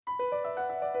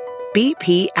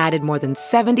BP added more than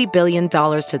 $70 billion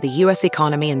to the U.S.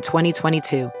 economy in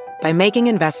 2022 by making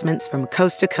investments from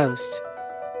coast to coast.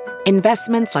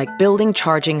 Investments like building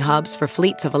charging hubs for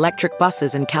fleets of electric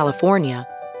buses in California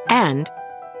and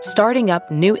starting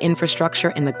up new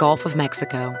infrastructure in the Gulf of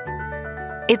Mexico.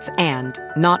 It's and,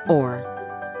 not or.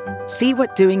 See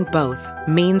what doing both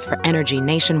means for energy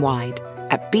nationwide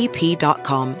at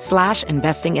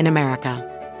bp.com/investing in America.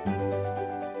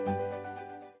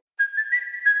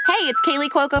 Hey, it's Kaylee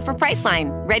Cuoco for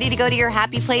Priceline. Ready to go to your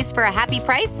happy place for a happy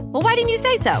price? Well, why didn't you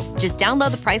say so? Just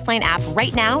download the Priceline app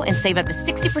right now and save up to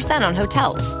 60% on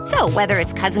hotels. So whether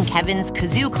it's Cousin Kevin's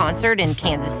Kazoo Concert in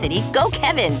Kansas City, go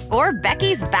Kevin, or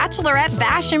Becky's Bachelorette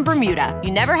Bash in Bermuda,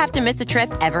 you never have to miss a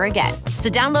trip ever again. So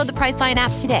download the Priceline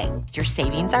app today. Your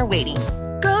savings are waiting.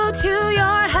 Go to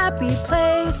your happy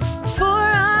place for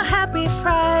a happy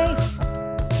price.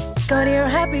 Go to your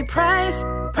happy price,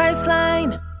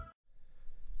 Priceline.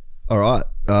 All right.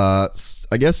 I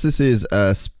guess this is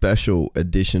a special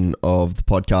edition of the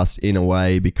podcast in a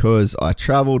way because I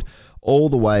traveled all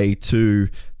the way to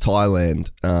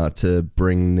Thailand to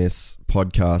bring this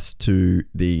podcast to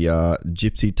the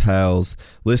Gypsy Tales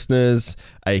listeners,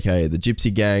 aka the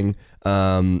Gypsy Gang.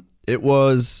 It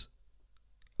was,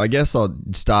 I guess I'll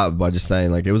start by just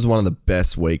saying, like, it was one of the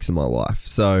best weeks of my life.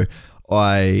 So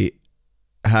I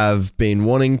have been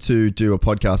wanting to do a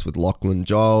podcast with Lachlan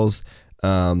Giles.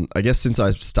 I guess since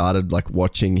I started like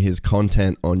watching his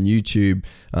content on YouTube,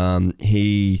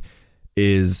 he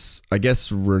is, I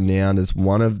guess, renowned as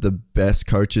one of the best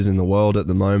coaches in the world at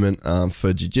the moment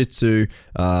for jiu-jitsu.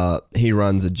 He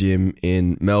runs a gym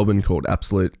in Melbourne called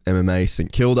Absolute MMA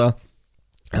St Kilda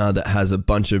that has a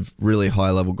bunch of really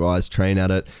high-level guys train at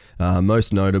it,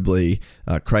 most notably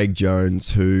Craig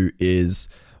Jones, who is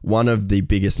one of the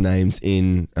biggest names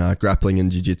in grappling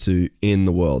and jiu-jitsu in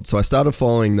the world. So I started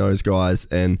following those guys,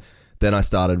 and then I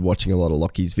started watching a lot of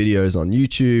Lockie's videos on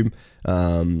YouTube,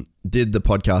 did the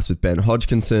podcast with Ben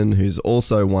Hodgkinson, who's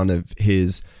also one of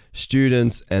his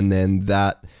students, and then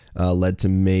that led to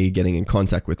me getting in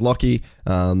contact with Lockie.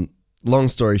 Long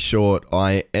story short,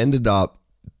 I ended up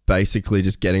basically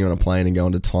just getting on a plane and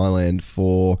going to Thailand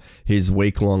for his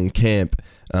week-long camp.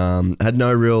 Had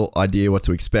no real idea what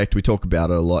to expect. We talk about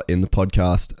it a lot in the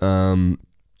podcast.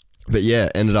 But yeah,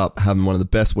 ended up having one of the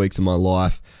best weeks of my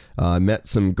life. I met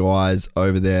some guys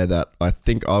over there that I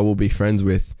think I will be friends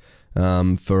with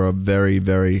for a very,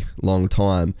 very long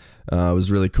time. It was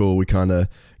really cool. We kind of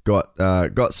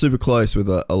got super close with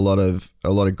a lot of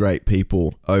great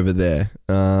people over there.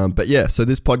 But yeah, so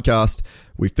this podcast,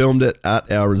 we filmed it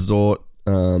at our resort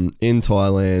in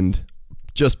Thailand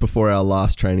just before our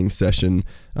last training session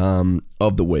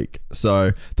of the week.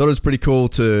 So thought it was pretty cool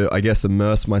to, I guess,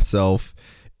 immerse myself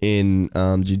in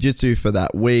jiu-jitsu for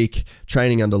that week,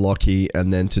 training under Lockie,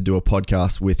 and then to do a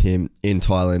podcast with him in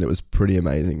Thailand. It was pretty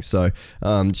amazing. So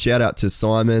shout out to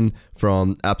Simon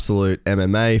from Absolute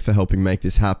MMA for helping make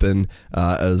this happen,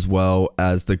 as well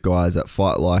as the guys at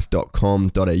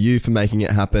fightlife.com.au for making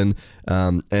it happen,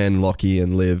 and Lockie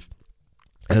and Liv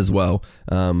as well.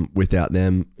 Without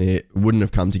them, it wouldn't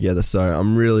have come together. So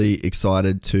I'm really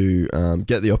excited to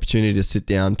get the opportunity to sit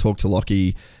down, talk to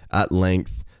Lockie at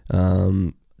length,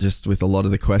 just with a lot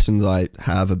of the questions I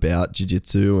have about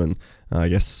jiu-jitsu and I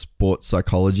guess sports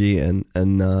psychology and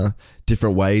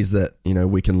different ways that, you know,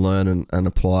 we can learn and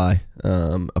apply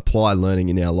learning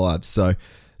in our lives. So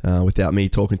without me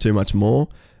talking too much more,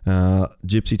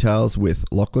 Gypsy Tales with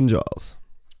Lachlan Giles.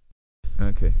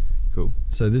 Okay. Cool.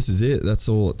 So this is it. That's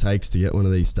all it takes to get one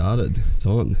of these started. It's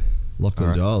on. Lachlan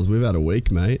right. Giles. We've had a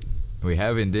week, mate. We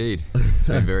have indeed. It's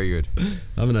been very good.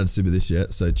 I haven't had a sip of this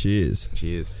yet, so cheers.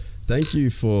 Cheers. Thank you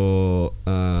for,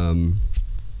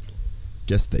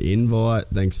 guess the invite.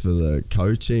 Thanks for the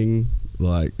coaching.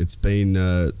 Like, it's been,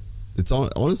 it's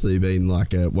honestly been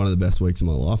like one of the best weeks of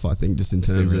my life, I think, just in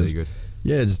terms really of, good.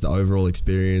 Yeah, just the overall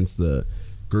experience, the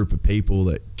group of people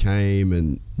that came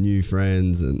and new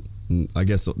friends, and I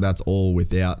guess that's all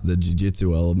without the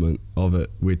jiu-jitsu element of it,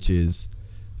 which is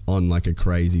on like a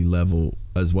crazy level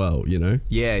as well, you know?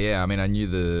 Yeah. I mean, I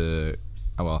knew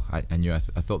I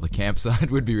thought the camp side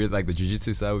would be really, like the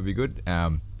jiu-jitsu side would be good.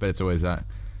 But it's always, I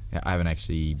haven't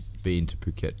actually been to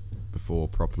Phuket before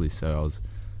properly, so I was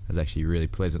actually really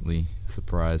pleasantly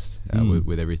surprised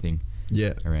with everything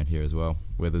around here as well.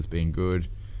 Weather's been good.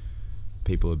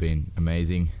 People have been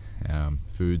amazing.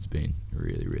 Food's been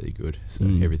really, really good. So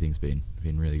everything's been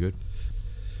really good.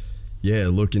 Yeah,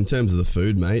 look, in terms of the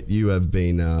food, mate, you have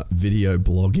been video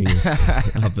blogging us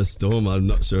up a storm. I'm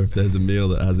not sure if there's a meal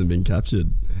that hasn't been captured.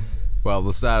 Well,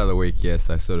 the start of the week, yes,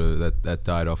 I sort of, that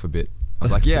died off a bit. I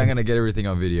was like, yeah, I'm going to get everything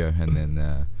on video. And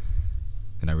then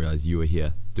then I realized you were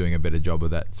here doing a better job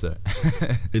of that. So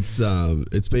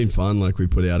it's been fun. Like, we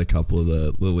put out a couple of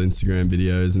the little Instagram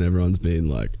videos, and everyone's been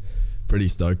like pretty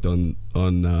stoked on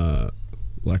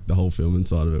like the whole filming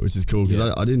side of it, which is cool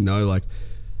because I didn't know, like,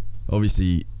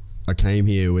 obviously I came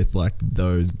here with like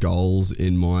those goals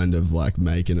in mind of like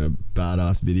making a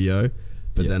badass video,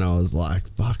 but then I was like,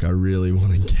 fuck, I really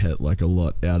want to get like a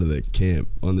lot out of the camp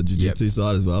on the jiu-jitsu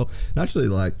side as well. And actually,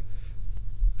 like,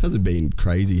 hasn't been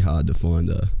crazy hard to find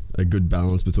a good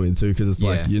balance between the two, because it's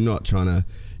like you're not trying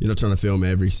to film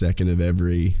every second of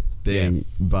every thing,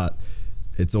 but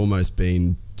it's almost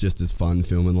been just as fun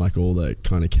filming like all the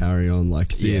kind of carry on,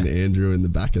 like seeing Andrew in the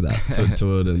back of that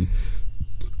to it, and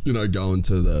you know, going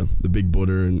to the Big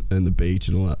Buddha and the beach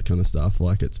and all that kind of stuff.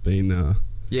 Like, it's been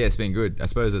it's been good. I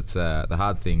suppose it's the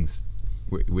hard things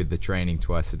with the training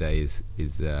twice a day is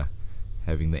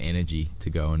having the energy to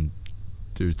go and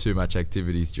do too much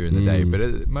activities during the day,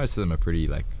 but most of them are pretty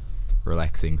like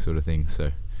relaxing sort of things. So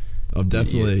I've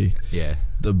definitely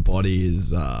the body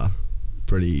is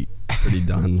pretty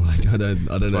done. Like, I don't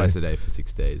know, twice a day for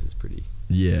 6 days is pretty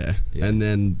and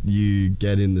then you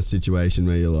get in the situation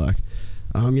where you're like,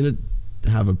 I'm gonna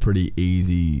have a pretty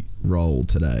easy roll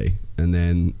today, and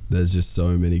then there's just so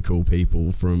many cool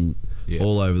people from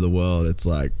all over the world. It's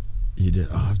like you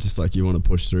want to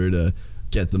push through to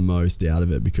get the most out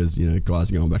of it, because, you know,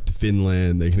 guys are going back to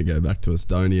Finland, they're going to go back to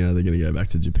Estonia, they're going to go back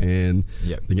to Japan,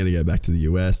 they're going to go back to the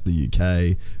US, the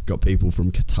UK, got people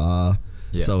from Qatar,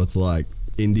 so it's like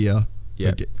India.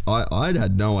 Like, I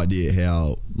had no idea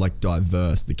how like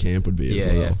diverse the camp would be as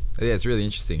well. Yeah, it's really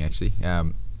interesting actually. I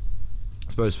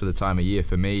suppose for the time of year,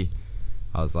 for me,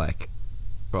 I was like,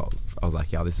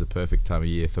 yeah, this is a perfect time of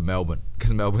year for Melbourne,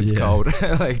 because Melbourne's cold.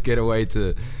 Like, get away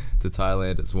to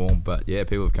Thailand, it's warm. But yeah,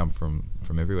 people have come from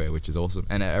everywhere, which is awesome,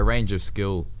 and a range of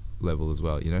skill level as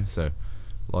well, you know. So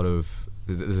a lot of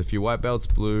there's a few white belts,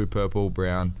 blue, purple,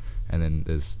 brown, and then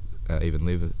there's even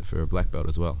live for a black belt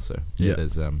as well. So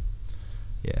there's a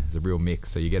real mix,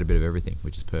 so you get a bit of everything,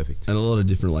 which is perfect, and a lot of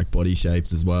different like body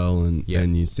shapes as well, and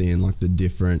you're seeing like the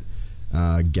different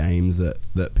games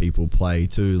that people play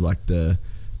too. Like the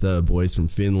boys from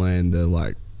Finland are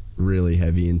like really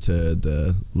heavy into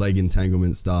the leg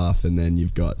entanglement stuff, and then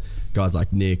you've got guys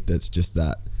like Nick that's just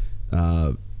that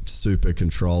super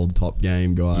controlled top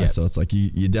game guy. So it's like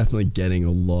you're definitely getting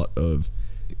a lot of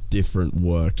different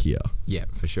work here. Yeah,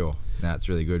 for sure. No, it's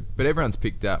really good. But everyone's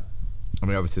picked up. I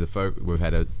mean, obviously we've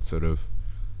had a sort of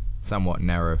somewhat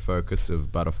narrow focus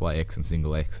of butterfly X and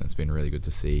single X, and it's been really good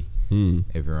to see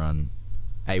everyone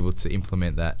able to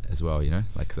implement that as well, you know,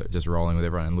 like, so just rolling with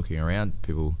everyone and looking around,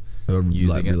 people using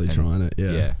like really it, trying it.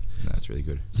 That's really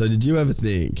good. So did you ever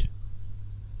think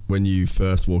when you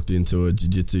first walked into a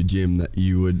jiu-jitsu gym that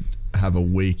you would have a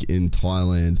week in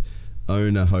Thailand,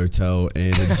 own a hotel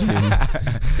and a gym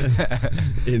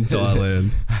in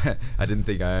Thailand? I didn't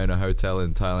think I owned a hotel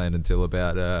in Thailand until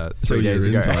about 3 days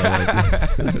ago.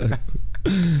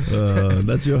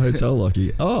 That's your hotel,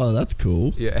 Lockie. Oh, that's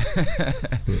cool. Yeah.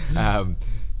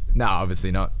 No,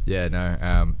 obviously not. Yeah,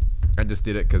 no. I just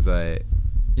did it because I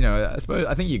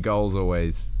think your goal's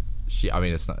always shit. I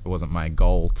mean, it wasn't my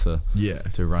goal to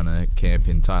run a camp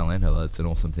in Thailand, although it's an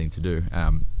awesome thing to do.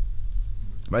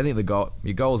 But I think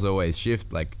your goals always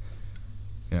shift. Like,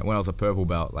 you know, when I was a purple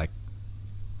belt, like,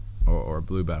 or a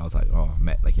blue belt, I was like, oh,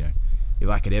 Matt, like, you know, if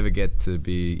I could ever get to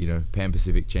be, you know, Pan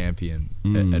Pacific champion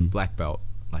at black belt,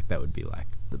 like, that would be like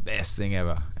the best thing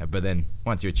ever. But then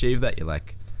once you achieve that, you're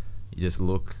like, you just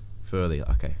look further. You're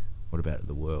like, okay, what about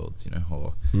the worlds, you know,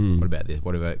 or what about this?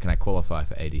 What about, can I qualify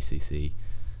for ADCC?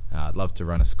 I'd love to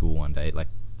run a school one day. Like,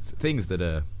 things that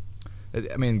are,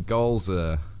 I mean, goals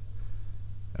are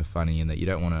funny in that you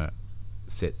don't want to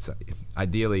set.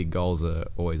 Ideally, goals are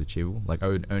always achievable. Like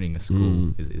owning a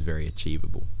school is very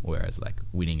achievable, whereas like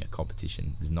winning a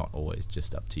competition is not always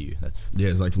just up to you. That's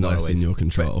it's like nice in your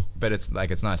control. But it's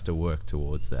like it's nice to work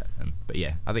towards that. But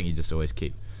yeah, I think you just always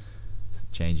keep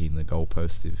changing the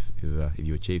goalposts. If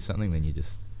you achieve something, then you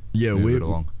just move it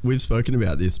along. We've spoken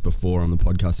about this before on the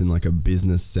podcast in like a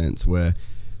business sense, where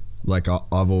like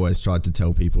I've always tried to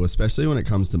tell people, especially when it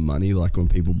comes to money, like when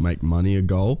people make money a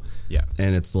goal,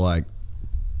 and it's like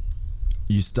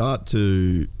you start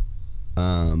to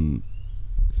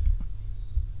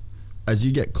as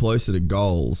you get closer to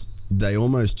goals, they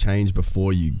almost change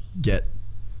before you get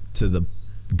to the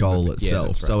goal itself.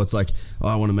 Right. So it's like, oh,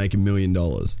 I want to make $1 million,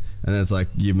 and then it's like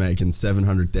you're making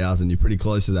 700,000. You're pretty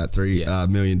close to that $3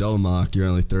 million mark. You're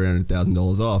only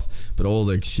 $300,000 off, but all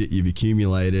the shit you've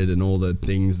accumulated and all the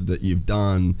things that you've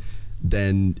done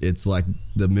then it's like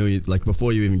the million, like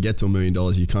before you even get to $1 million,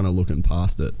 you're kind of looking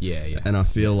past it. Yeah. And I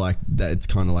feel like that it's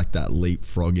kind of like that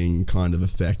leapfrogging kind of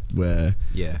effect where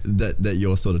that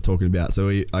you're sort of talking about. So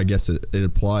I guess it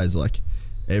applies like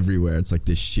everywhere. It's like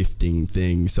this shifting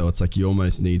thing. So it's like you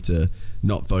almost need to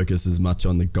not focus as much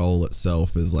on the goal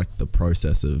itself as like the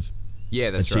process of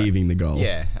achieving the goal.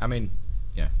 Yeah, I mean,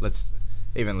 let's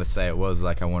say it was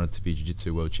like I wanted to be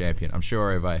jiu-jitsu world champion. I'm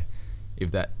sure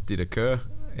if that did occur,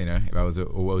 if I was a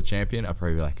world champion, I'd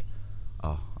probably be like,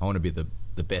 oh, I want to be the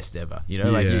best ever.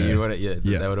 Like you want to,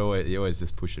 they would always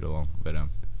just push it along. But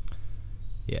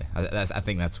I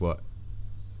think that's what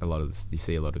you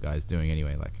see a lot of guys doing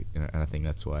anyway. Like, and I think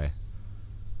that's why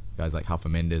guys like Huffer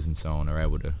Mendes and so on are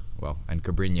able to, and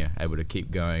Cabrinha able to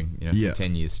keep going, for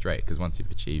 10 years straight. Because once you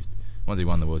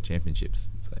won the world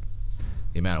championships, it's like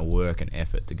the amount of work and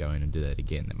effort to go in and do that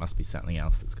again. There must be something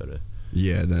else that's got to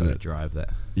drive that.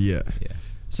 Yeah.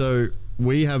 So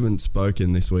we haven't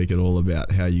spoken this week at all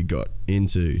about how you got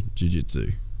into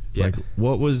jiu-jitsu. Yeah. Like,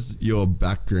 what was your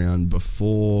background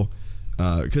before?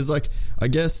 Because, like, I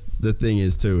guess the thing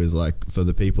is too is like for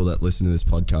the people that listen to this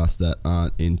podcast that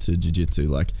aren't into jiu-jitsu,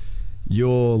 like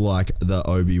you're like the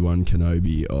Obi-Wan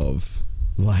Kenobi of.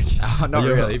 Like, not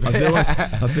really.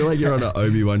 I feel like you're on an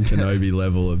Obi-Wan Kenobi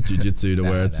level of jiu-jitsu to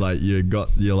where it's like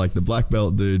you're like the black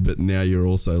belt dude, but now you're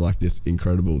also like this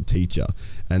incredible teacher.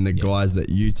 And the guys that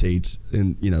you teach,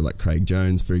 and like Craig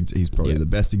Jones, he's probably the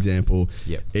best example.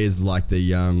 Is like the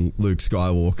young Luke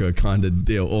Skywalker kind of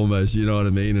deal, almost. You know what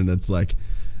I mean? And it's like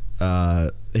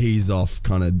he's off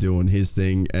kind of doing his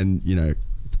thing, and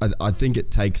I think it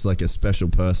takes like a special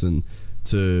person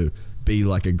to be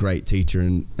like a great teacher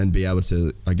and be able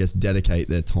to, I guess, dedicate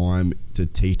their time to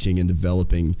teaching and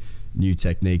developing new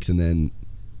techniques and then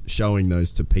showing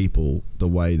those to people the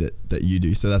way that you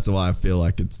do. So that's why I feel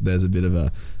like there's a bit of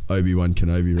a Obi-Wan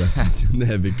Kenobi reference in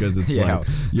there, because it's like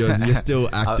you're still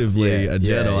actively a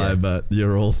Jedi, but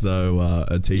you're also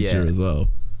a teacher as well.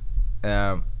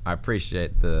 I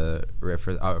appreciate the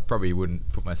reference. I probably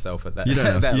wouldn't put myself at that. You don't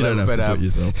have, to put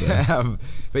yourself there.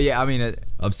 But yeah, I mean,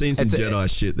 I've seen some Jedi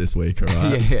shit this week. All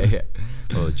right. Yeah.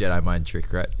 Well, Jedi mind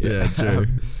trick, right? Yeah, true.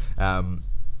 I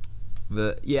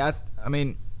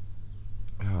mean,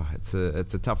 it's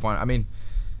a tough one. I mean,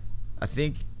 I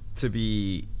think to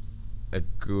be a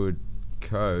good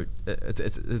coach,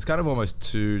 it's kind of almost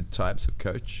two types of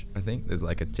coach. I think there's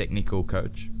like a technical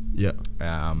coach. Yeah.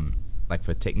 Like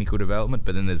for technical development,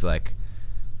 but then there's like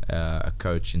a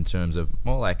coach in terms of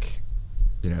more like,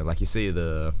 like you see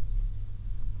the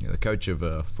coach of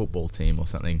a football team or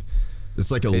something. It's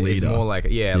like a leader. It's more like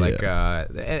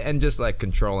and just like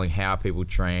controlling how people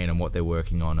train and what they're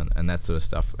working on and that sort of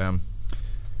stuff.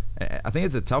 I think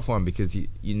it's a tough one because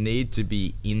you need to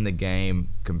be in the game,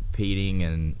 competing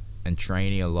and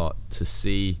training a lot to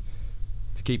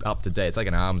keep up to date. It's like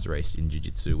an arms race in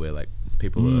jiu-jitsu where like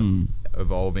people are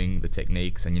evolving the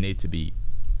techniques, and you need to be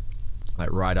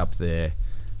like right up there,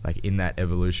 like in that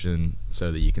evolution,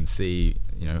 so that you can see,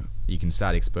 you can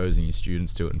start exposing your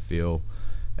students to it and feel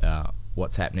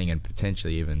what's happening, and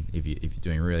potentially even if you're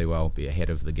doing really well, be ahead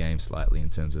of the game slightly in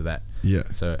terms of that. Yeah.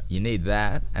 So you need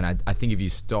that, and I think if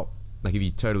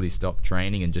you totally stop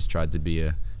training and just tried to be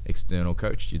a external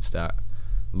coach, you'd start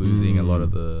losing a lot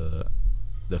of the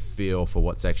feel for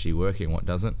what's actually working, what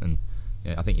doesn't, and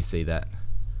I think you see that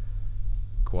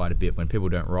quite a bit when people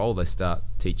don't roll. They start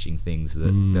teaching things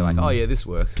that they're like, oh yeah, this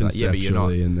works. Like, yeah, but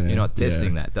you're not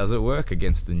testing that. Does it work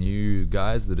against the new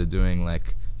guys that are doing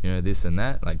like this and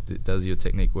that? Like, does your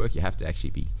technique work? You have to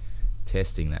actually be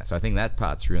testing that. So I think that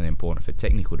part's really important for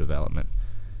technical development.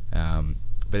 But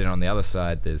then on the other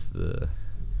side, there's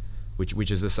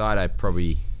which is the side I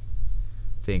probably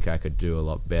think I could do a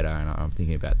lot better, and I'm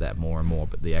thinking about that more and more.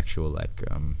 But the actual like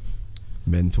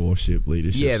mentorship,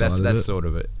 leadership. That's sort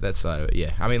of it. That side of it.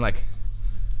 Yeah, I mean, like,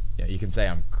 you can say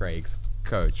I'm Craig's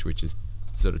coach, which is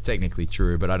sort of technically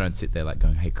true, but I don't sit there like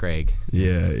going, "Hey, Craig,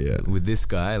 with this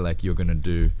guy, like you're gonna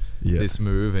do this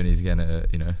move, and he's gonna,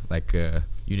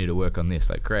 you need to work on this."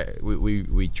 Like, Craig,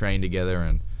 we train together,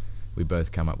 and we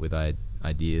both come up with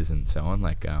ideas and so on.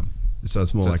 Like, so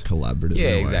it's more like collaborative. Yeah,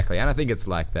 exactly. And I think it's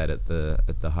like that at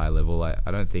the high level. I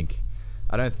don't think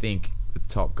the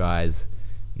top guys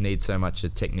need so much a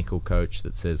technical coach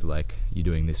that says like you're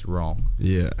doing this wrong.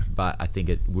 Yeah. But I think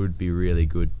it would be really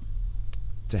good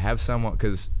to have someone,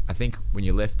 because I think when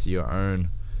you're left to your own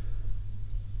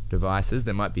devices,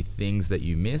 there might be things that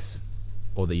you miss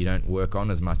or that you don't work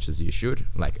on as much as you should.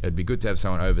 Like, it'd be good to have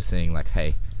someone overseeing like,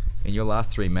 hey, in your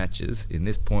last 3 matches, in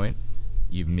this point,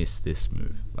 you've missed this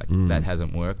move. Like, that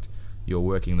hasn't worked. You're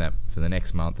working that for the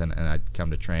next month, and I'd come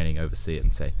to training, oversee it,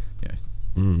 and say,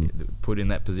 put in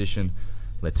that position,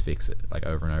 let's fix it, like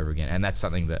over and over again. And that's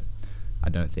something that I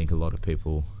don't think a lot of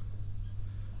people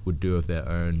would do of their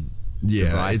own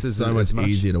devices. It's so much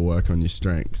easier to work on your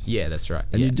strengths. Yeah, that's right.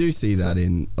 And you do see that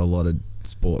in a lot of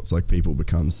sports, like people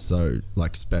become so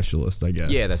like specialist, I guess.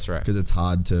 Yeah, that's right. Because it's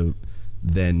hard to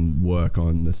then work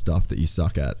on the stuff that you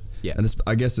suck at. Yeah. And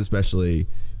I guess especially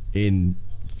in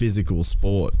physical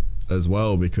sport as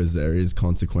well, because there is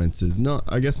consequences. Not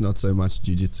so much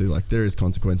jiu-jitsu. Like there is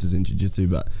consequences in jiu-jitsu,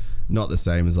 but not the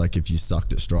same as like if you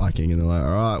sucked at striking and they're like, all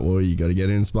right, well, you got to get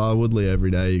in spar Woodley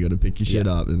every day. You got to pick your shit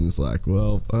up. And it's like,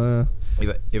 well,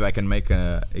 if I can make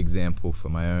an example for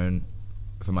my own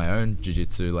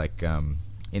jiu-jitsu, like in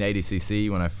ADCC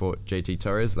when I fought JT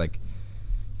Torres, like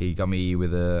he got me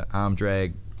with a arm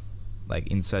drag, like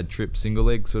inside trip single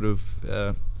leg sort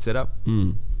of setup.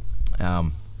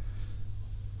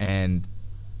 And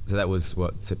so that was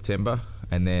September,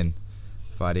 and then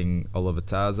fighting Oliver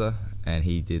Tarza, and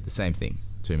he did the same thing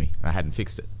to me. I hadn't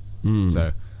fixed it.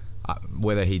 So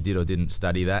whether he did or didn't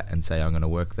study that and say I'm going to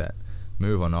work that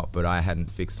move or not, but I hadn't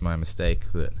fixed my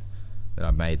mistake that I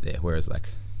made there. Whereas like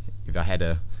if I had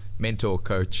a mentor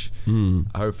coach,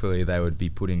 hopefully they would be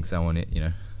putting someone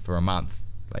in, for a month.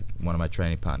 Like one of my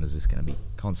training partners is going to be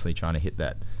constantly trying to hit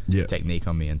that technique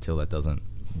on me until that doesn't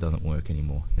work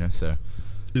anymore. So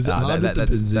is it hard with the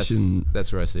position?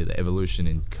 That's where I see the evolution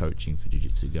in coaching for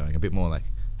jiu-jitsu going. A bit more like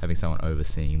having someone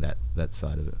overseeing that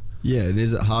side of it. Yeah, and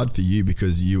is it hard for you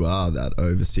because you are that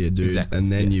overseer dude, exactly.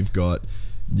 And then you've got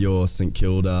your St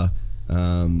Kilda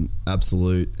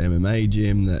absolute MMA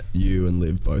gym that you and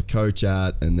Liv both coach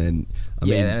at, and then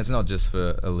and it's not just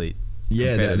for elite.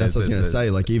 Yeah, that's what I was going to say.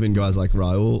 Like even guys like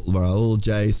Raul,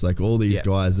 Jace, like all these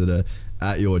guys that are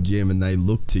at your gym and they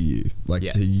look to you, like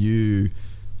to you.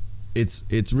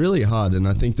 It's really hard, and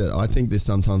I think this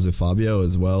sometimes with Fabio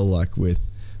as well. Like with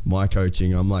my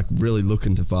coaching, I'm like really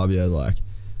looking to Fabio like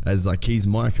as like he's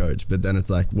my coach, but then it's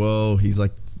like, well, he's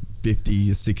like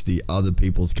 50 or 60 other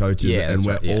people's coaches, and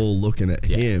we're all looking at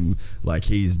him like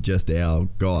he's just our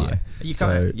guy. You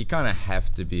kind of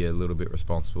have to be a little bit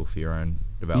responsible for your own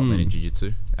development in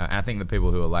jiu-jitsu. And I think the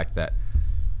people who are like that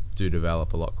do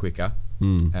develop a lot quicker.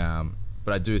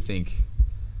 But I do think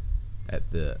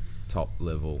at the top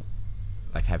level,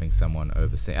 like having someone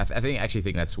overseeing, I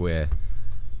think that's where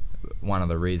one of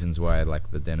the reasons why like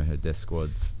the Danaher death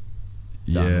squad's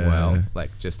done well.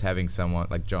 Like just having someone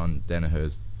like John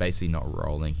Danaher's basically not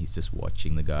rolling, he's just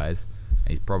watching the guys, and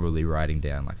he's probably writing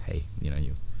down like, hey,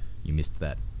 you missed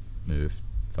that move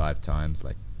 5 times,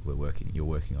 like you're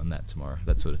working on that tomorrow,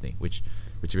 that sort of thing, which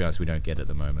to be honest we don't get at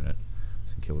the moment at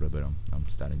St Kilda, but I'm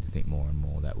starting to think more and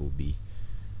more that will be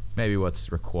maybe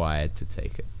what's required to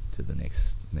take it to the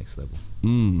next level.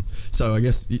 So I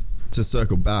guess to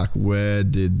circle back, where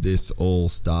did this all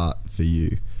start for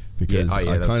you? Because I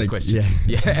kind of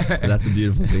that's a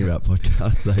beautiful thing about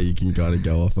podcasts, so you can kind of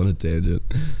go off on a tangent.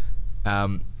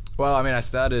 Well, I mean, I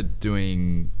started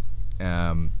doing.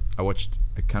 I watched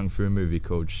a kung fu movie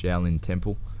called Shaolin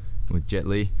Temple with Jet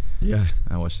Li. Yeah,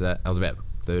 I watched that. I was about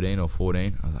 13 or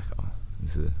 14. I was like, oh,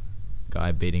 this is a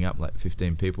guy beating up like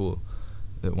 15 people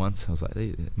at once. I was like,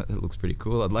 hey, that looks pretty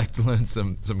cool. I'd like to learn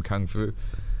some kung fu.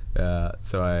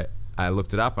 So I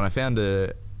looked it up and I found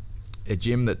a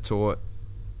gym that taught,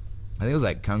 I think it was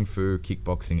like kung fu,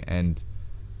 kickboxing, and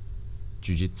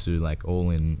jiu-jitsu, like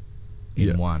all in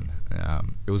one.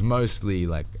 It was mostly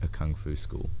like a kung fu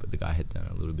school, but the guy had done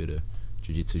a little bit of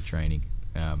jiu-jitsu training.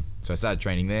 So I started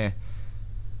training there.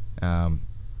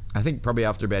 I think probably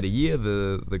after about a year,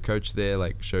 the coach there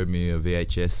like showed me a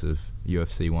VHS of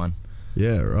UFC 1.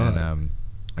 Yeah, right. And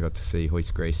I got to see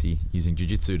Hoist Gracie using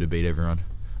jiu-jitsu to beat everyone.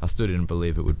 I still didn't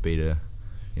believe it would beat a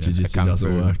jiu-jitsu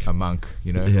doesn't work. A monk,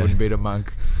 It wouldn't beat a monk,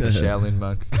 a Shaolin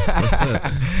monk.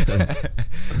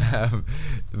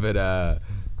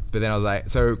 But then I was like,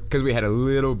 so because we had a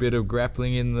little bit of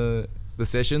grappling in the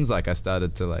sessions, like I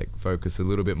started to like focus a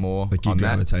little bit more like you on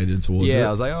gravitated towards it. Yeah,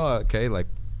 I was like, oh, okay, like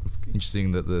it's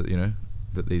interesting that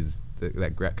because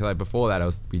like before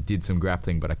that we did some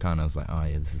grappling, but I kind of was like, oh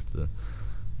yeah, this is the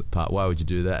part. Why would you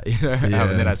do that? And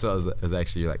then I saw it was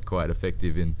actually like quite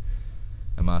effective in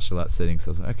a martial arts setting. So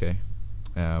I was like, okay.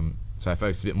 So I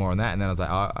focused a bit more on that, and then I was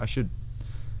like, oh, I should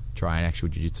try an actual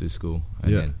jiu-jitsu school.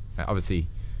 And then obviously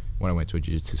when I went to a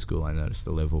jiu-jitsu school, I noticed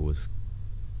the level was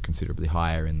considerably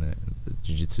higher in the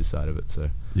jiu-jitsu side of it. So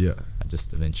I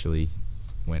just eventually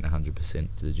went 100%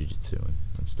 to the jiu-jitsu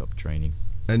and stopped training.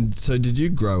 And so did you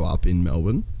grow up in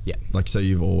Melbourne? Yeah. Like, so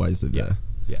you've always lived there?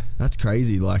 Yeah. That's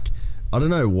crazy. Like, I don't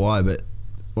know why, but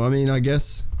I mean, I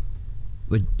guess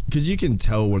like, because you can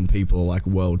tell when people are like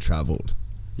well-traveled.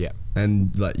 Yeah.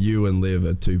 And like you and Liv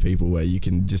are two people where you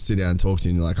can just sit down and talk to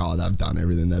you and you're like, oh, they've done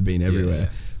everything, they've been everywhere.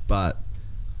 But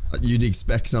you'd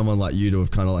expect someone like you to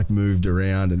have kind of like moved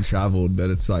around and travelled, but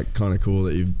it's like kind of cool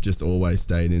that you've just always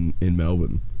stayed in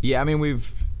Melbourne. Yeah, I mean,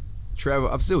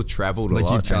 I've still travelled a Like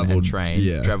lot you've travelled, and trained.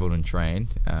 yeah. Travelled and trained.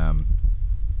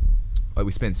 Like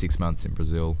we spent 6 months in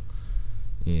Brazil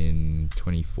in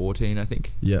 2014, I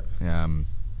think. Yeah.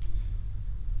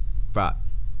 But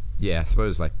yeah, I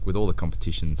suppose like with all the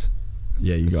competitions.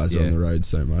 Yeah, you guys are on the road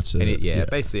so much.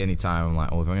 Basically any time I'm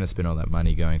like, oh, if I'm going to spend all that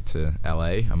money going to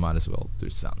LA, I might as well do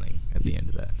something at the end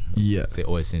of that. Yeah. It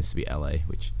always seems to be LA,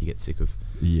 which you get sick of.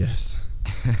 Yes.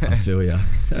 I feel ya.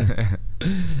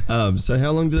 So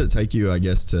how long did it take you, I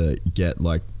guess, to get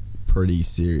like pretty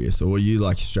serious, or were you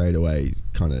like straight away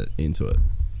kind of into it?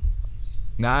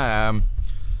 No, I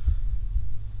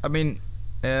mean,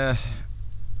 I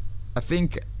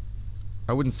think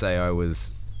I wouldn't say I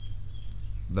was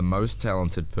the most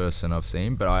talented person I've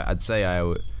seen, but I'd say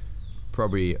I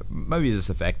probably, maybe it's just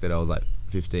the fact that I was like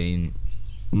 15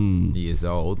 years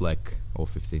old, like, or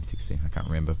 15, 16, I can't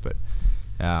remember, but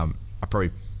I probably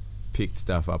picked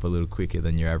stuff up a little quicker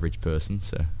than your average person,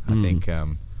 so I think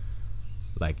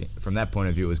like from that point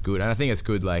of view it was good. And I think it's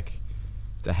good like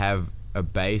to have a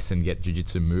base and get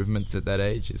jiu-jitsu movements at that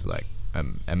age is like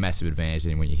a massive advantage.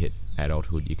 And when you hit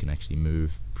adulthood you can actually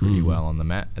move pretty well on the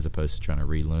mat, as opposed to trying to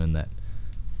relearn that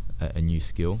a new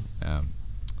skill.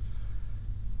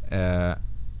 But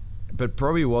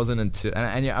probably wasn't until,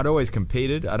 and I'd always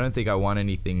competed. I don't think I won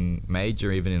anything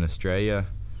major even in Australia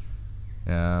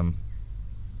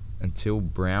until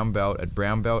brown belt. At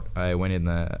brown belt I went in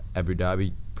the Abu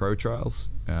Dhabi Pro Trials,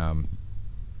 and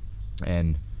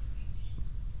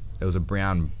it was a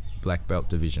brown black belt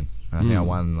division. I think I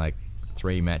won like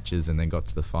 3 matches and then got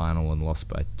to the final and lost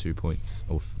by 2 points,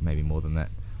 or maybe more than that,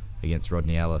 against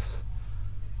Rodney Ellis.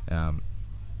 And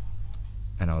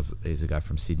he's a guy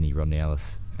from Sydney, Rodney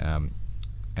Ellis.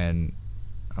 And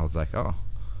I was like, oh,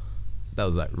 that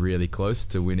was like really close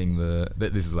to winning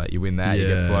this is like, you win that, you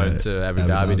get flown to Abu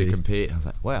Dhabi to compete. I was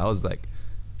like, wow, I was like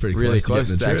pretty really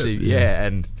close to actually,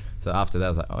 and so after that I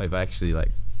was like, oh, if I actually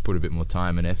like put a bit more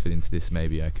time and effort into this,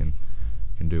 maybe I can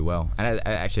do well. And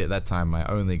I actually at that time my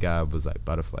only guard was like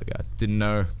butterfly guard. Didn't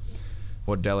know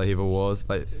what De La Riva was.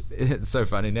 Like it's so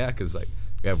funny now because like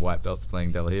we have white belts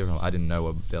playing De La Riva. I didn't know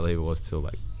what De La Riva was till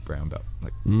like brown belt.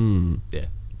 Like yeah,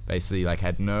 basically like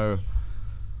had no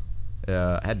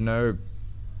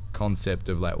concept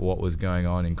of like what was going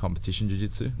on in competition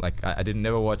jiu-jitsu. Like I didn't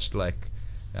never watched like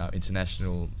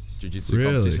international jiu-jitsu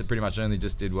competition. Pretty much only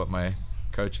just did what my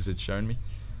coaches had shown me.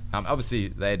 Obviously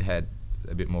they'd had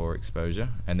a bit more exposure,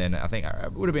 and then I think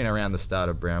it would have been around the start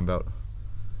of brown belt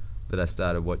that I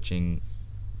started watching.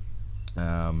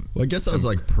 Well, I guess that was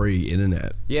like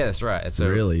pre-internet. Yeah, that's right. It's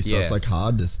it's like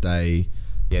hard to stay.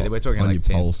 Yeah, we're talking on like your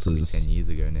 10 pulses. years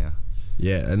ago now.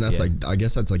 Yeah, and that's like, I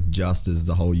guess that's like just as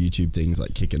the whole YouTube thing's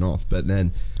like kicking off. But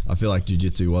then I feel like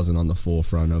jiu-jitsu wasn't on the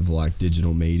forefront of like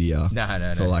digital media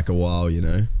for like a while, you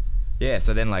know? Yeah,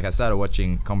 so then like I started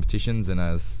watching competitions and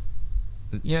I was,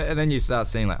 and then you start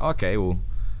seeing like, okay, well,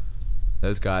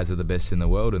 those guys are the best in the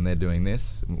world and they're doing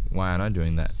this. Why aren't I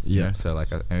doing that? Yeah. You know? So like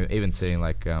I even seeing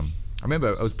like, I remember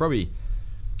it was probably,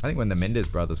 I think when the Mendes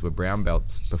brothers were brown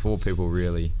belts, before people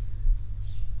really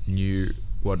knew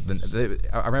what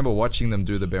I remember watching them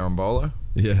do the Berimbolo.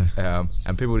 Yeah.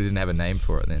 And people didn't have a name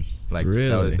for it then. Like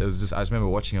really? It was just, I just remember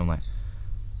watching them like,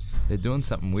 they're doing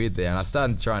something weird there. And I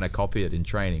started trying to copy it in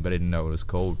training, but I didn't know what it was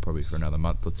called probably for another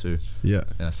month or two. Yeah.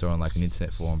 And I saw on like an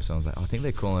internet forum, so I was like, oh, I think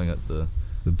they're calling it the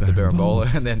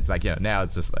Berimbolo. And then like, now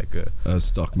it's just like a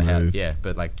stock move. Yeah,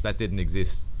 but like that didn't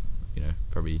exist,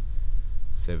 probably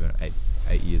 7 or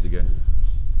 8 years ago.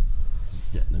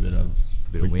 Getting a bit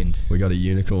of wind. We got a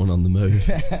unicorn on the move.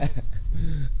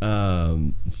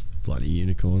 Bloody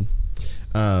unicorn.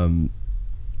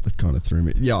 That kind of threw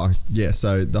me. Yeah.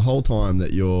 So the whole time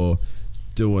that you're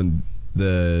doing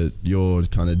your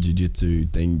kind of jiu-jitsu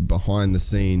thing, behind the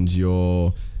scenes,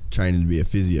 you're training to be a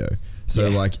physio.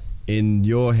 So like in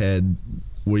your head,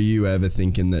 were you ever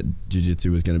thinking that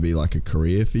jiu-jitsu was going to be like a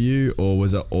career for you, or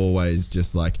was it always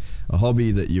just like a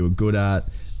hobby that you were good at,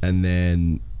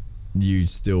 and you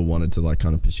still wanted to like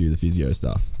kind of pursue the physio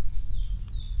stuff?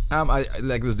 I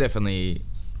like, it was definitely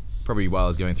probably while I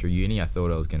was going through uni, I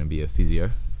thought I was going to be a physio,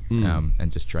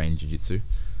 and just train jiu-jitsu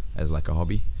as like a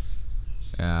hobby.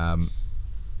 I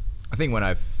think when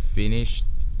I finished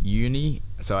uni,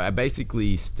 so I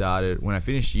basically started, when I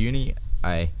finished uni,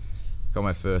 I got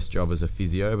my first job as a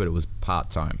physio, but it was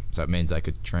part-time. So it means I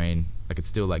could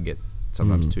still like get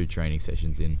sometimes 2 training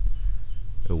sessions in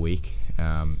a week.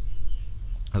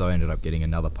 Although I ended up getting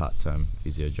another part-time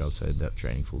physio job, so I ended up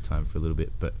training full-time for a little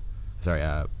bit.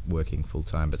 Working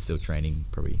full-time, but still training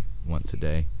probably once a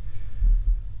day.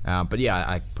 But yeah,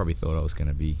 I probably thought I was going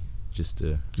to be just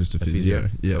a physio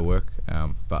for work.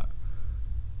 But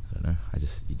I don't know.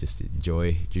 You just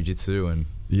enjoy jiu-jitsu and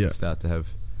start to have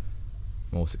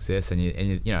more success. And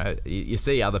you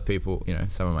see other people.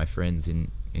 Some of my friends in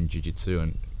jiu-jitsu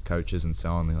and coaches and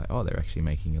so on. They're like, oh, they're actually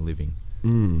making a living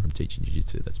from teaching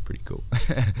jiu-jitsu. That's pretty cool.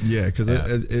 Yeah, because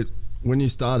it when you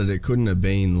started, it couldn't have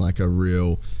been like a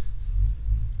real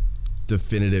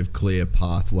definitive, clear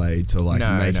pathway to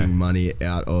making money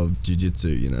out of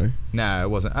jiu-jitsu. No, it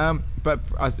wasn't. But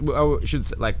I should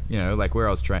say, where I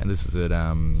was training. This is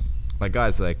at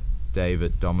guys like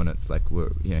David Dominance.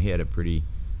 He had a pretty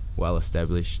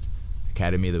well-established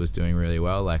academy that was doing really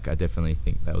well. I definitely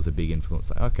think that was a big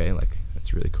influence.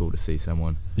 It's really cool to see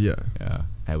someone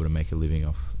able to make a living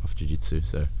off jiu-jitsu.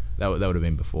 So that would have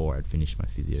been before I'd finished my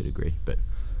physio degree, but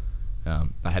I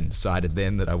hadn't decided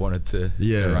then that I wanted to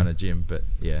run a gym. But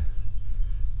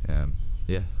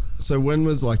So when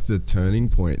was the turning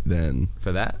point then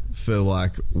for that? For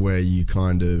where you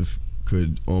kind of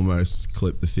could almost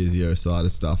clip the physio side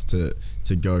of stuff to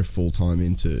go full time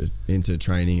into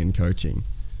training and coaching?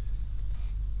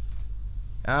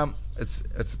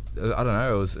 It's I don't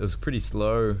know. It was a pretty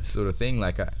slow sort of thing.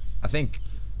 I think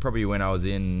probably when I was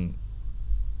in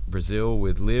Brazil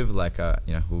with Liv, we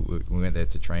went there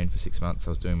to train for 6 months.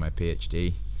 I was doing my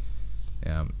PhD,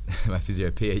 my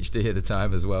physio PhD at the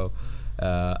time as well.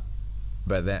 But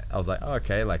then I was like, oh,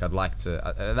 okay, I'd like to.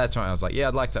 At that time, I was like, yeah,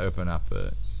 I'd like to open up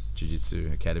a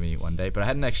jiu-jitsu academy one day. But I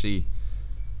had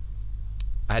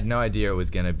no idea it was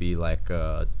going to be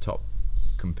a top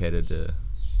competitor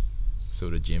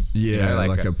sort of gym. Yeah,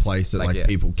 a place that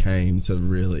people came to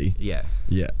really. Yeah.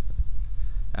 Yeah.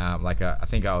 I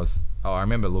think I was. Oh, I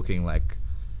remember looking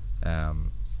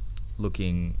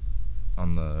looking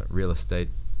on the real estate,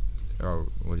 or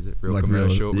what is it? Real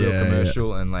commercial,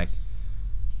 and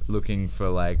looking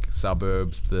for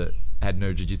suburbs that had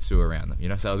no jiu-jitsu around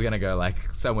them. So I was gonna go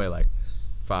somewhere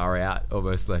far out,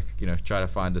 almost try to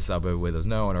find a suburb where there's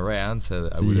no one around, so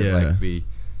that I wouldn't be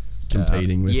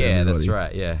competing with everybody. Yeah, that's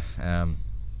right. Yeah.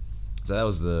 So that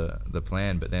was the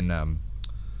plan, but then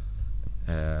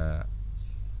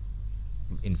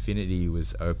Infinity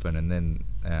was open, and then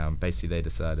basically they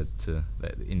decided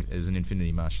there's an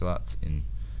Infinity Martial Arts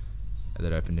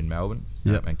that opened in Melbourne,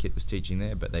 and Kit was teaching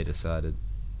there, but they decided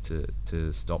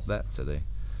to stop that, so they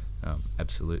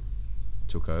Absolute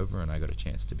took over, and I got a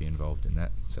chance to be involved in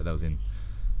that. So that was in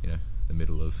the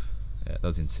middle of that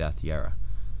was in South Yarra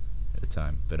at the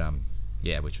time, but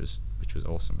which was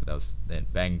awesome. But that was then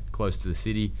bang close to the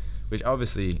city, which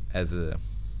obviously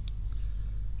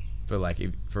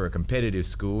for a competitive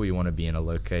school, you want to be in a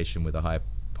location with a high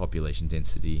population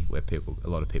density where a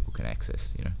lot of people can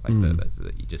access.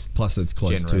 Plus it's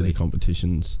close to the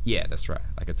competitions. Yeah, that's right.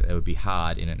 It would be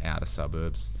hard in and out of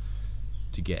suburbs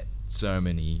to get so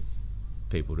many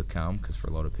people to come, because for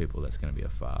a lot of people that's going to be a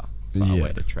far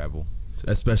way to travel.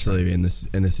 Especially in a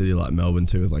city like Melbourne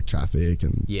too, with traffic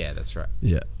and. Yeah, that's right.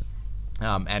 Yeah.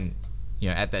 And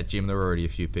at that gym there were already a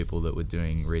few people that were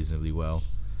doing reasonably well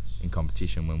in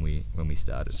competition when we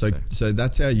started. So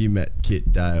that's how you met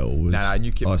Kit Dale? No, I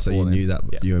knew Kit. So you knew that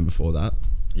you went before that?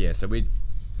 Yeah. So it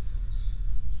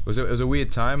was a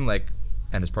weird time, and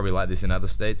it's probably like this in other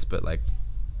states, but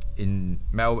in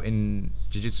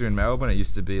jiu-jitsu in Melbourne, it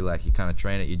used to be you kind of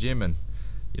train at your gym and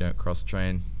you don't cross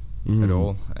train at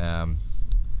all.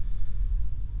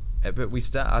 But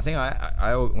I think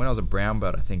I when I was a brown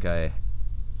belt, I think I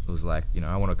was I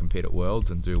want to compete at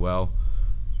Worlds and do well.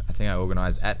 I think I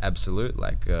organised at Absolute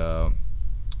a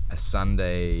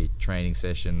Sunday training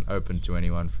session open to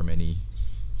anyone from any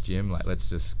gym. Let's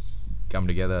just come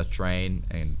together, train,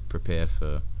 and prepare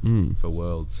for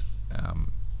Worlds.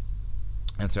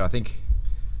 And so I think it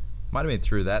might have been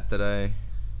through that I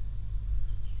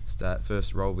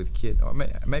first rolled with Kit. Or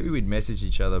maybe we'd messaged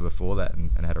each other before that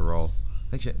and had a roll.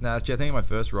 I think my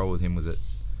first roll with him was at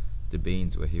the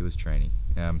Beans where he was training.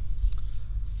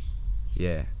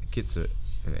 Kit's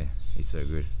he's so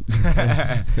good.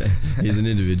 He's an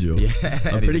individual. Yeah,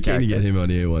 I'm pretty keen to get him on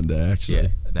here one day, actually. Yeah,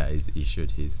 no, he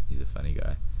should. He's a funny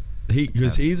guy.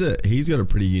 Because he's got a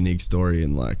pretty unique story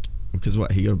in because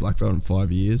he got a black belt in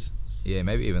 5 years. Yeah,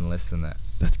 maybe even less than that.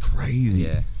 That's crazy.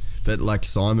 Yeah. But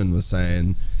Simon was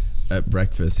saying at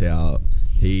breakfast how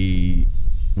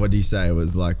what did he say? It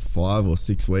was 5 or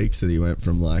 6 weeks that he went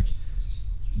from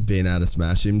being able to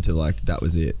smash him to that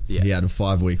was it. Yeah. He had a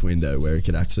 5-week window where he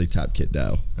could actually tap Kit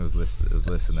Dale. It was less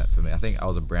than that for me. I think I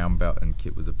was a brown belt and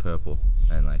Kit was a purple,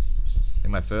 and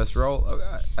in my first roll,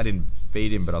 I didn't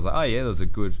beat him, but I was like, oh yeah, that was a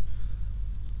good.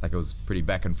 Like it was pretty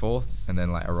back and forth, and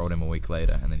then like I rolled him a week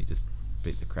later, and then he just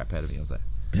beat the crap out of me. I was like,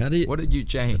 what did you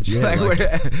change? Yeah,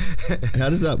 how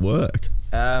does that work?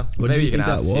 What did you think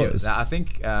that was?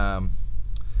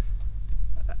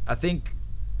 I think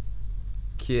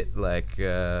Kit, like,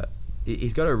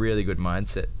 he's got a really good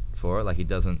mindset for it. Like, he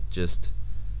doesn't just...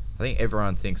 I think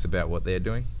everyone thinks about what they're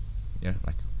doing. You know,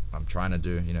 like, I'm trying to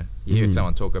do, you know... You hear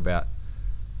someone talk about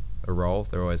a roll,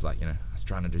 they're always like, you know, I was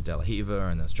trying to do De La Riva,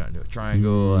 and I was trying to do a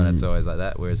triangle, and it's always like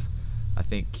that. Whereas I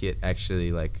think Kit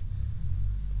actually, like,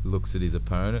 looks at his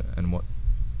opponent and what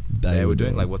they were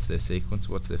doing. Like, what's their sequence?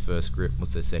 What's their first grip?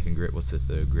 What's their second grip? What's their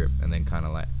third grip? And then kind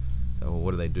of like, so well,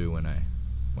 what do they do when I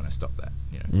stop that?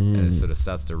 You know, and it sort of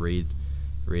starts to read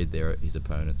his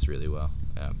opponents really well,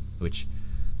 which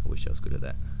I wish I was good at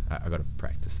that. I got to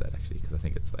practice that actually, because I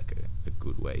think it's like a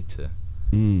good way to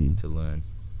learn.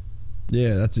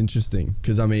 Yeah, that's interesting.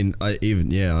 Because I mean, I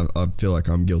feel like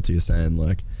I'm guilty of saying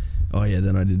like, oh yeah,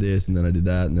 then I did this and then I did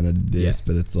that and then I did this,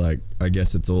 but it's like, I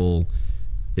guess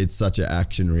it's such an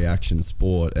action reaction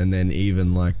sport. And then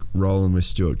even like rolling with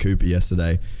Stuart Cooper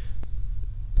yesterday,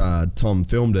 Tom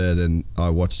filmed it and I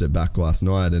watched it back last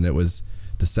night, and it was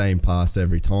the same pass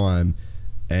every time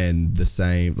and the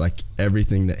same, like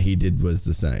everything that he did was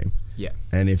the same. Yeah.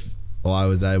 And if I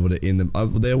was able to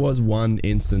there was one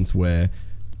instance where,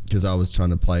 because I was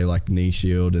trying to play like knee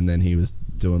shield and then he was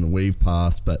doing the weave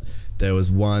pass, but there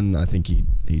was one, I think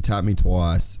he tapped me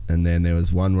twice, and then there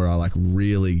was one where I like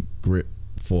really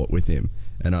fought with him,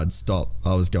 and I'd stop.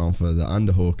 I was going for the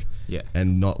underhook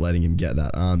and not letting him get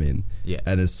that arm in. Yeah.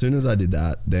 And as soon as I did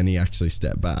that, then he actually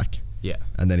stepped back. Yeah.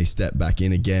 And then he stepped back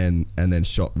in again and then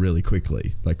shot really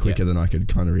quickly, like quicker than I could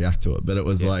kind of react to it. But it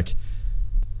was like,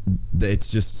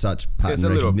 it's just such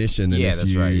pattern recognition. And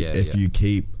if you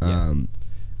keep,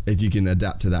 if you can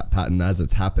adapt to that pattern as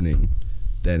it's happening,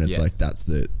 then it's like, that's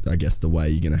I guess the way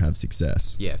you're going to have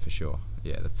success. Yeah, for sure.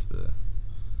 Yeah, that's the...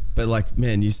 But like,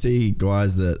 man, you see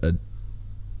guys that are,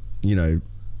 you know,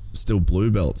 still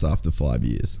blue belts after 5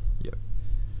 years. Yep.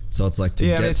 So it's like to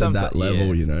get to that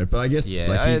level, you know. But I guess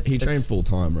like he trained full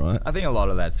time, right? I think a lot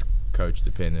of that's coach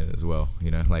dependent as well, you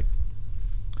know. Like,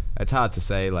 it's hard to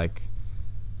say, like,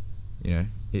 you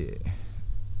know,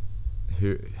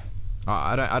 who...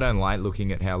 I don't like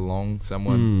looking at how long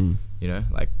someone, you know,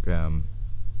 like,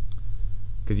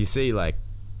 because you see, like,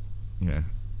 you know,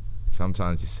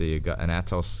 sometimes you see an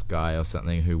Atos guy or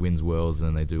something who wins worlds and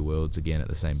then they do worlds again at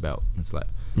the same belt. It's like,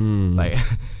 like,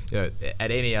 you know, at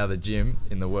any other gym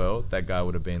in the world, that guy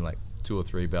would have been like 2 or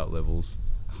 3 belt levels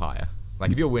higher.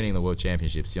 Like, if you're winning the world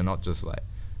championships, you're not just like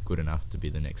good enough to be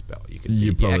the next belt. You could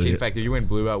actually, in fact, if you win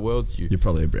blue belt worlds, you're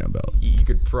probably a brown belt. You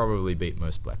could probably beat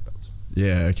most black belts.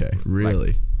 Yeah, okay. Really?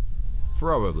 Like,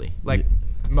 probably. Like,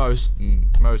 most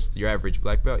your average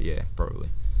black belt, yeah, probably.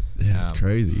 Yeah, that's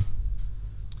crazy.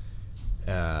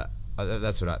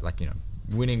 That's what I like, you know,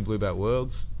 winning blue belt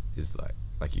worlds is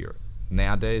like you're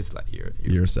nowadays, like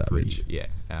you're a savage. Yeah.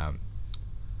 I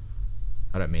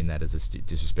don't mean that as a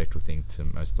disrespectful thing to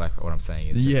most black belt. What I'm saying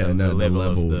is just the level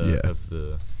of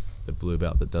the blue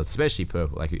belt that does, especially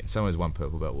purple. Like, if someone who's won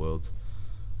purple belt worlds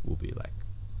will be like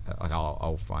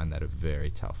I'll find that a very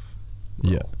tough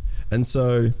role. Yeah. And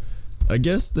so I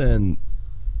guess then,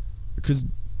 because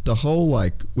the whole,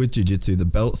 like, with jiu-jitsu, the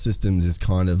belt systems is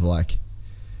kind of like,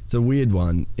 it's a weird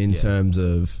one in terms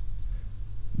of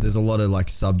there's a lot of like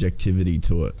subjectivity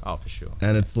to it. Oh, for sure.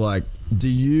 And it's like, do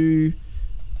you,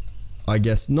 I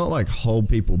guess, not like hold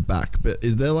people back, but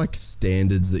is there like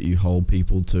standards that you hold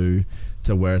people to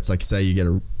where it's like, say you get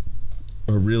a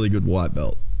really good white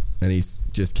belt and he's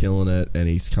just killing it and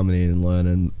he's coming in and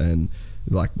learning and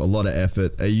like a lot of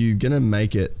effort, are you going to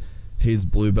make it his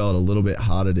blue belt a little bit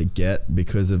harder to get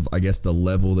because of, I guess, the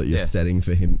level that you're setting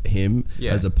for him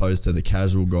as opposed to the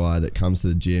casual guy that comes to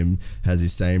the gym, has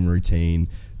his same routine,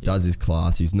 does his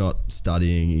class, he's not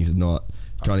studying, he's not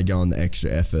trying to go on the extra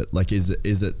effort? Like, is it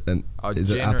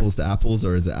apples to apples,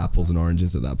 or is it apples and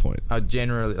oranges at that point? I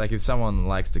generally, like, if someone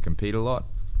likes to compete a lot,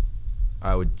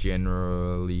 I would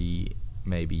generally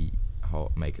maybe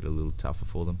make it a little tougher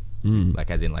for them.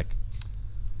 Like, as in, like,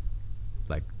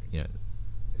 you know,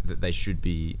 they should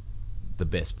be the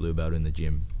best blue belt in the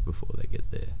gym before they get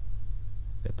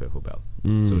their purple belt,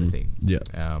 sort of thing.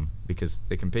 Yeah. Because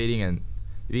they're competing, and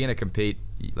if you're going to compete,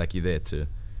 like, you're there to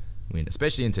win,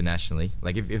 especially internationally.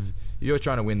 Like, if you're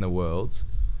trying to win the worlds,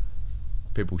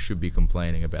 people should be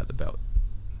complaining about the belt.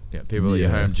 You know, people at your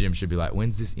home gym should be like,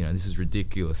 when's this? You know, this is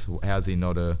ridiculous. How's he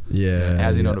not a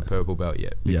not a purple belt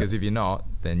yet? Because if you're not,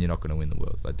 then you're not going to win the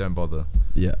worlds. Like, don't bother.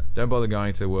 Yeah. Don't bother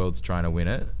going to the worlds trying to win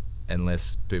it,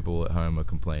 unless people at home are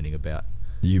complaining about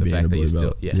You the being fact a that blue you're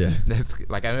belt. still, yeah. That's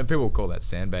like, I mean, people call that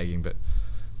sandbagging, but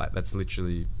like that's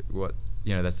literally what,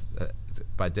 you know, that's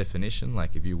by definition,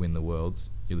 like if you win the worlds,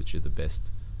 you're literally the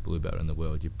best blue belt in the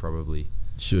world. You probably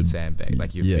Should sandbag,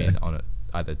 like you've been on it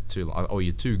either too long or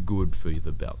you're too good for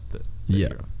the belt that you're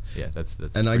on. Yeah, that's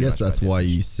and I guess that's why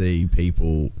you see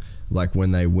people like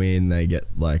when they win, they get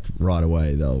like right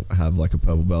away they'll have like a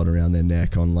purple belt around their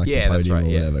neck on like the podium or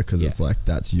whatever, because it's like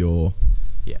that's your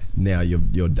now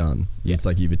you're done. It's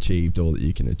like you've achieved all that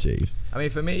you can achieve. I mean,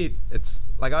 for me, it's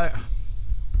like I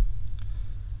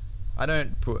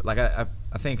don't put like I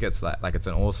think it's like it's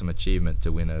an awesome achievement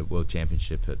to win a world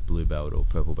championship at blue belt or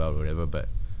purple belt or whatever, but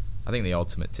I think the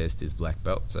ultimate test is black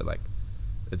belt. So like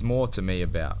it's more to me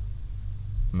about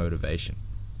motivation,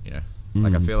 you know.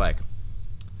 Like I feel like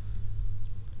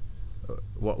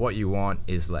what you want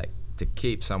is like to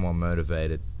keep someone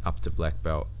motivated up to black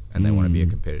belt, and they want to be a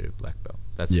competitive black belt.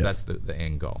 That's the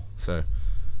end goal. So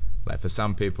like for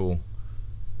some people,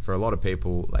 for a lot of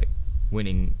people, like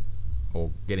winning or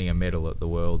getting a medal at the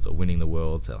Worlds or winning the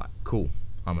Worlds, they're like, cool,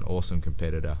 I'm an awesome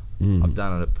competitor. I've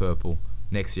done it at purple.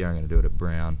 Next year I'm going to do it at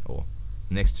brown, or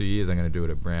next 2 years I'm going to do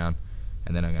it at brown,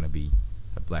 and then I'm going to be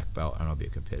a black belt and I'll be a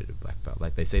competitive black belt.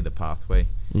 Like they see the pathway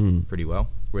pretty well.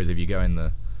 Whereas if you go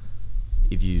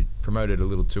if you promote it a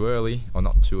little too early, or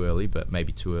not too early, but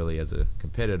maybe too early as a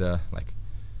competitor, like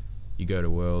you go to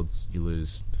Worlds, you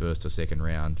lose first or second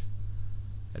round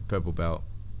at purple belt,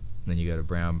 and then you go to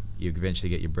brown, you eventually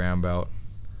get your brown belt.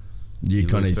 You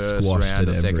kind of squashed round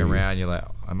it or every second round, you're like,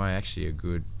 am I actually a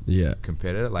good Yeah.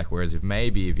 competitor. Like, whereas if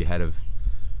you had have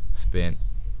spent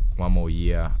one more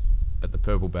year at the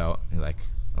purple belt, you're like,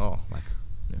 oh, like,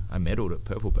 you know, I medaled at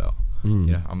purple belt. Mm.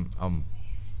 You know,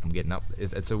 I'm getting up.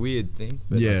 It's a weird thing.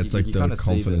 But Yeah, like, it's like the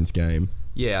confidence game.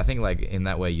 Yeah, I think like in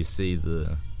that way you see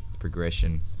the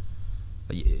progression.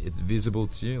 Like, it's visible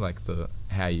to you, like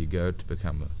how you go to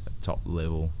become a top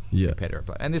level competitor.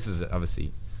 And this is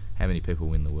obviously how many people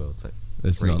win the world.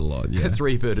 It's three, not a lot, yeah.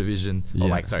 3 per division, or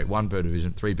Yeah. like, sorry, 1 per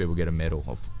division. 3 people get a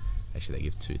medal. Actually, they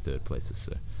give 2 third places,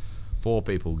 so 4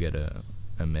 people get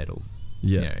a medal.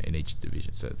 Yeah. You know, in each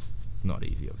division. So it's not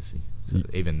easy, obviously. So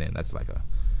even then, that's like a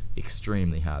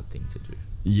extremely hard thing to do.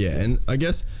 Yeah, and I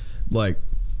guess like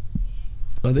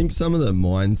I think some of the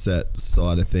mindset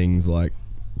side of things, like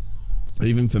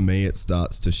even for me, it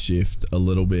starts to shift a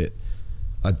little bit.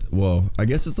 I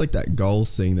guess it's like that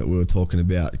goals thing that we were talking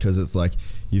about, because it's like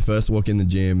you first walk in the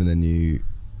gym and then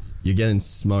you're getting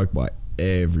smoked by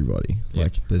everybody. Yeah.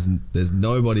 Like there's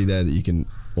nobody there that you can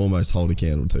almost hold a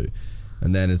candle to,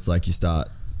 and then it's like you start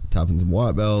tapping some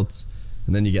white belts,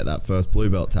 and then you get that first blue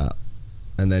belt tap,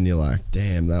 and then you're like,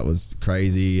 damn, that was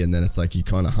crazy, and then it's like you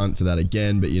kind of hunt for that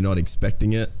again, but you're not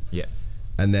expecting it. Yeah.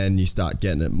 And then you start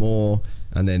getting it more,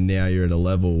 and then now you're at a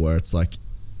level where it's like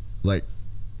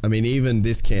I mean, even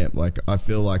this camp, like I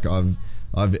feel like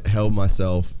I've held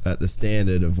myself at the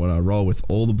standard of when I roll with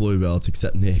all the blue belts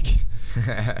except Nick.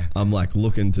 I'm like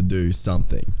looking to do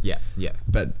something. Yeah, yeah.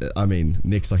 But I mean,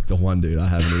 Nick's like the one dude I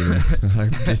haven't even.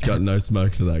 I've just got no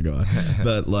smoke for that guy.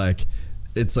 But like,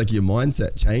 it's like your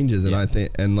mindset changes, and I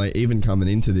think, and like even coming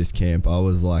into this camp, I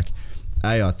was like,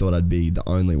 I thought I'd be the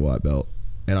only white belt,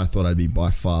 and I thought I'd be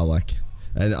by far like,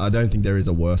 and I don't think there is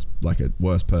a worse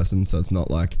person. So it's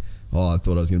not like, oh, I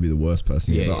thought I was going to be the worst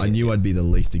person. But I knew I'd be the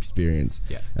least experienced.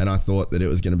 Yeah. And I thought that it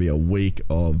was going to be a week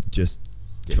of just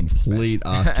complete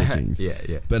ass kickings.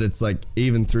 Yeah. But it's like,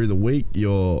 even through the week,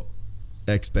 your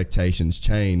expectations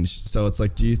change. So it's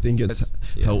like, do you think it's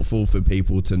helpful for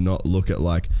people to not look at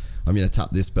like, I'm going to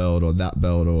tap this belt or that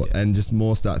belt, or and just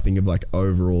more start thinking of like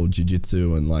overall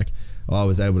jiu-jitsu, and like, I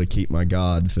was able to keep my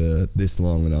guard for this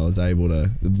long, and I was able to,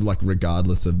 like,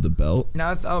 regardless of the belt.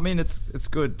 No, I mean, it's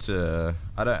good to,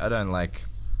 I don't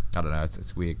know,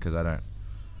 it's weird, because I don't,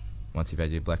 once you've had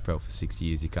your black belt for 6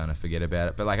 years, you kind of forget about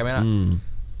it. But like, I mean,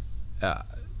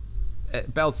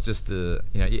 belts just, you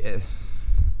know, I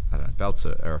don't know, belts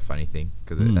are a funny thing,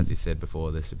 because as you said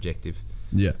before, they're subjective.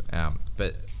 Yeah.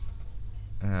 But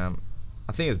I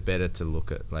think it's better to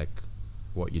look at like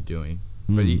what you're doing.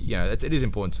 But you know, it is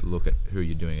important to look at who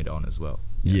you're doing it on as well.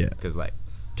 Yeah, because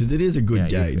it is a good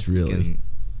gauge, really.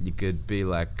 You could be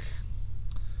like,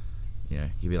 you know,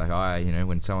 you'd be like, you know,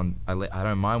 when someone, I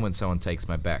don't mind when someone takes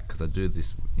my back, because I do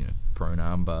this, you know, prone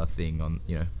armbar thing on,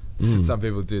 you know, some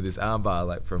people do this armbar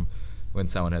like from when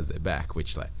someone has their back,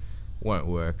 which like won't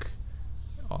work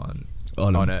on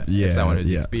someone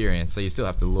who's experienced. So you still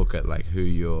have to look at like who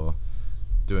you're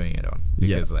doing it on,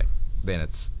 because like then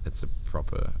it's a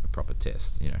proper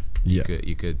test, you know.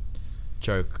 You could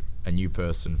choke a new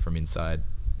person from inside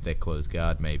their closed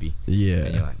guard maybe. Yeah.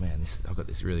 And you're like, man, I've got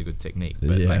this really good technique,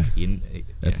 but Yeah. like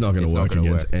It's not going to work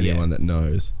against anyone that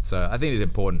knows. So I think it's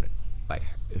important, like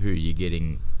who you're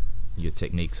getting your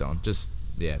techniques on.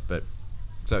 But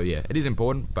so yeah, it is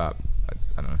important, but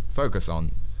I don't know. Focus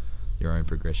on your own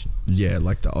progression. Yeah,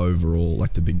 like the overall,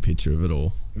 like the big picture of it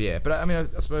all. Yeah, but I mean,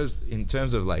 I suppose in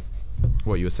terms of like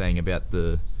what you were saying about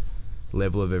the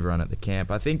level of everyone at the camp,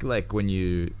 I think like when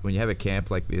you have a camp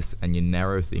like this and you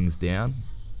narrow things down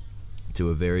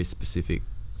to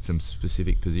some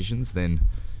specific positions, then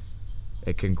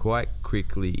it can quite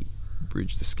quickly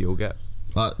bridge the skill gap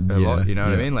a lot. You know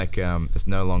what I mean? Like it's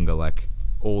no longer like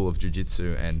all of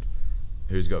jiu-jitsu and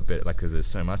who's got better, like, because there's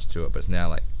so much to it, but it's now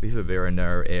like this is a very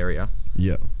narrow area.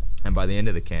 Yeah. And by the end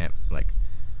of the camp, like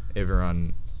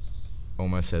everyone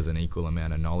almost has an equal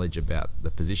amount of knowledge about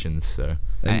the positions. So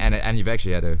and you've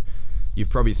actually you've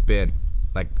probably spent,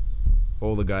 like,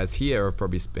 all the guys here have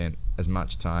probably spent as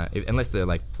much time, unless they're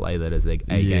like play that as their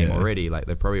A game already, like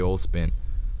they've probably all spent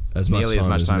nearly as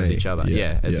much time as each other.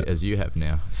 As you have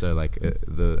now. So like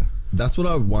that's what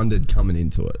I wondered coming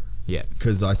into it. Yeah.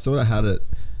 Because I sort of had it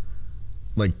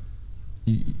like,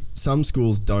 some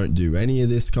schools don't do any of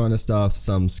this kind of stuff.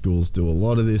 Some schools do a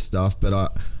lot of this stuff. But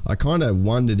I kind of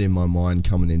wondered in my mind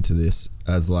coming into this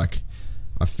as like,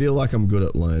 I feel like I'm good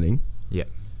at learning. Yeah.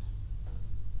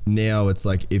 Now it's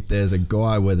like, if there's a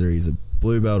guy, whether he's a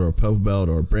blue belt or a purple belt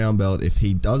or a brown belt, if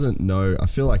he doesn't know, I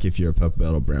feel like if you're a purple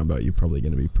belt or brown belt, you're probably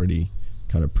going to be pretty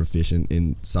kind of proficient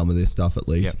in some of this stuff at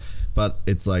least. Yep. But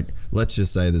it's like, let's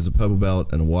just say there's a purple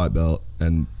belt and a white belt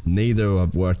and neither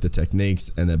have worked the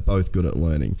techniques and they're both good at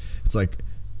learning. It's like,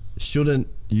 shouldn't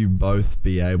you both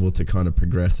be able to kind of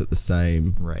progress at the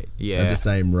same rate? Yeah. At the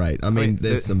same rate. I mean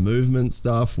there's some movement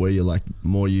stuff where you're like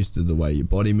more used to the way your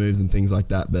body moves and things like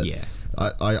that. But yeah.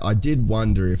 I did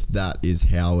wonder if that is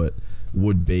how it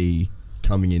would be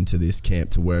coming into this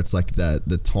camp, to where it's like that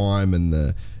the time and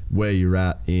the where you're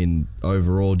at in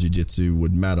overall jiu-jitsu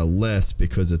would matter less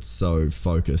because it's so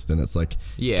focused and it's like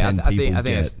 10 I people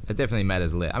think it definitely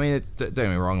matters less. I mean, don't get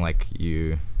me wrong, like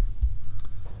you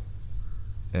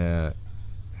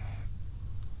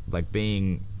like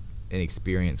being an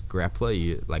experienced grappler,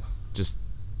 you like just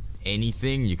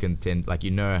anything you can tend, like,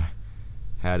 you know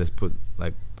how to put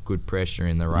like good pressure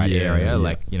in the right area. Yeah.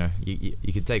 Like, you know,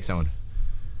 you could take someone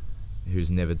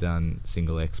who's never done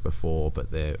single X before,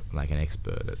 but they're like an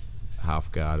expert at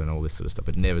half guard and all this sort of stuff,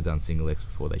 but never done single X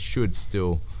before. They should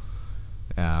still,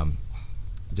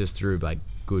 just through like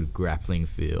good grappling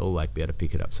feel, like be able to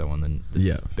pick it up someone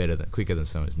quicker than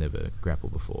someone who's never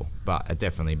grappled before. But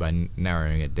definitely by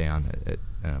narrowing it down, it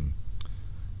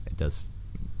does.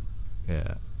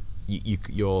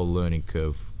 Your learning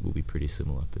curve will be pretty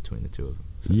similar between the two of them.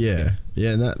 So,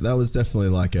 and that was definitely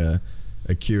like a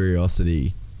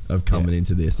curiosity of coming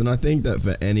into this. And I think that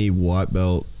for any white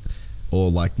belt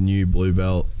or like new blue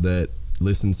belt that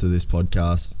listens to this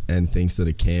podcast and thinks that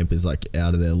a camp is like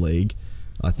out of their league,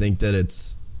 I think that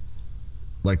it's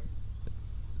like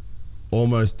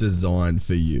almost designed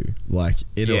for you, like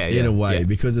in a way,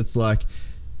 because it's like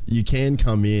you can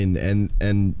come in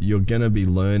and you're going to be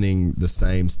learning the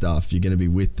same stuff. You're going to be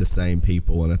with the same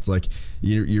people. And it's like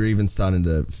you're even starting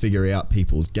to figure out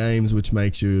people's games, which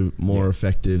makes you more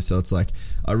effective. So it's like,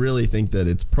 I really think that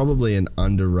it's probably an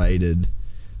underrated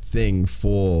thing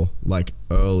for like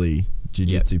early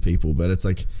jiu-jitsu people. But it's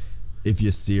like, if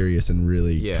you're serious and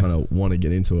really kind of want to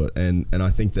get into it. And I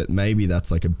think that maybe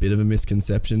that's like a bit of a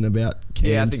misconception about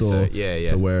camps,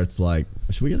 to where it's like,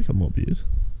 should we get a couple more beers?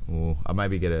 Or I'll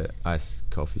maybe get an iced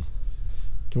coffee.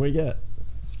 Can we get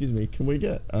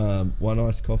one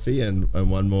iced coffee and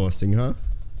one more Singha?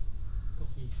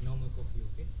 Coffee, normal coffee,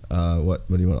 okay? What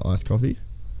do you want, iced coffee?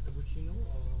 Cappuccino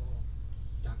or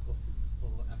dark coffee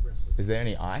or espresso? Is there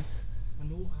any ice?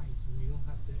 No ice. We don't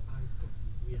have the iced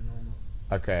coffee. We are normal.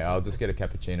 Okay, I'll just get a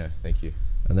cappuccino. Thank you.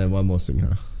 And then one more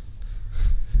Singha.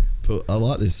 I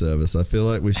like this service. I feel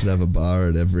like we should have a bar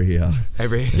at every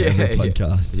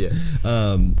podcast. Yeah.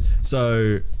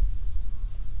 So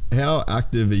how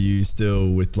active are you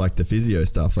still with like the physio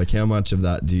stuff? Like, how much of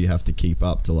that do you have to keep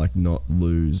up to like not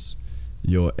lose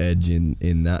your edge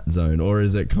in that zone? Or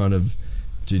is it kind of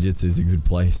jiu-jitsu is a good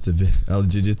place to be?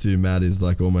 Jiu-jitsu mat is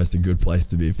like almost a good place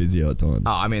to be a physio at times.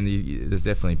 Oh, I mean, there's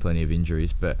definitely plenty of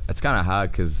injuries, but it's kind of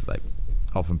hard because like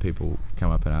often people come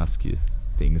up and ask you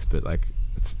things, but like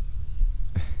it's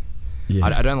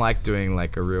I don't like doing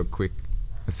like a real quick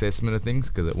assessment of things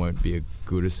because it won't be a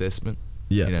good assessment.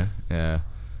 Yeah. You know?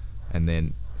 And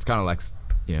then it's kind of like,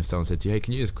 you know, if someone said to you, hey,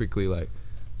 can you just quickly like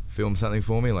film something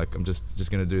for me, like I'm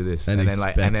just gonna do this, and then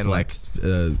then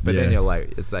you're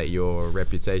like, it's like your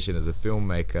reputation as a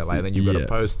filmmaker, like then you've got to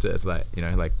post it. It's like, you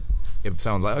know, like if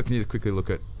someone's like, oh, can you just quickly look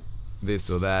at this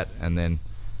or that, and then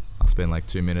I'll spend like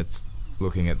 2 minutes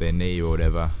looking at their knee or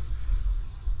whatever,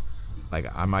 like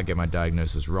I might get my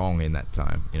diagnosis wrong in that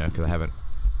time, you know, because I haven't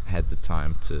had the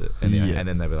time to, and, you know, and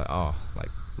then they'll be like, oh, like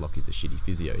Lockie's a shitty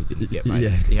physio, he didn't get my,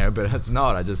 you know, but it's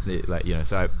not, I just need, like, you know,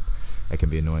 so it can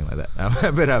be annoying like that.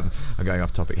 But I'm going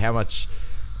off topic. How much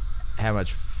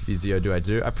physio do I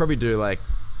do? I probably do like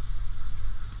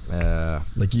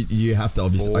you have to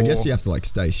obviously, I guess you have to like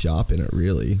stay sharp in it,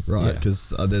 really, right?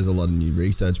 Because there's a lot of new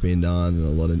research being done and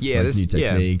a lot of like, new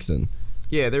techniques and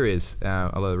there is.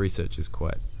 Although the research is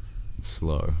quite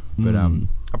slow, but I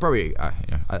probably you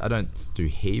know, I don't do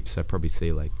heaps. I probably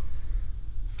see like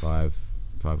five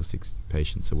or six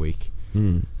patients a week,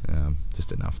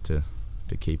 just enough to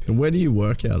keep. And where do you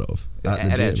work out of?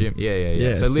 At our gym.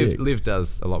 Yeah. So sick. Liv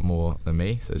does a lot more than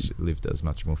me. So Liv does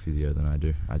much more physio than I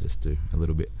do. I just do a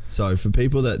little bit. So for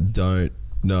people that don't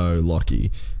know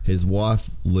Lockie, his wife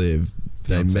Liv,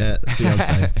 they met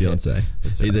fiance.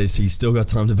 That's right. He's still got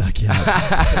time to back you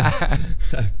up.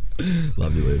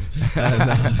 Love you, Liv.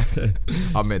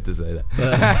 I meant to say that.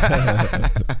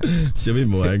 She'll be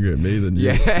more angry at me than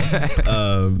you.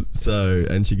 So,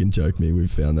 and she can choke me.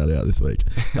 We've found that out this week.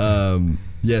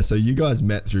 So you guys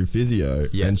met through physio,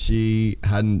 and she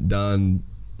hadn't done.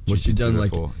 Was she done like?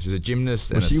 Before. She's a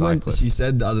gymnast and a cyclist. She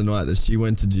said the other night that she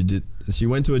went to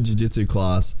a jiu-jitsu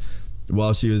class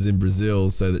while she was in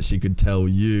Brazil, so that she could tell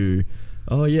you,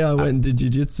 "Oh yeah, I went and did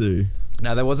jiu-jitsu."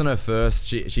 No, that wasn't her first.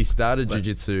 She started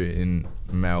jiu-jitsu in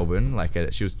Melbourne. Like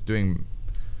she was doing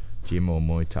gym or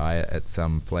Muay Thai at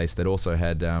some place that also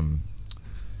had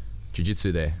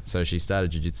jiu-jitsu there. So she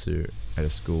started jiu-jitsu at a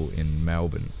school in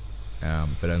Melbourne,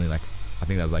 but only like, I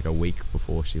think that was like a week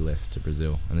before she left to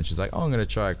Brazil. And then she's like, oh, I'm going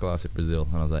to try a class at Brazil.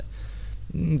 And I was like,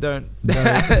 don't do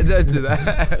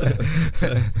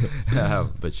that.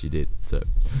 But she did. So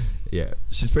yeah,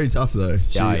 she's pretty tough though.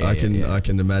 I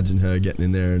can imagine her getting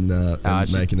in there and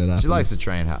making it happen. She likes to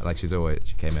train hard. Like she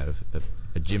came out of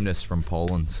a gymnast from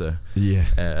Poland, so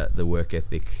the work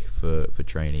ethic for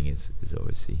training is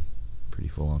obviously pretty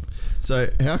full on. So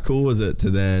how cool was it to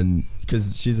then,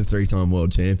 because she's a 3-time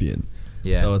world champion,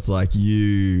 so it's like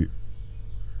you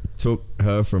took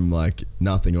her from like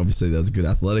nothing. Obviously there was a good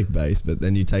athletic base, but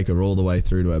then you take her all the way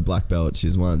through to her black belt.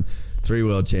 She's won 3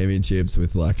 world championships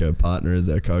with like her partner as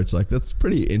her coach. Like that's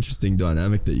pretty interesting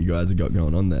dynamic that you guys have got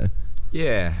going on there.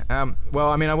 Yeah.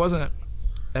 Well, I mean, I wasn't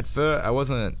at first. I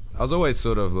was always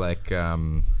sort of like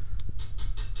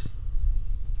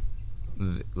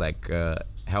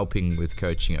helping with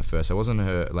coaching at first. I wasn't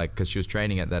her, like, because she was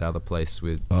training at that other place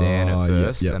with Dan at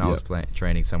first, and I was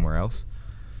training somewhere else.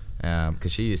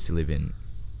 Because she used to live in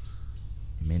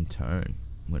Mentone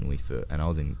when we first, and I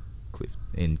was in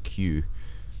Kew,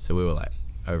 so we were like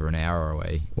over an hour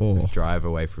away, drive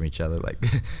away from each other. Like,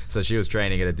 so she was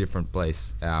training at a different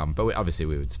place, but obviously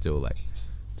we would still like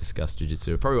discuss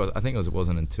jiu-jitsu. I think it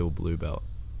wasn't until blue belt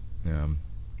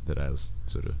that I was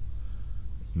sort of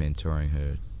mentoring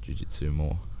her jiu-jitsu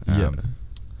more,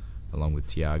 along with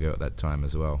Tiago at that time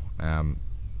as well.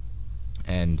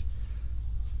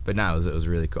 But no, it was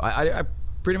really cool. I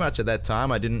pretty much at that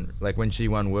time, I didn't, like when she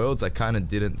won Worlds, I kind of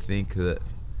didn't think that,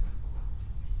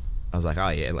 I was like, oh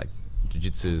yeah, like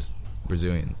jiu-jitsu's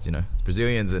Brazilians, you know, it's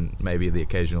Brazilians and maybe the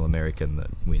occasional American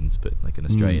that wins, but like an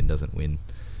Australian doesn't win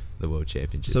the world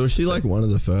championships. So was she like one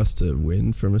of the first to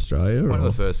win from Australia? One of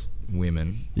the first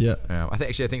women. Yeah. I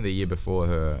think the year before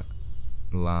her,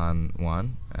 Lan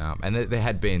won, and there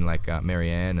had been like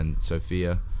Marianne and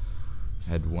Sophia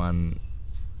had won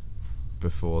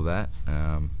before that.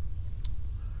 Our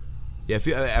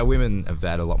women have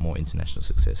had a lot more international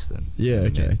success than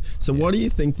men. So what do you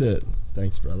think that...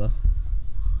 Thanks, brother.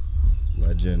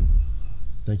 Legend.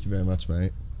 Thank you very much,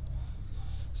 mate.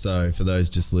 So for those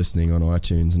just listening on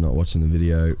iTunes and not watching the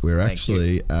video, we're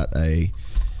actually at a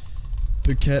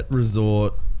Phuket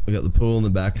resort. We got the pool in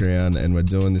the background and we're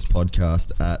doing this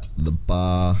podcast at the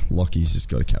bar. Lockie's just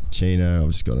got a cappuccino. I've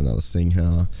just got another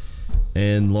Singha,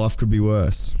 and life could be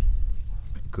worse.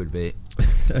 Could be.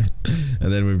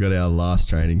 And then we've got our last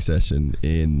training session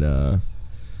in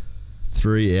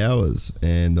 3 hours,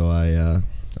 and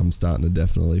I'm starting to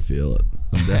definitely feel it.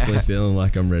 I'm definitely feeling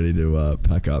like I'm ready to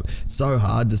pack up. It's so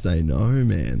hard to say no,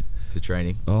 man. To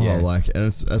training. And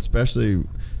especially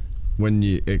when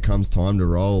it comes time to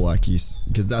roll, like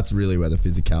because that's really where the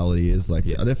physicality is. Like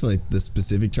I definitely, the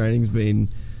specific training's been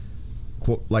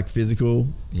like physical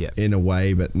in a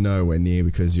way, but nowhere near,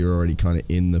 because you're already kind of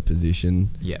in the position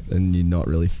and you're not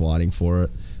really fighting for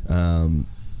it.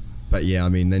 But yeah, I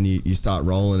mean, then you start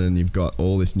rolling and you've got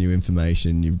all this new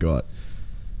information. You've got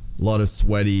a lot of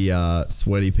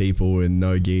sweaty people with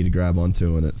no gear to grab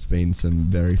onto, and it's been some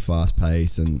very fast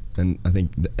pace, and I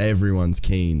think everyone's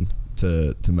keen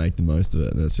to make the most of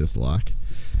it, and it's just like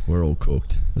we're all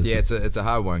cooked. It's a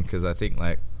hard one because I think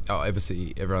like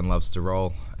obviously everyone loves to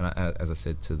roll, and as I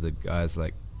said to the guys,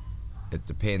 like it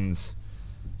depends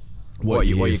what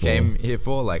you came here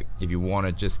for. Like if you want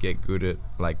to just get good at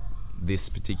like this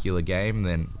particular game,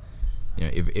 then you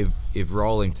know if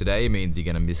rolling today means you're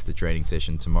going to miss the training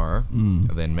session tomorrow,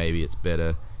 then maybe it's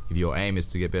better. If your aim is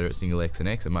to get better at single X and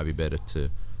X, it might be better to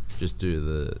just do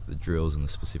the drills and the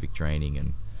specific training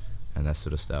and that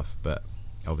sort of stuff. But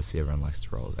obviously everyone likes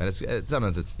to roll, and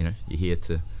sometimes it's you're here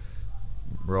to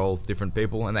roll different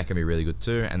people, and that can be really good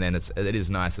too. And then it is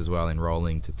nice as well in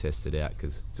rolling to test it out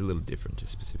because it's a little different to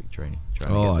specific training.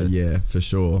 Yeah, for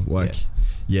sure.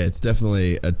 It's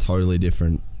definitely a totally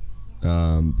different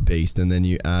beast, and then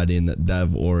you add in that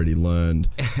they've already learned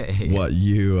what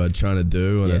you are trying to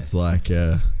do, and it's like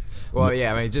I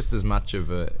mean just as much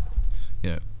of a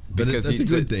but that's a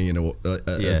good thing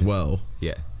as well.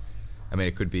 Yeah, I mean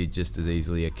it could be just as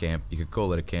easily a camp. You could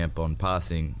call it a camp on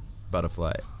passing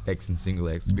butterfly X and single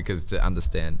X, because to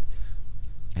understand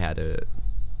how to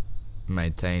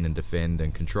maintain and defend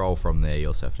and control from there, you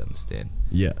also have to understand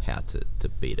how to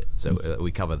beat it. So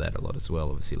we cover that a lot as well,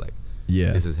 obviously, like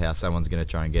this is how someone's going to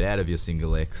try and get out of your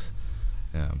single X,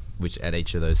 which at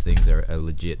each of those things are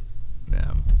legit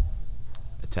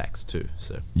attacks too.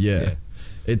 So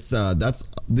it's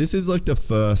this is like the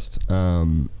first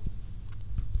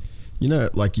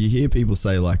like you hear people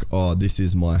say like, oh, this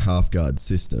is my half guard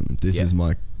system, this is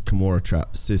my Kimura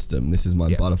trap system, this is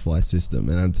my butterfly system,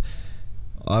 and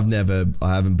I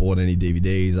haven't bought any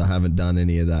DVDs, I haven't done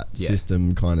any of that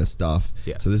system kind of stuff.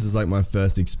 So this is like my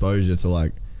first exposure to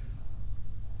like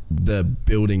the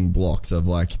building blocks of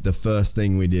like the first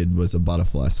thing we did was a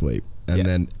butterfly sweep, and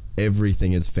then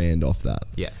everything is fanned off that.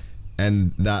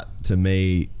 And that to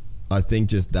me, I think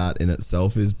just that in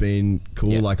itself has been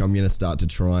cool. Like I'm going to start to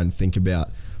try and think about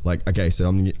like, okay, so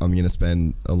I'm going to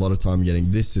spend a lot of time getting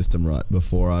this system right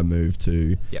before I move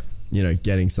to,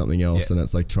 getting something else. And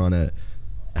it's like trying to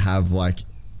have like,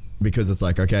 because it's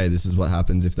like, okay, this is what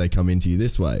happens if they come into you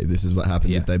this way. This is what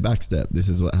happens if they backstep. This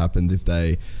is what happens if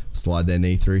they slide their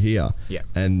knee through here.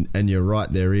 And you're right,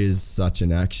 there is such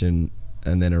an action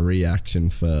and then a reaction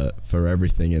for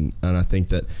everything. And I think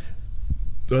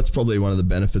that's probably one of the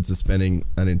benefits of spending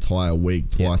an entire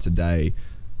week twice a day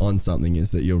on something,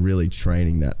 is that you're really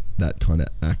training that kind of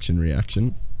action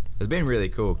reaction. It's been really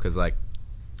cool because like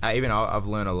I've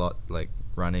learned a lot like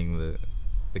running the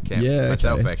camp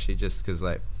myself actually, just because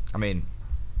like I mean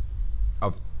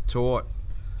I've taught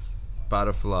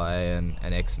butterfly and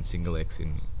X and single X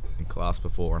in class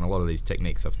before, and a lot of these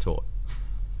techniques I've taught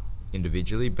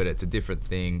individually, but it's a different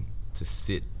thing to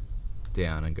sit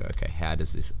down and go, okay, how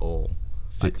does this all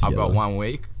fit together? I've got 1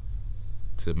 week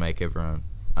to make everyone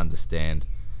understand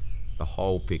the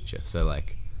whole picture. So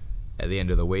like at the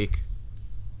end of the week,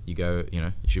 you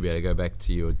should be able to go back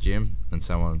to your gym and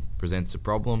someone presents a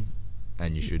problem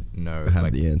and you should know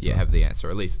have the answer. Have the answer.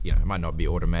 Or at least, it might not be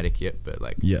automatic yet, but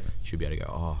like you should be able to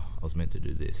go, oh, I was meant to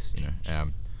do this,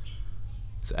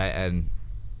 So, and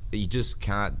you just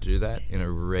can't do that in a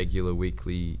regular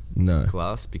weekly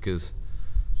class, because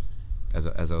as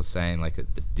I was saying, like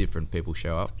it's different people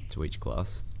show up to each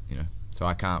class, so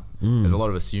I can't there's a lot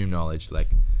of assumed knowledge, like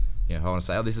I want to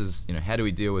say, oh, this is how do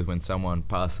we deal with when someone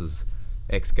passes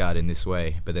X guard in this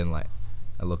way, but then like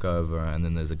I look over and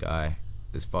then there's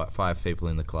five people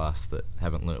in the class that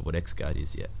haven't learnt what X guard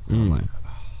is yet. I'm like,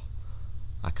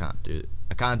 I can't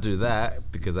do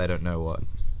that because they don't know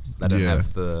they don't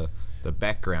have the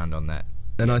background on that.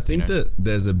 And I think that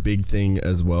there's a big thing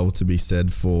as well to be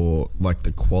said for like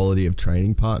the quality of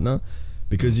training partner,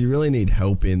 because you really need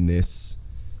help in this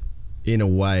in a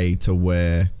way to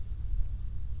where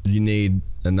you need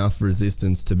enough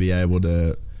resistance to be able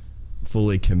to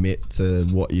fully commit to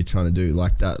what you're trying to do,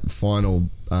 like that final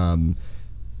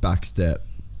back step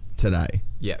today.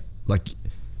 Like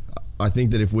I think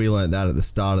that if we learnt that at the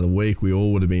start of the week, we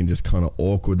all would have been just kind of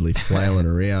awkwardly flailing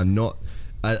around,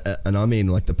 and I mean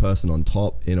like the person on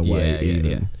top in a way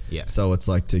even. So it's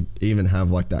like to even have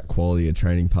like that quality of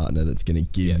training partner that's going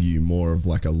to give you more of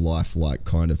like a lifelike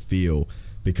kind of feel,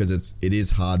 because it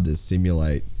is hard to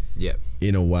simulate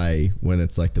in a way when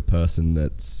it's like the person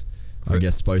that's I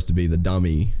guess supposed to be the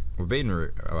dummy. We've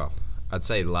been I'd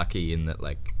say lucky in that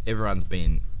like everyone's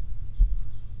been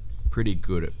pretty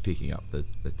good at picking up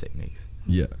the techniques.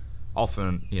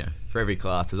 Often for every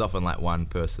class there's often like one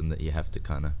person that you have to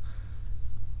kind of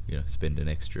spend an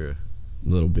extra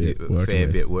little bit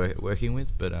working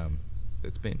with, but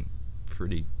it's been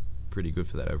pretty good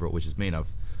for that overall, which has mean I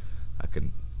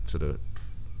can sort of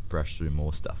brush through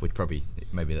more stuff, which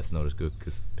maybe that's not as good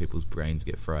because people's brains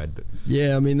get fried. But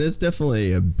yeah, I mean, there's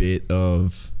definitely a bit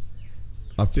of.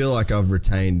 I feel like I've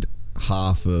retained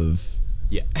half of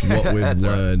what we've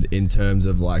learned in terms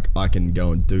of like I can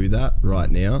go and do that right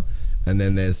now, and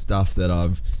then there's stuff that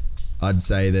I'd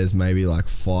say there's maybe like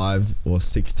 5 or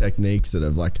 6 techniques that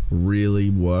have like really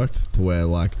worked to where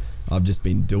like I've just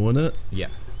been doing it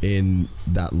in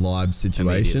that live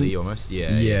situation immediately almost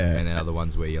and then other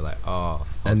ones where you're like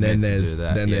and then there's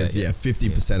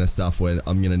 50% of stuff where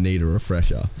I'm gonna need a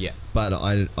refresher, but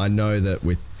I know that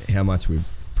with how much we've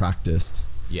practiced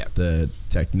the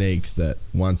techniques, that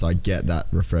once I get that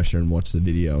refresher and watch the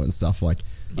video and stuff, like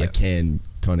I can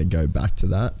kind of go back to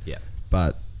that.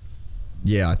 But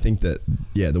I think that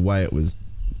the way it was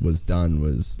done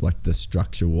was like the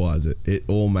structure was it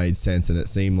all made sense, and it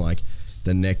seemed like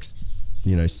the next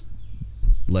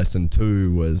lesson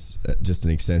 2 was just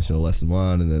an extension of lesson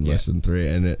 1, and then lesson 3,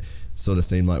 and it sort of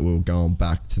seemed like we were going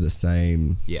back to the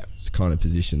same kind of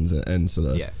positions and sort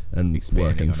of and expanding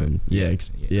working from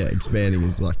expanding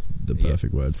is like the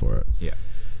perfect word for it.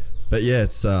 But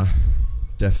it's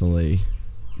definitely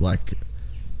like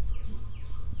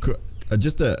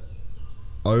just a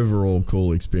overall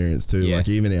cool experience too. Like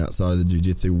even outside of the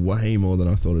jiu-jitsu, way more than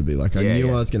I thought it'd be. Like I knew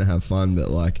I was going to have fun, but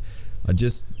like I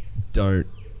just don't.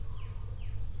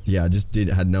 I just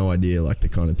had no idea like the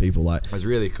kind of people like. It was a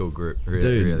really cool group.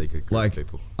 Really good group like of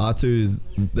people. R2's,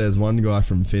 there's one guy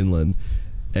from Finland,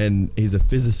 and he's a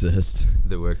physicist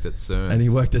that worked at CERN. And he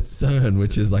worked at CERN,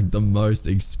 which is like the most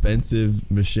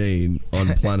expensive machine on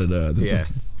planet Earth. It's a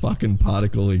fucking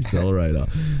particle accelerator.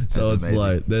 So it's amazing.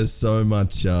 Like there's so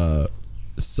much,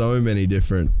 so many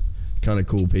different kind of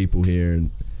cool people here.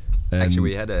 And actually,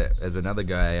 we had there's another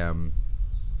guy,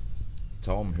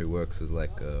 Tom, who works as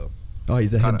like.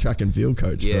 He's a head track and field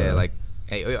coach. I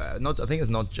think it's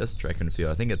not just track and field.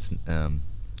 I think it's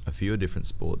a few different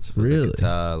sports. For really? The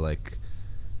guitar, like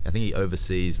I think he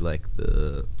oversees like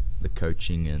the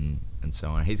coaching and so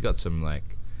on. He's got some like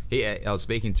I was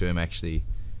speaking to him actually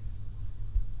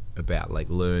about like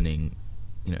learning,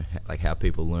 like how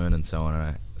people learn and so on. And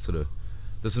I sort of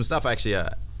there's some stuff actually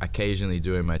I occasionally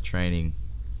do in my training.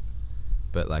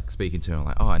 But like speaking to him,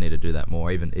 like, I need to do that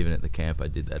more. Even at the camp, I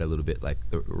did that a little bit, like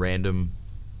the random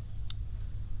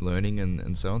learning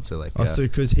and so on. So like, so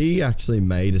because he actually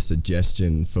made a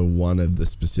suggestion for one of the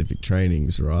specific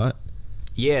trainings, right?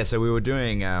 Yeah. So we were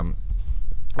doing.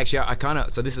 Actually, I kind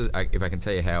of. So this is if I can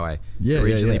tell you how I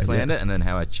originally planned it, and then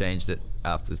how I changed it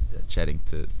after chatting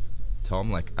to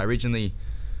Tom. Like I was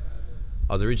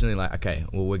originally like, okay,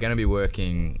 well, we're going to be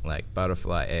working like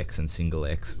butterfly X and single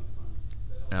X.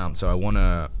 So I want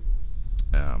to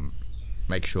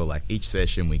make sure like each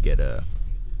session we get a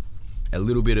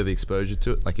little bit of exposure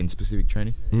to it, like in specific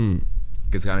training.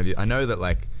 Because kind of I know that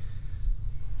like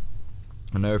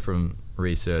I know from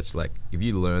research, like if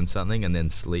you learn something and then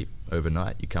sleep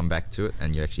overnight, you come back to it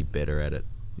and you're actually better at it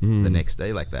the next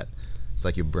day. Like that, it's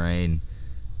like your brain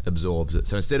absorbs it.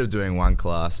 So instead of doing one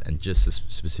class and just a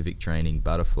specific training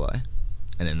butterfly,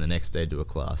 and then the next day do a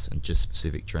class and just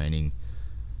specific training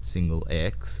single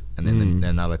X, and then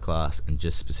another class and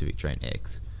just specific train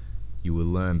X, you will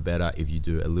learn better if you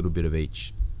do a little bit of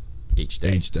each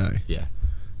day. Yeah.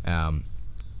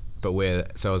 But I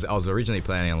was originally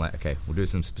planning on like, okay, we'll do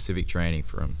some specific training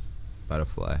from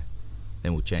butterfly,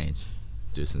 then we'll change,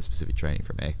 do some specific training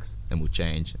from X, then we'll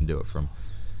change and do it from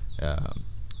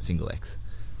single X.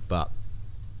 But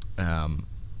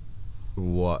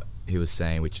what he was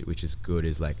saying, which is good,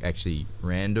 is like actually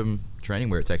random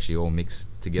training where it's actually all mixed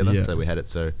together. So we had it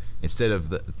so instead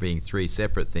of being 3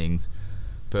 separate things,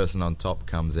 person on top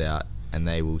comes out and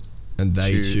they will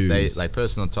choose. Like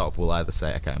person on top will either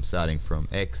say, okay, I'm starting from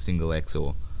X, single X,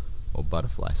 or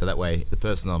butterfly. So that way the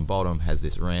person on bottom has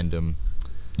this random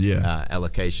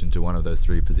allocation to one of those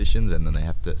 3 positions, and then they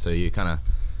have to. So you kind of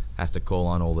have to call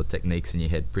on all the techniques in your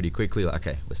head pretty quickly. Like,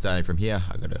 okay, we're starting from here.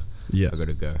 I gotta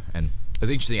go. And it was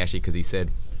interesting actually because he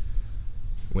said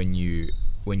when you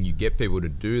get people to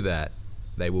do that,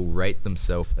 they will rate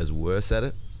themselves as worse at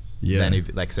it. Than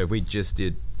if we just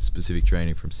did specific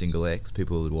training from single X,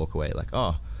 people would walk away like,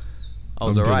 I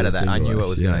was alright at that. I knew what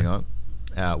was going on.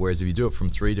 Whereas if you do it from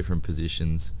 3 different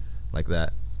positions like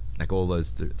that, like all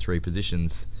those 3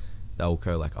 positions, they'll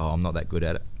go like, I'm not that good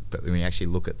at it. But when you actually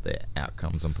look at their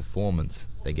outcomes on performance,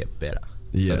 they get better.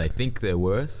 So they think they're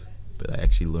worse, but they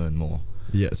actually learn more.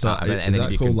 Yeah, so is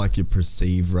that called like your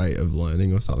perceived rate of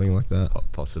learning or something like that?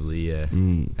 Possibly, yeah.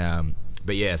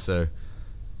 But yeah, so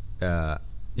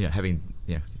having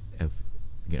a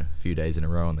few days in a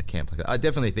row on the camp like that, I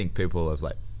definitely think people have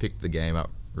like picked the game up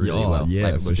really well.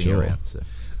 Yeah, like, for sure. Around, so.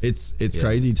 It's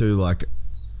crazy too. Like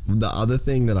the other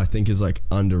thing that I think is like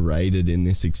underrated in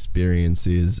this experience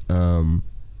is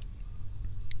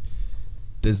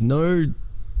there's no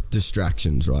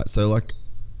distractions, right? So like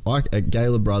at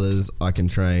Gala Brothers, I can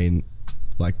train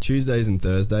like Tuesdays and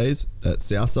Thursdays. At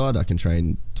Southside, I can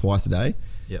train twice a day.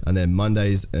 Yep. And then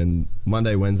Monday,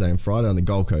 Wednesday and Friday on the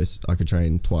Gold Coast, I could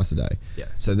train twice a day. Yeah.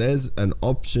 So there's an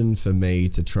option for me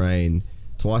to train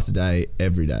twice a day,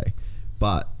 every day.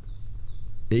 But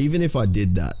even if I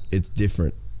did that, it's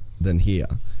different than here.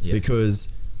 Yep. Because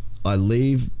I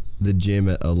leave the gym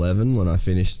at 11 when I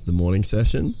finish the morning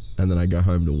session, and then I go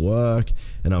home to work,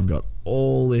 and I've got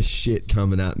all this shit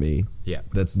coming at me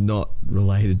that's not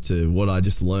related to what I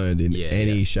just learned in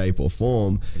any shape or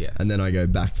form. And then I go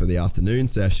back for the afternoon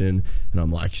session, and I'm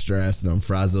like stressed and I'm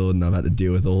frazzled, and I've had to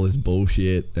deal with all this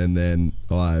bullshit, and then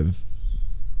I've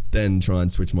try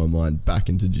and switch my mind back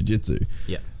into jiu-jitsu.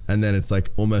 And then it's like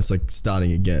almost like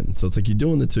starting again. So it's like you're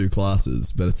doing the two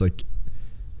classes, but it's like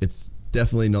it's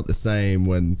definitely not the same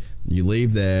when you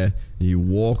leave there, you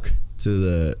walk to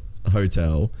the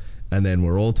hotel, and then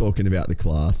we're all talking about the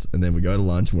class, and then we go to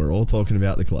lunch and we're all talking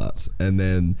about the class, and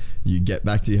then you get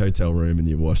back to your hotel room and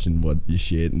you're washing your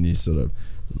shit and you're sort of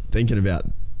thinking about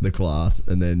the class,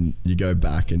 and then you go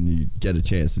back and you get a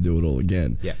chance to do it all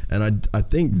again. And I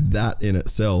think that in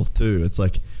itself too, it's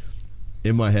like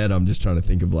in my head I'm just trying to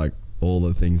think of like all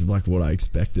the things of like what I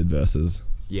expected versus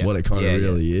what it kind of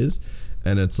really is.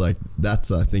 And it's like,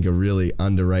 that's, I think, a really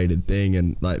underrated thing.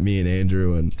 And like me and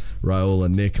Andrew and Raul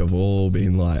and Nick have all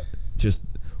been like,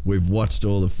 we've watched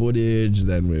all the footage,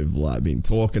 then we've like been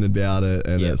talking about it.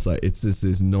 And it's like, it's just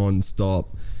this non-stop,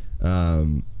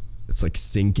 it's like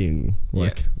sinking,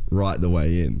 like right the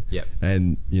way in.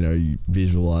 And, you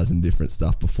visualizing different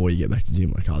stuff before you get back to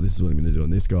gym, like, oh, this is what I'm going to do on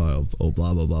this guy, or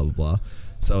blah, blah, blah, blah, blah.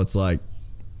 So it's like,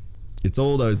 it's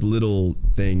all those little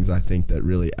things I think that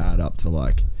really add up to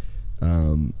like,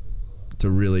 to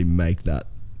really make that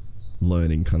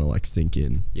learning kind of like sink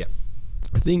in.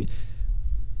 I think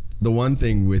the one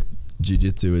thing with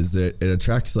jiu-jitsu is that it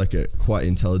attracts like quite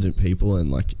intelligent people, and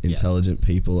like intelligent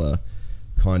people are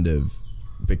kind of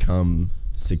become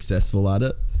successful at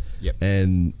it.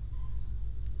 And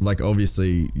like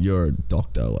obviously you're a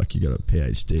doctor, like you got a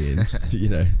PhD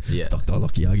and Dr.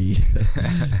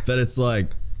 Lokiagi. But it's like,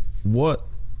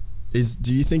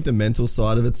 do you think the mental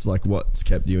side of it's like what's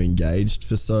kept you engaged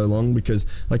for so long? Because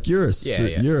like you're a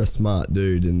smart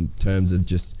dude in terms of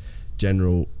just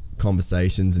general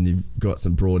conversations, and you've got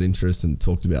some broad interests and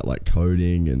talked about like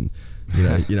coding and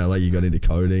like you got into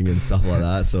coding and stuff like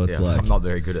that. So it's like, I'm not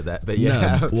very good at that, but you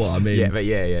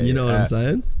know what I'm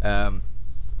saying?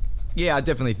 I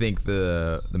definitely think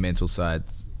the mental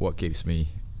side's what keeps me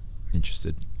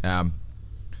interested.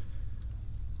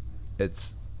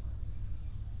 It's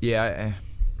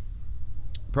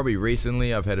probably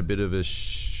recently I've had a bit of a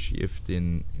shift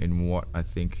in what I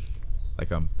think.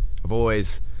 Like I've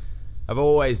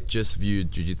always just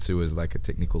viewed jiu-jitsu as like a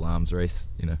technical arms race,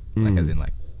 like as in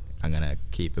like I'm gonna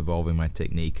keep evolving my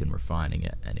technique and refining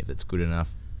it, and if it's good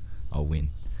enough, I'll win.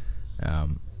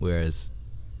 Whereas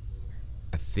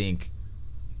I think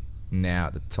now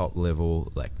at the top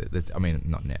level, like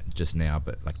not now, just now,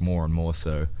 but like more and more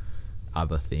so,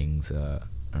 other things are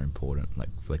important, like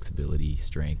flexibility,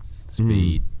 strength,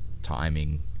 speed,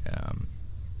 timing,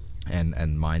 and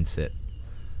mindset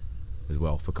as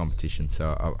well for competition.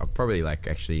 So I probably like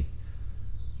actually,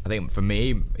 I think for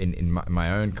me in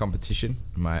my own competition,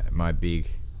 my big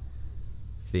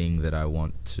thing that I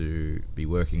want to be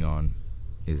working on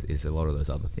is a lot of those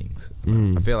other things.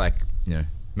 I feel like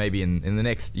maybe in the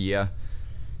next year,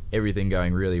 everything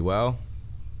going really well,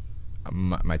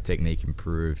 my technique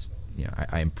improved.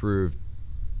 I improved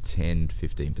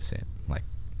 10-15%, like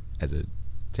as a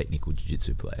technical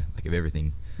jiu-jitsu player, like if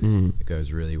everything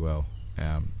goes really well,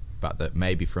 but that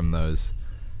maybe from those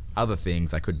other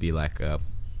things I could be like I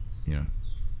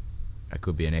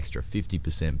could be an extra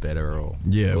 50% better, or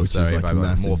which so is if like I'm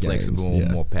massive more gains, flexible,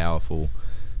 more powerful,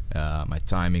 my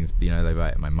timings,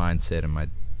 my mindset and my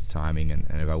timing, and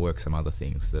if I work some other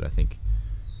things that I think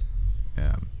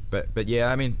but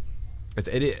yeah, I mean,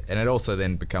 it also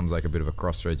then becomes like a bit of a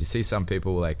crossroads. You see some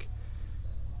people like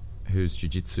whose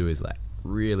jiu-jitsu is like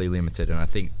really limited, and I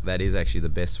think that is actually the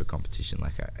best for competition.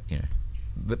 Like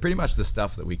pretty much the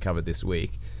stuff that we covered this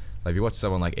week, like if you watch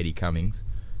someone like Eddie Cummings,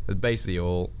 that's basically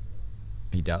all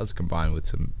he does, combined with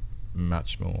some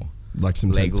much more like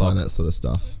some leg lock planet sort of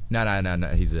stuff. No,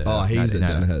 he's a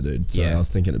Danaher dude. So I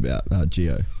was thinking about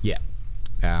Gio.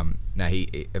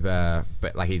 no,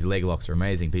 but like his leg locks are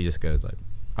amazing, but he just goes like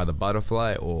either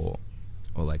butterfly or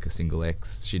like a single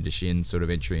X shin to shin sort of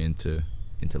entry into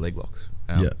leg locks.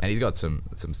 And he's got some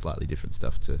slightly different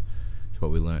stuff to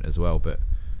what we learnt as well, but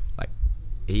like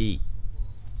he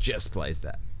just plays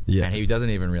that, and he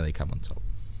doesn't even really come on top,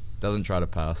 doesn't try to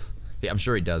pass. I'm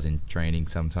sure he does in training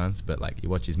sometimes, but like you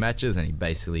watch his matches and he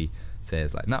basically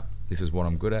says like, no, this is what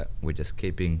I'm good at, we're just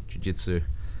keeping jiu-jitsu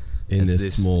in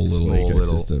this small little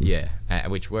ecosystem,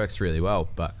 which works really well,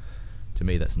 but to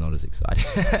me that's not as exciting.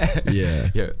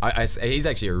 He's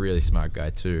actually a really smart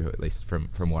guy too, at least from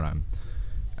what I'm,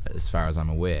 as far as I'm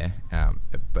aware,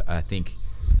 but I think,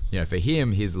 you know, for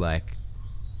him, his like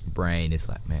brain is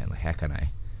like, man, like how can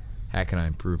I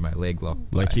improve my leg lock?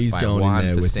 Like he's going in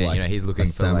there with like, you know, he's looking a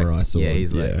samurai sword. Yeah,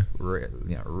 he's like,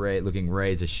 looking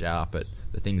razor sharp at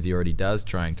the things he already does,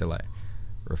 trying to like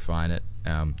refine it.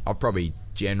 I've probably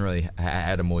generally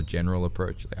had a more general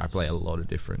approach. Like I play a lot of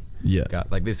different.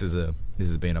 Like this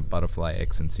has been a butterfly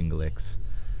X and single X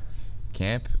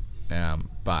camp,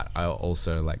 but I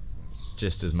also like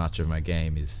just as much of my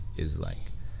game is like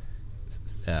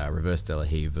reverse de la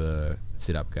Riva,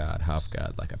 sit up guard, half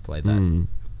guard. Like I play that.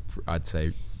 I'd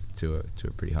say to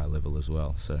a pretty high level as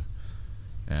well. So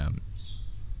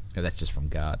that's just from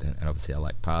guard, and obviously I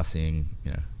like passing.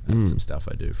 You know, that's some stuff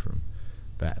I do from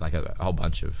back, like a whole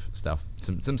bunch of stuff.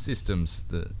 Some systems,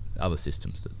 other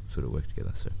systems that sort of work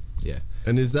together. So yeah.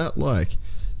 And is that like?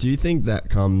 Do you think that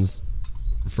comes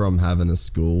from having a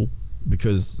school,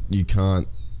 because you can't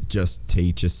just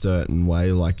teach a certain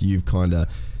way? Like you've kind of.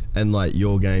 And like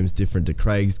your game's different to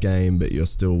Craig's game, but you're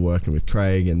still working with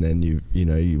Craig, and then you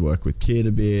work with Kid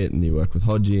a bit, and you work with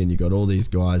Hodgie, and you got all these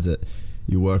guys that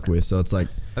you work with. So it's like,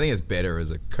 I think it's better as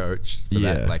a coach for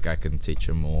that. Like I can teach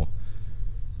them more.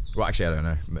 Well, actually, I don't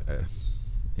know.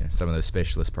 Some of those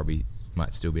specialists probably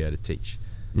might still be able to teach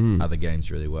other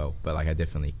games really well, but like I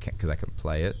definitely can, because I can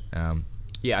play it.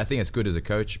 I think it's good as a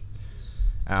coach.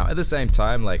 At the same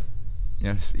time, like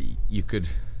you could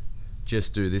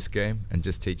just do this game and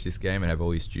just teach this game and have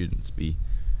all your students be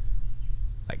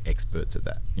like experts at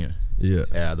that, you know.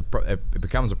 It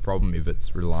becomes a problem if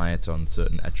it's reliant on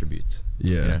certain attributes.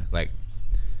 Like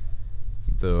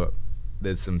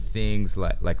there's some things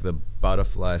like the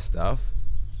butterfly stuff,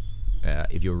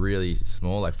 if you're really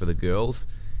small, like for the girls,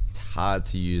 it's hard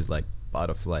to use like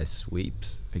butterfly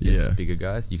sweeps against bigger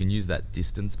guys. You can use that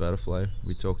distance butterfly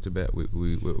we talked about,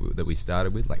 that we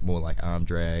started with, like more like arm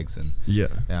drags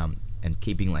and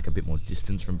keeping like a bit more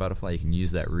distance from butterfly. You can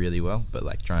use that really well, but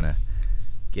like trying to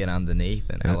get underneath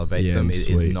and elevate them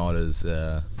is not as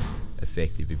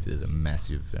effective if there's a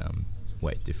massive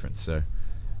weight difference. So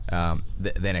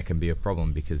then it can be a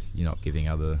problem because you're not giving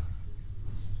other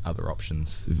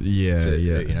options.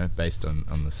 Based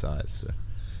on the size.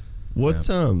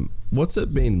 So what's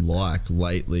it been like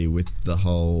lately with the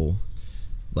whole,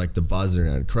 like the buzz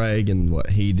around Craig and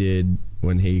what he did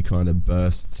when he kind of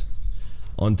burst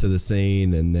onto the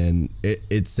scene, and then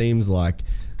it seems like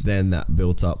then that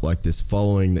built up like this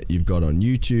following that you've got on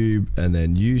YouTube, and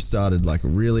then you started like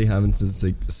really having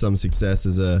some success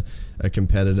as a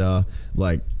competitor.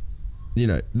 Like, you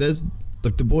know, there's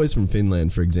like the boys from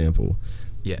Finland, for example.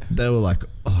 They were like,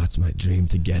 oh, it's my dream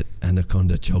to get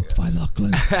Anaconda choked by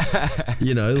Lachlan.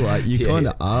 You know, like you kind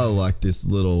of are like this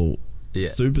little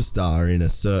superstar in a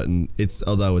certain,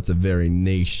 although it's a very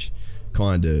niche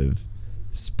kind of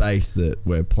space that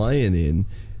we're playing in,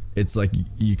 it's like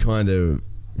you kind of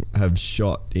have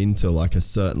shot into like a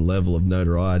certain level of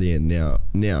notoriety, and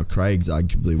now Craig's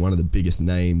arguably one of the biggest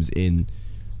names in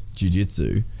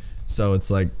jiu-jitsu. So it's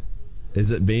like,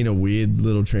 has it been a weird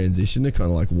little transition to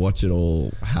kind of like watch it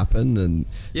all happen? And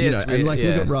look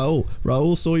at Raul.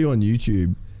 Raul saw you on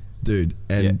YouTube, dude,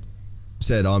 and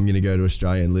said, I'm going to go to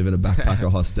Australia and live in a backpacker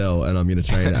hostel, and I'm going to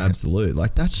train at Absolute.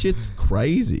 Like, that shit's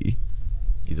crazy.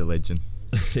 He's a legend.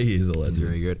 He is a legend. He's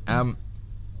very good.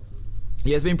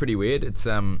 It's been pretty weird. It's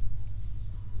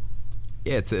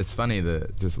it's funny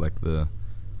just like the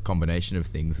combination of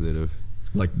things that have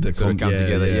like the sort of come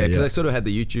together. Because I sort of had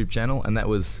the YouTube channel, and that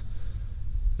was,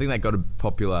 I think that got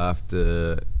popular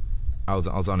after I was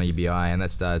on EBI, and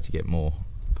that started to get more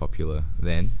popular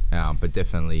then. But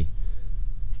definitely,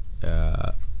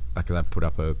 like I put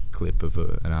up a clip of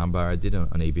an armbar I did on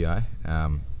EBI,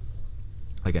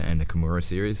 like an Nakamura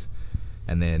series.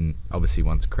 And then obviously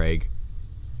once Craig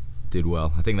did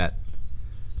well, I think that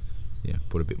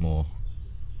put a bit more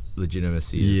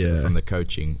legitimacy from the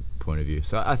coaching point of view.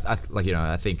 So I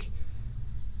think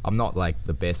I'm not like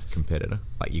the best competitor.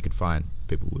 Like you could find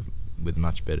people with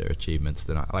much better achievements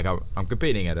than I'm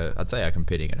competing at I'm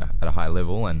competing at a high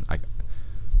level, and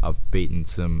I've beaten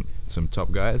some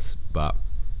top guys, but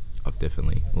I've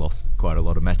definitely lost quite a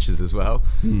lot of matches as well.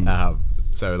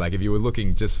 So like if you were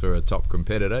looking just for a top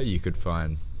competitor, you could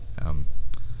find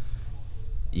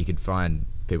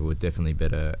people with definitely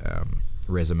better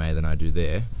resume than I do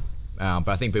there. But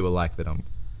I think people like that I'm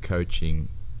coaching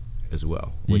as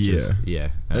well, which is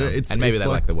and maybe they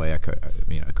like the way I coach.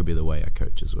 It could be the way I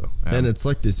coach as well. And it's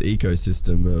like this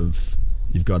ecosystem of,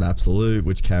 you've got Absolute,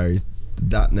 which carries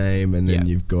that name, and then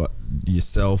you've got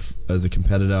yourself as a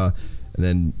competitor, and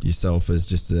then yourself as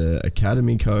just a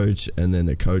academy coach, and then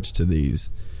a coach to these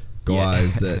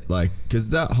guys that like,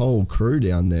 because that whole crew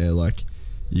down there, like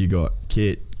you got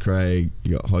Kit, Craig,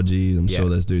 you got Hodgie. I'm sure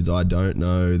there's dudes I don't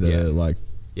know that are like.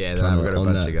 Yeah, then I've got a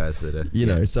bunch of guys that are... You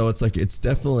know, so it's like, it's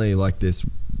definitely like this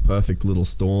perfect little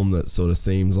storm that sort of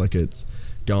seems like it's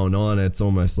going on. It's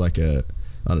almost like a,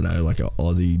 I don't know, like a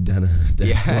Aussie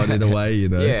dance squad in a way, you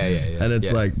know? Yeah. And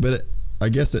it's like, but I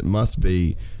guess it must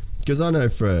be, because I know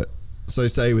so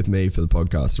say with me for the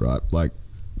podcast, right? Like,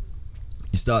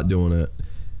 you start doing it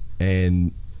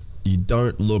and you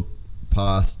don't look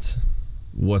past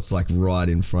what's like right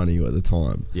in front of you at the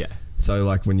time. Yeah. So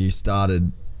like when you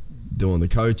started doing the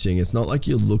coaching, it's not like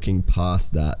you're looking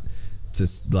past that to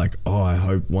like, oh, I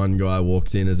hope one guy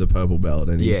walks in as a purple belt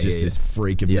and he's just this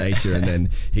freak of nature, and then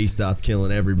he starts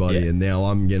killing everybody, and now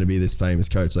I'm going to be this famous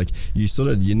coach. Like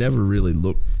you never really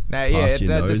look past your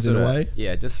nose in a way.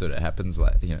 Yeah, it just sort of happens,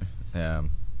 like, I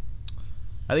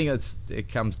think it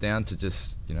comes down to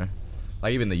just,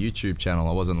 like even the YouTube channel,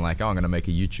 I wasn't like, oh, I'm going to make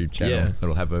a YouTube channel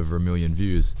that'll have over 1 million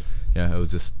views. It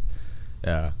was just,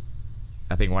 I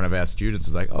think one of our students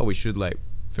was like, oh, we should like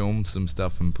film some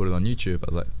stuff and put it on YouTube.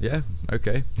 I was like, yeah,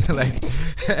 okay. Like,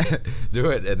 do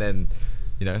it. And then,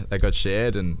 they got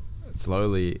shared, and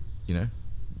slowly,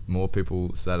 more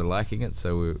people started liking it.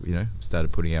 So we,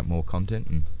 started putting out more content,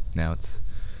 and now it's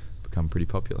become pretty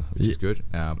popular, which is good.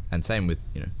 And same with,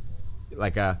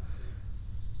 like,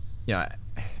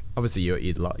 obviously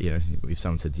you'd like, if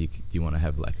someone said, do you want to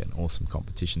have like an awesome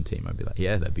competition team? I'd be like,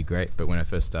 yeah, that'd be great. But when I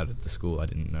first started the school, I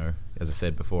didn't know, as I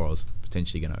said before, I was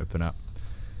potentially going to open up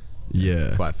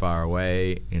quite far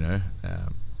away,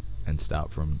 and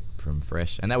start from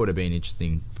fresh. And that would have been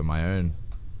interesting for my own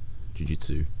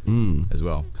jiu-jitsu as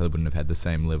well, because I wouldn't have had the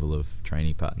same level of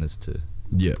training partners to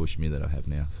push me that I have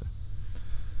now. So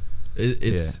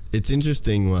it's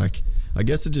interesting. Like, I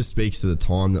guess it just speaks to the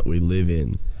time that we live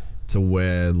in, to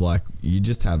where like you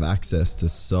just have access to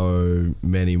so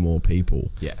many more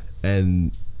people. Yeah.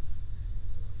 And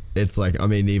it's like, I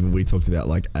mean, even we talked about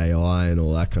like AI and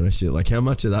all that kind of shit. Like, how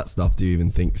much of that stuff do you even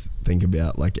think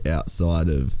about like outside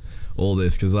of all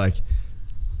this? Because like,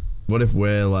 what if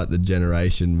we're like the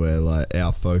generation where like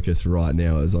our focus right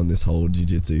now is on this whole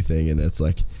jiu-jitsu thing, and it's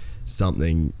like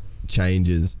something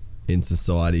changes in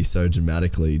society so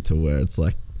dramatically to where it's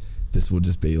like, this will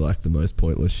just be like the most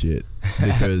pointless shit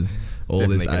because all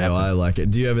this AI happen. Like,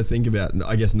 do you ever think about,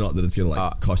 I guess not that it's going to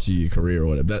like cost you your career or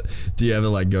whatever, but do you ever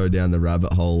like go down the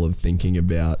rabbit hole of thinking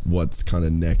about what's kind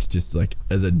of next, just like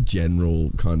as a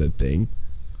general kind of thing?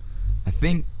 I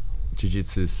think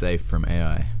jiu-jitsu is safe from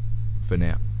AI for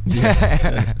now.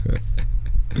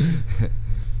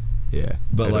 Yeah.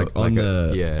 But like on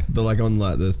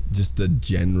the just the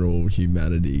general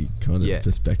humanity kind of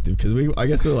perspective, because I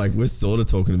guess we're sort of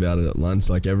talking about it at lunch.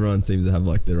 Like, everyone seems to have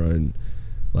like their own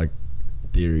like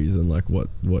theories and like what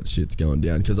shit's going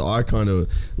down. Because I kind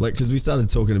of like, because we started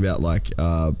talking about like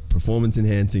performance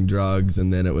enhancing drugs,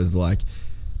 and then it was like,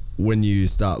 when you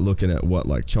start looking at what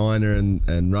like China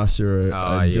and Russia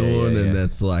are doing, and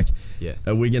that's like,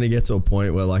 are we going to get to a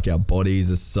point where like our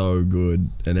bodies are so good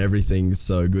and everything's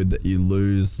so good that you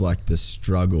lose like the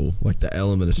struggle, like the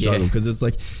element of struggle? Because it's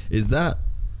like,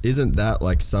 isn't that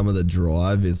like some of the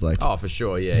drive is like, oh, for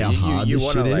sure, yeah, how hard you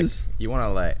this shit is? You want to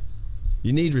like,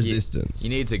 you need resistance.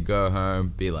 You need to go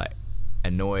home, be like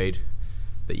annoyed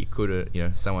that you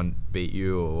couldn't, someone beat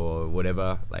you or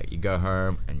whatever. Like, you go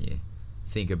home and you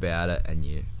think about it and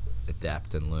you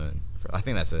adapt and learn. I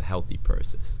think that's a healthy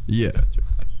process. Yeah.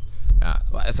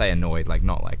 I say annoyed, like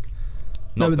not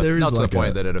to the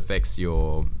point that it affects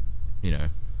your,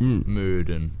 mood,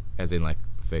 and as in like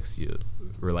affects your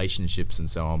relationships and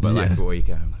so on. But like, where you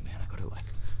go, I'm like, man,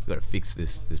 I gotta fix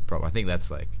this problem. I think that's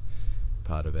like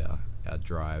part of our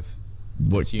drive.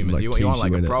 As humans, like, you want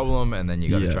like a problem, and then you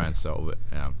got to try and solve it.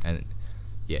 And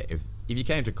if you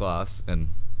came to class and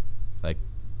like,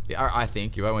 I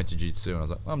think if I went to jiu-jitsu and I was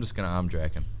like, I'm just gonna arm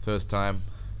drag him. First time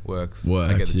works.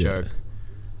 I get the joke.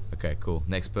 Okay, cool.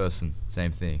 Next person,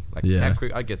 same thing. Like, how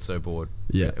quick, I'd get so bored.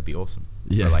 Yeah, it'd be awesome.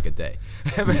 Yeah. for like a day.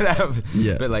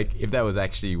 Yeah. But like if that was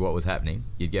actually what was happening,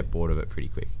 you'd get bored of it pretty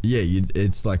quick. Yeah,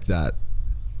 it's like that.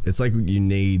 It's like you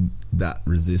need that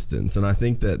resistance, and I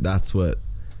think that's what.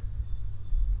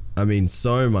 I mean,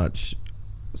 so much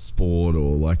sport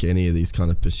or like any of these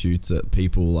kind of pursuits that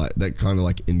people like that kind of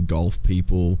like engulf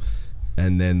people,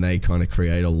 and then they kind of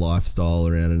create a lifestyle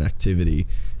around an activity.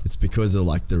 It's because of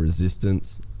like the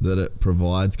resistance that it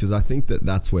provides, because I think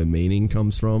that's where meaning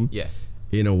comes from. Yeah.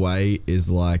 In a way,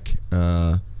 is like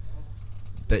that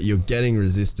you're getting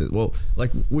resistant. Well,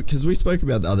 like because we spoke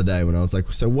about the other day when I was like,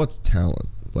 so what's talent?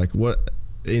 Like what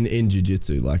in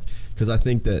jiu-jitsu? Like, because I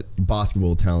think that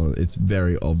basketball talent, it's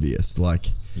very obvious. Like,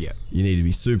 yeah, you need to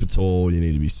be super tall, you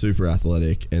need to be super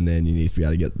athletic, and then you need to be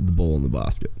able to get the ball in the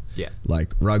basket. Yeah.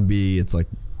 Like rugby, it's like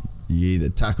you either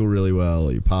tackle really well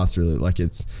or you pass really, like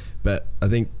it's, but I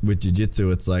think with jiu-jitsu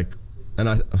it's like, and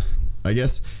I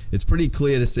guess it's pretty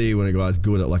clear to see when a guy's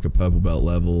good at like a purple belt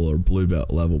level or blue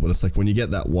belt level, but it's like when you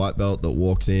get that white belt that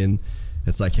walks in,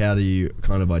 it's like how do you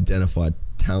kind of identify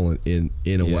talent in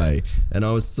a way? And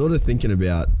I was sort of thinking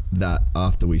about that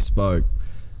after we spoke,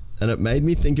 and it made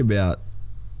me think about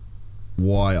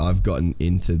why I've gotten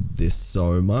into this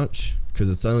so much,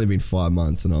 because it's only been 5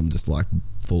 months and I'm just like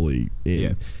fully in.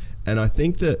 Yeah. And I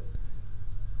think that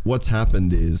what's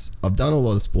happened is I've done a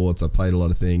lot of sports, I've played a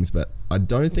lot of things, but I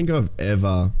don't think I've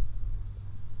ever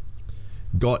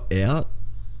got out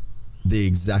the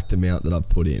exact amount that I've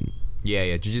put in.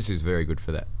 Yeah, jiu-jitsu is very good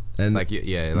for that. And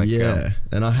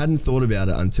and I hadn't thought about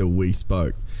it until we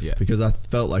spoke. Yeah. Because I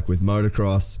felt like with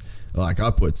motocross, like I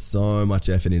put so much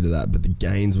effort into that, but the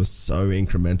gains were so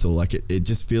incremental. Like it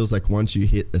just feels like once you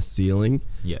hit a ceiling,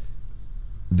 yeah,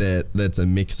 that's a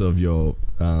mix of your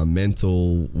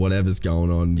mental, whatever's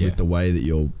going on with the way that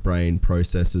your brain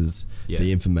processes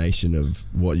the information of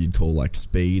what you'd call like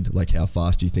speed, like how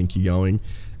fast you think you're going,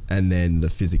 and then the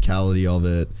physicality of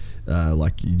it,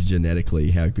 like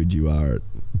genetically how good you are at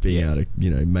being able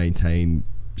to, maintain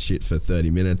shit for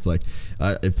 30 minutes. Like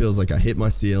it feels like I hit my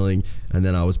ceiling, and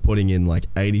then I was putting in like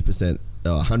 80%,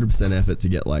 100% effort to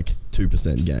get like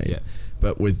 2% gain. Yeah.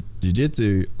 But with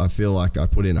jiu-jitsu, I feel like I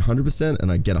put in 100%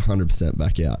 and I get 100%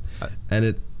 back out.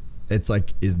 And it's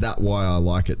like, is that why I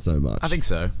like it so much? I think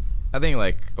so. I think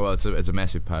it's a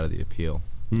massive part of the appeal.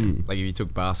 Like if you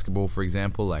took basketball, for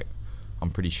example, like I'm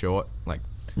pretty short. Like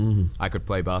I could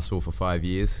play basketball for 5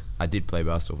 years. I did play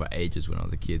basketball for ages when I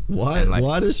was a kid.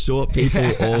 Why do short people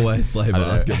always play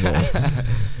basketball?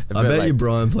 I bet you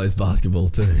Brian plays basketball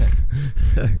too.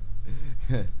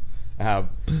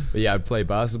 But yeah, I'd play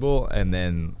basketball, and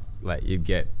then like you'd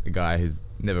get a guy who's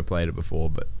never played it before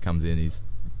but comes in, he's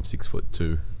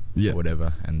 6'2" or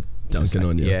whatever, and dunking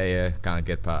on you. Yeah, can't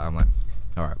get part. I'm like,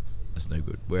 all right, that's no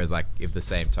good. Whereas like if the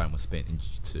same time was spent in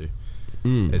jiu-jitsu,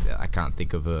 I can't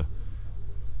think of a,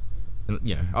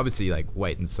 obviously like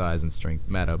weight and size and strength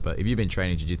matter, but if you've been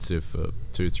training jiu-jitsu for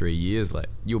 2-3 years, like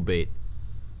you'll beat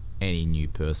any new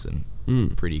person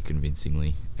pretty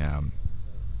convincingly.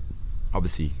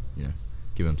 Obviously,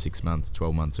 give them 6 months,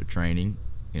 12 months of training,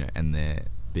 and they're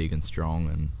big and strong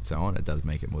and so on. It does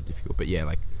make it more difficult. But yeah,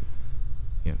 like,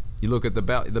 you look at the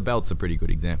belt. The belt's a pretty good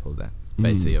example of that.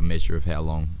 Basically, a measure of how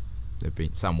long they've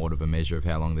been, somewhat of a measure of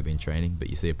how long they've been training. But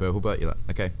you see a purple belt, you're like,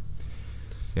 okay,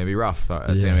 it's gonna be rough.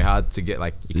 It's gonna be hard to get.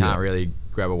 Like, you can't really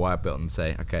grab a white belt and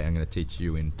say, okay, I'm gonna teach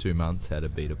you in 2 months how to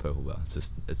beat a purple belt. It's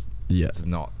just, it's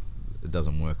not. It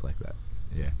doesn't work like that.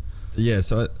 Yeah. Yeah,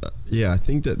 so I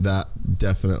think that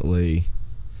definitely,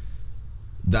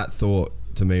 that thought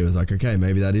to me was like, okay,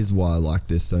 maybe that is why I like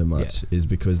this so much, is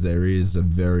because there is a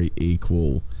very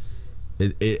equal,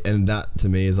 and that to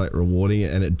me is like rewarding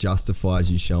it, and it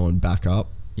justifies you showing back up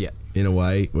in a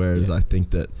way, whereas I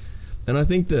think that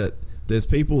there's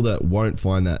people that won't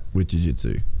find that with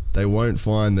jiu-jitsu. They won't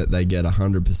find that they get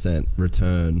 100%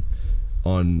 return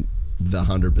on the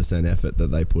 100% effort that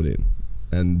they put in.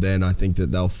 And then I think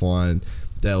that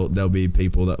there'll be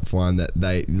people that find that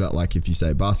like if you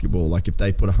say basketball, like if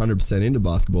they put 100% into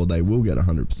basketball, they will get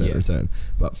 100% return.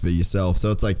 But for yourself,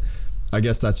 so it's like, I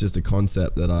guess that's just a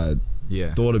concept that I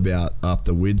thought about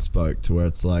after Wid spoke, to where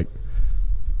it's like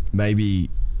maybe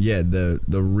the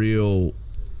real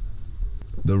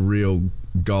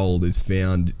gold is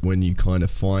found when you kind of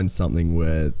find something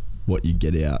where what you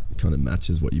get out kind of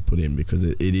matches what you put in, because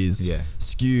it is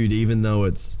skewed, even though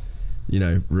it's,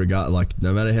 like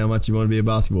no matter how much you want to be a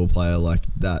basketball player, like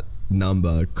that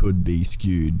number could be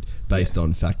skewed based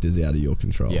on factors out of your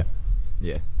control.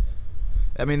 Yeah.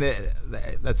 I mean,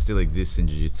 that still exists in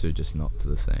jiu-jitsu, just not to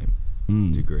the same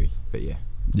degree. But yeah.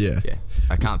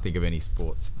 I can't think of any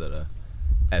sports that are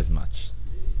as much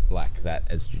like that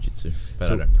as jiu-jitsu, but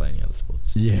So- I don't play any other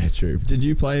sports. Yeah, true. Did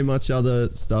you play much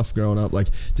other stuff growing up? Like,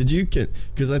 did you?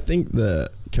 Because I think the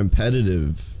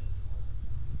competitive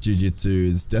jiu-jitsu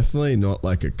is definitely not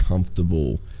like a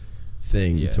comfortable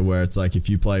thing Yeah. to where it's like if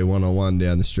you play one-on-one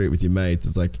down the street with your mates,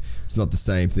 it's like it's not the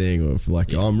same thing. Or if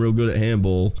like I'm real good at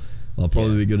handball, I'll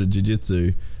probably be good at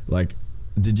jiu-jitsu. Like,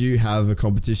 did you have a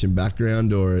competition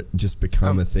background, or it just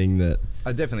become a thing that?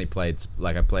 I definitely played,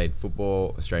 like I played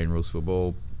football, Australian rules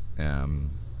football,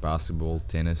 basketball,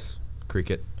 tennis,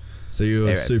 cricket. So you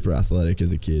were super athletic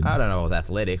as a kid. I don't know if I was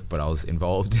athletic, but I was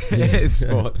involved in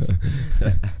sports.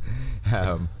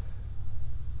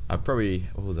 I probably,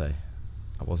 what was I?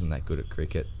 I wasn't that good at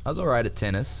cricket. I was alright at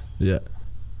tennis. Yeah.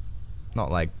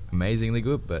 Not like amazingly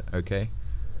good, but okay.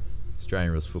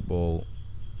 Australian rules football,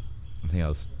 I think I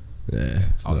was. Yeah,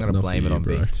 I'm going to blame it on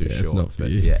being too short. It's not for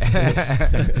but you.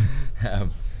 Yeah.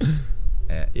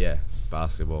 Yeah,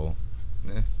 basketball.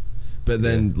 Yeah. But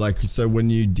then, like, so when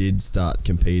you did start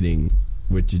competing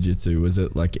with jiu-jitsu, was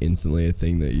it like instantly a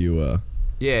thing that you were?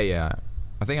 Yeah.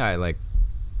 I think I like.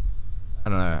 I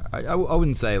don't know. I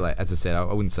wouldn't say like, as I said, I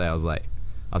wouldn't say I was like.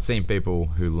 I've seen people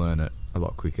who learn it a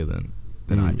lot quicker than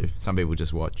I do. Some people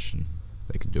just watch and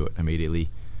they can do it immediately.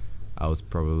 I was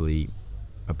probably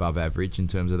above average in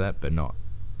terms of that, but not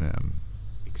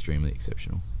extremely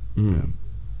exceptional.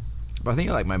 But I think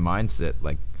like my mindset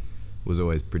like was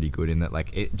always pretty good in that, like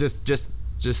it just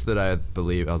that I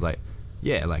believe I was like,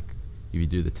 yeah, like if you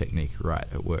do the technique right,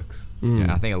 it works.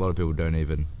 I think a lot of people don't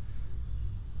even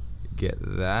get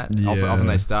that. Often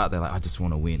they start, they're like, I just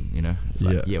want to win, you know. It's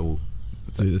like, well,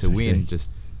 to win, just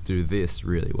do this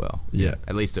really well. Yeah.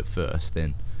 At least at first.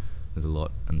 Then there's a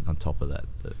lot on top of that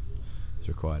is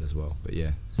required as well. But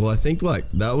yeah. Well, I think like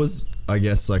that was, I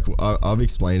guess, like I've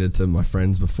explained it to my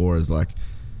friends before as like,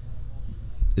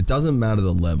 it doesn't matter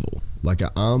the level. Like an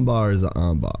armbar is an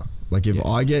armbar. Like if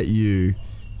I get you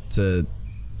to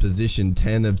position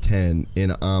 10 of 10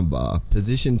 in an armbar,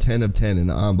 position 10 of 10 in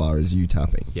an armbar is you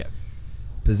tapping. Yeah.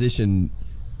 Position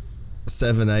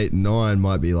 7, 8, 9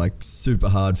 might be like super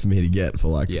hard for me to get for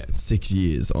like 6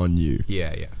 years on you.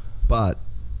 Yeah. But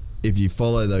if you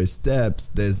follow those steps,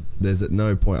 there's at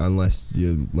no point, unless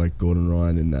you're like Gordon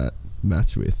Ryan in that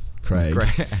match with Craig,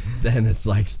 then it's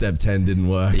like step 10 didn't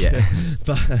work. Yeah.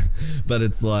 but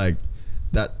it's like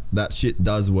that shit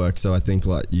does work. So I think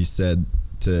like you said,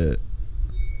 to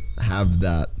have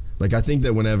that, like I think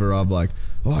that whenever I've like,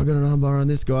 oh, I got an armbar on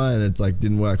this guy and it's like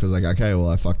didn't work, I was like, okay, well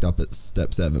I fucked up at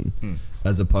step 7,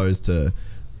 as opposed to,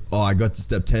 oh, I got to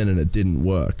step 10 and it didn't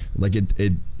work. Like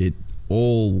it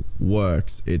all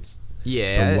works. It's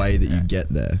the way that you get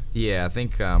there. Yeah, I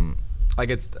think I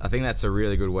think that's a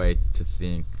really good way to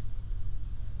think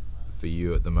for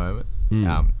you at the moment,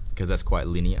 because that's quite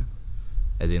linear,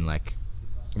 as in like,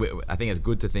 I think it's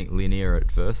good to think linear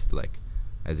at first, like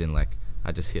as in like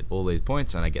I just hit all these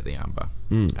points and I get the armbar.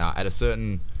 At a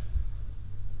certain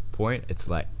point, it's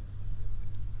like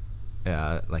you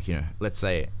know, let's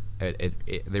say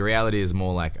the reality is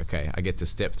more like, okay, I get to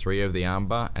step 3 of the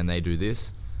armbar and they do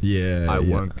this. I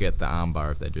won't get the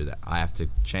armbar if they do that. I have to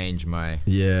change my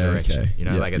direction. Okay. You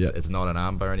know, like it's not an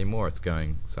armbar anymore. It's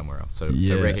going somewhere else. So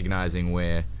recognizing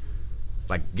where,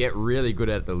 like, get really good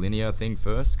at the linear thing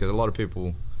first, because a lot of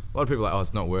people are like, oh,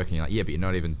 it's not working. Like, yeah, but you're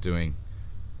not even doing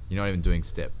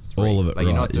step 3. All of it, like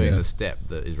you're not right, doing the step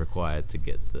that is required to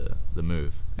get the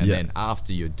move. And then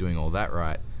after you're doing all that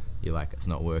right, you're like, it's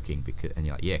not working, and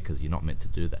you're like, because you're not meant to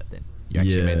do that then. You're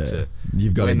actually meant to.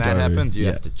 You've got when to that go, happens, you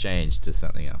have to change to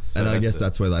something else. So and I guess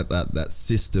that's where like that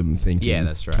system thinking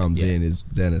comes in. Is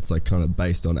then it's like kind of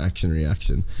based on action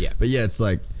reaction. Yeah. But yeah, it's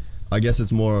like, I guess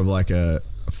it's more of like a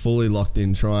fully locked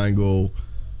in triangle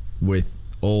with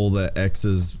all the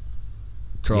X's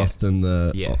crossed and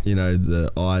the you know,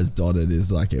 the I's dotted, is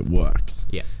like it works.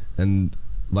 Yeah. And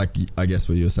like I guess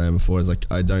what you were saying before is like,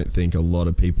 I don't think a lot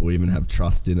of people even have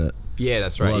trust in it. Yeah,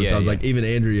 that's right. A lot of times, like even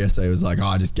Andrew yesterday was like, "Oh,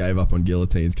 I just gave up on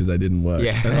guillotines because they didn't work."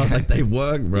 Yeah. And I was like, "They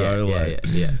work, bro.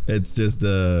 It's just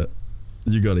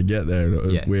you got to get there."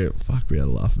 And we had a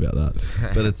laugh about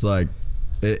that, but it's like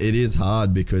it is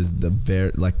hard because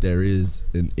there is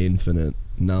an infinite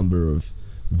number of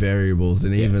variables,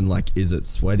 and even like, is it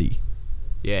sweaty?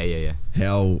 Yeah.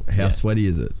 How sweaty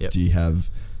is it? Yep. Do you have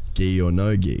gi or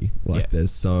no gi? Like,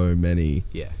 there's so many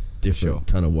different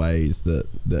kind of ways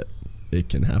that it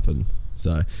can happen.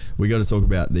 So we got to talk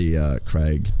about the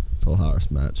Craig Paul Harris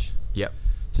match. Yep.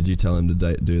 Did you tell him to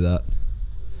do that?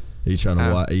 Are you trying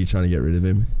to get rid of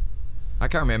him? I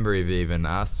can't remember if he even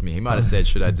asked me. He might have said,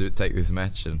 "Should I take this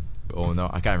match?" or no,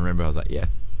 I can't remember. I was like, "Yeah,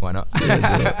 why not?"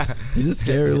 He's a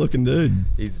scary looking dude.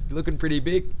 He's looking pretty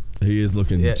big. He is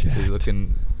looking jacked. He's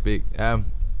looking big.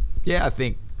 Yeah, I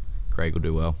think Craig will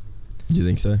do well. Do you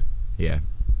think so? Yeah,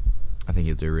 I think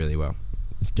he'll do really well.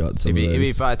 He's got some If of he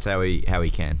those. fights how he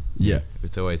can. Yeah.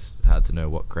 It's always hard to know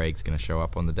what Craig's going to show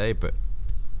up on the day, but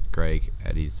Craig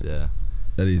at his A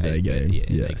game.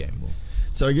 Yeah. A game will.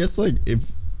 So I guess like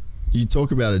if you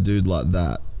talk about a dude like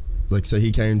that, like so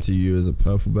he came to you as a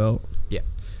purple belt. Yeah.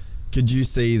 Could you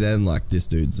see then like this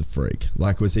dude's a freak?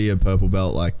 Like was he a purple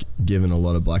belt like giving a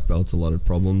lot of black belts a lot of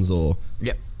problems or?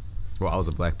 Yep. Well, I was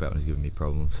a black belt and he's giving me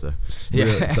problems, so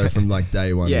Really? So from like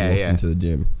day one, he walked into the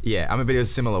gym. Yeah, I mean, but he was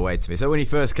a similar weight to me. So when he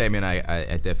first came in,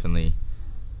 I definitely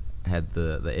had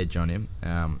the edge on him.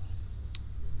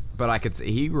 But I could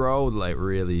see he rolled like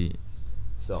really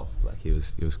soft. Like he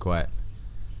was quite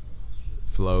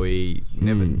flowy.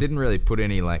 Didn't really put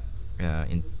any like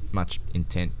in much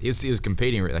intent. He was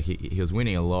competing like he was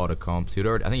winning a lot of comps. I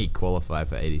think he qualified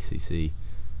for ADCC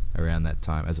around that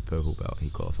time as a purple belt. He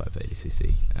qualified for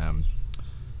ADCC.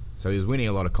 So he was winning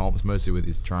a lot of comps, mostly with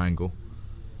his triangle.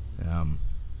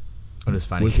 But it's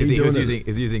funny. He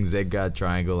was using Z guard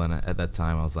triangle, and at that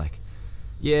time I was like,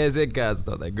 yeah, Z guard's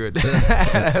not that good.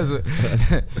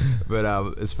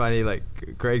 But it's funny. Like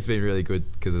Craig's been really good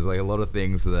because there's like a lot of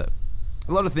things that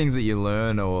you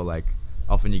learn, or like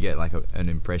often you get like an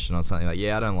impression on something. Like,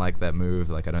 yeah, I don't like that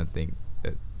move. Like I don't think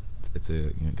it's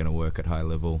going to work at high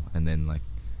level, and then like.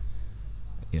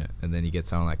 And then you get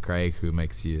someone like Craig who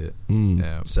makes you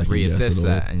reassess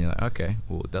that, and you're like, okay,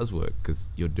 well, it does work because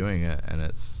you're doing it, and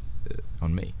it's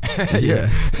on me. Yeah.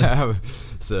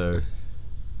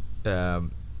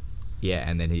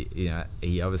 And then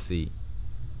he obviously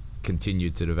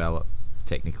continued to develop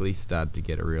technically, started to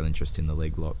get a real interest in the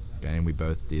leg lock game. We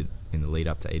both did in the lead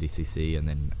up to ADCC, and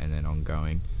then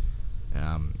ongoing,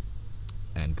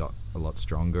 and got a lot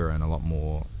stronger and a lot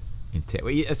more intense.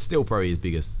 It's still probably his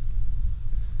biggest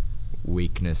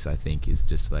weakness, I think, is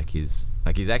just like he's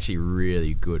actually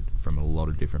really good from a lot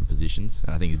of different positions,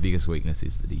 and I think his biggest weakness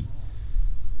is that he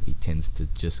tends to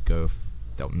just go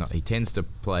he tends to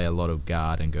play a lot of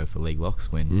guard and go for leg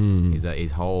locks when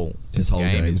his whole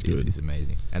game is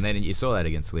amazing. And then you saw that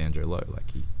against Leandro Lowe, like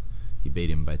he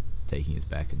beat him by taking his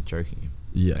back and choking him.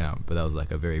 But that was like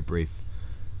a very brief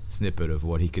snippet of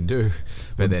what he can do.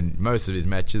 But then most of his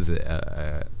matches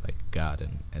are like guard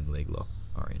and leg lock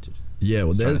oriented. Yeah,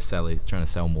 well, he's trying to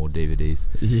sell more DVDs.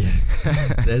 Yeah,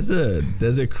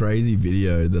 there's a crazy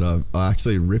video that I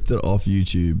actually ripped it off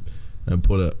YouTube and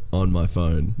put it on my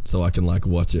phone so I can like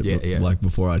watch it like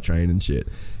before I train and shit.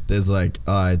 There's like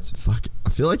I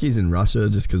feel like he's in Russia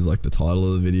just because like the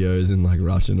title of the video is in like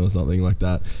Russian or something like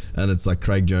that, and it's like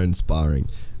Craig Jones sparring,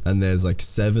 and there's like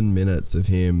 7 minutes of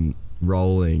him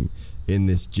rolling in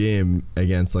this gym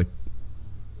against like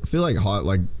I feel like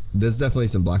there's definitely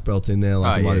some black belts in there.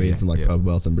 Like there might have been some like purple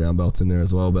belts and brown belts in there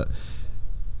as well. But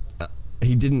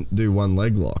he didn't do one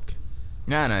leg lock.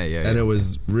 And it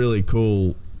was really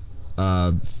cool.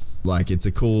 Like it's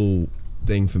a cool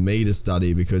thing for me to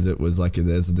study because it was like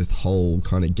there's this whole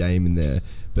kind of game in there.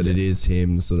 But it is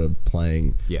him sort of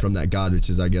playing from that guard, which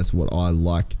is I guess what I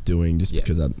like doing just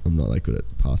because I'm not that good at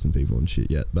passing people and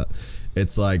shit yet. But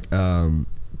it's like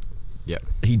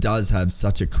he does have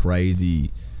such a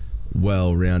crazy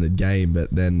well-rounded game, but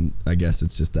then I guess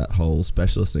it's just that whole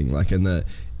specialist thing. Like in the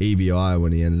EBI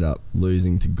when he ended up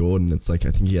losing to Gordon, it's like I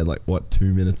think he had like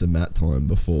 2 minutes of mat time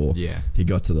before he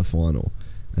got to the final,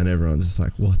 and everyone's just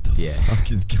like, what the fuck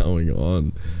is going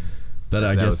on? But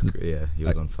I guess he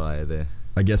was on fire there.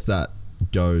 I guess that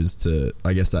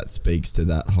speaks to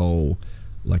that whole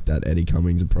like that Eddie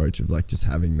Cummings approach of like just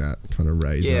having that kind of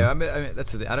razor. I mean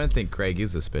that's the thing. I don't think Craig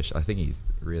is a special. I think he's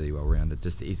really well rounded.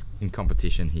 Just he's in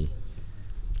competition.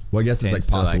 Well, I guess it's like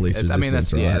path of least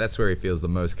resistance, right? That's where he feels the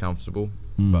most comfortable.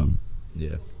 But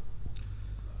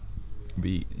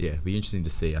be interesting to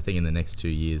see. I think in the next 2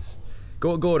 years,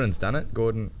 Gordon's done it.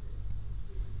 Gordon,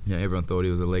 everyone thought he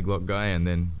was a leg lock guy, and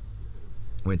then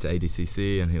went to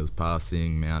ADCC and he was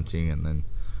passing, mounting, and then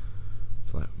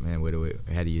it's like, man,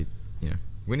 how do you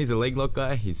when he's a leg lock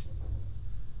guy,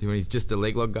 when he's just a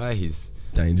leg lock guy, he's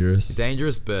dangerous. He's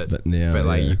dangerous, but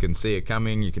you can see it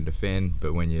coming, you can defend.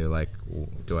 But when you're like, well,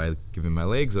 do I give him my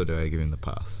legs or do I give him the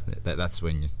pass? That's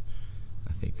when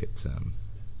I think it's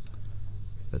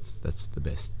that's the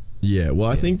best. Yeah, well,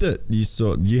 I think that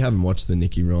you haven't watched the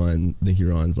Nicky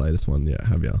Ryan's latest one yet,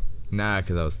 have you? Nah,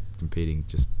 because I was competing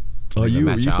just. Oh, you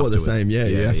fought the same,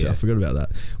 actually, I forgot about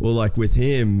that. Well, like with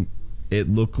him, it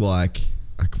looked like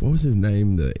what was his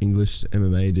name? The English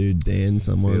MMA dude, Dan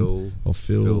someone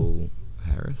Phil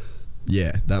Harris.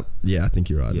 Yeah, I think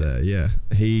you're right there. Yeah,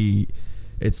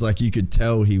 it's like you could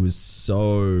tell he was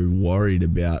so worried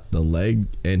about the leg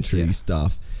entry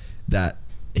stuff that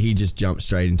he just jumped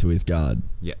straight into his guard.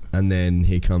 Yeah. And then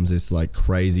here comes this like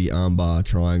crazy armbar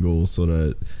triangle sort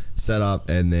of setup,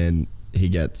 and then he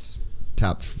gets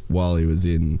tapped while he was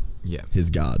in his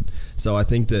guard. So I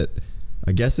think that,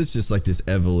 I guess it's just like this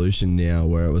evolution now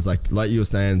where it was like you were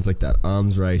saying, it's like that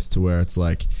arms race to where it's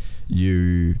like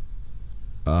you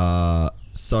are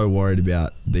so worried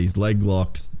about these leg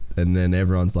locks, and then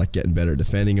everyone's like getting better at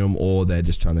defending them, or they're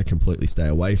just trying to completely stay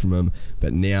away from them.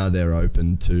 But now they're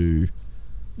open to...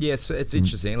 Yes, it's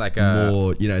interesting. Like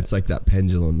more, it's like that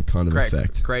pendulum kind of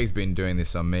effect. Craig's been doing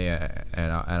this on me,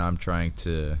 and I'm trying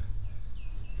to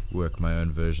work my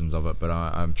own versions of it. But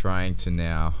I'm trying to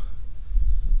now,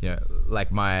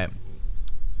 like my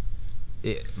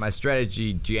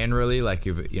strategy generally, like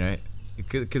if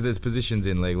because there's positions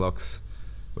in leg locks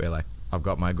where like I've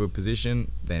got my good position,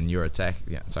 then you're so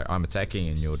I'm attacking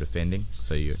and you're defending.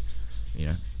 So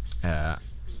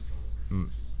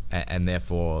and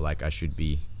therefore like I should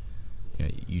be,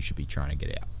 you should be trying to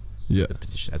get out the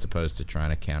position as opposed to trying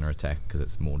to counter attack, because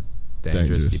it's more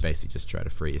dangerous. You basically just try to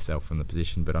free yourself from the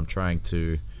position. But I'm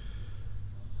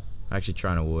actually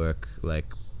trying to work like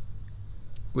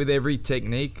with every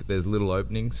technique. There's little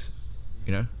openings,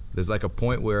 There's like a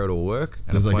point where it'll work,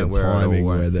 and there's a point like a timing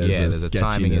where there's a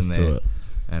timing in there. To it.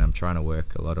 And I'm trying to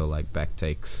work a lot of like back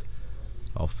takes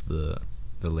off the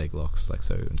leg locks. Like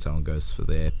so, when someone goes for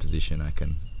their position, I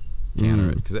can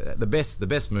counter it, because the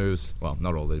best moves. Well,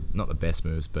 not the best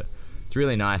moves, but it's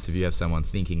really nice if you have someone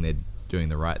thinking they're doing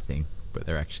the right thing, but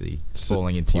they're actually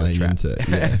falling into your trap.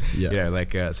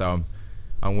 So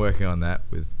I'm working on that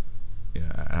with.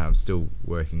 I'm still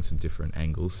working some different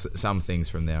angles. Some things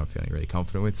from there I'm feeling really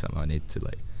confident with. Some I need to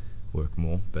like work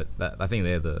more. But I think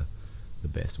they're the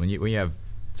best. When you have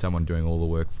someone doing all the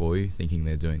work for you, thinking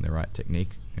they're doing the right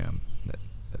technique,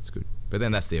 that's good. But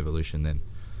then that's the evolution. Then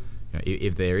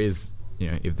if there is,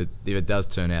 if it does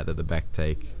turn out that the back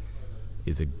take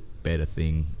is a better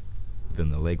thing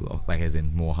than the leg lock, like as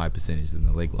in more high percentage than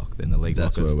the leg lock, then the leg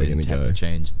lockers then have to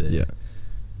change their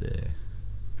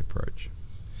approach.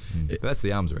 But that's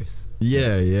the arms race.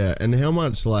 Yeah. And how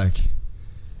much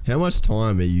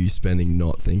time are you spending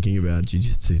not thinking about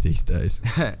jiu-jitsu these days?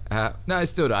 No,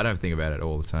 I don't think about it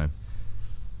all the time.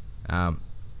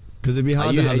 Because it'd be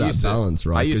hard to have that balance,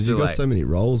 right? Because you've got so many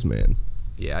roles, man.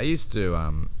 Yeah, I used to.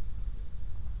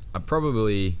 I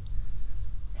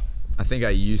think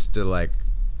I used to like.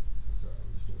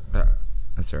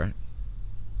 That's all right.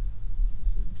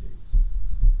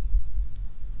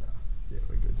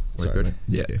 We're good.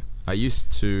 Yeah. I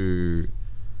used to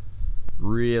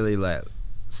really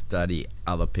study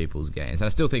other people's games, and I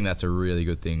still think that's a really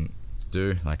good thing to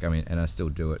do. Like, and I still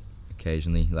do it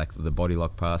occasionally. Like the body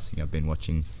lock passing, I've been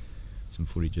watching some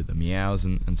footage of the meows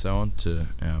and so on.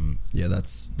 Yeah,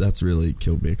 that's really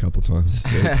killed me a couple times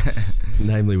this week,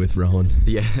 namely with Rowan.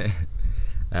 Yeah.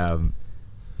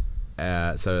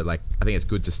 So like I think it's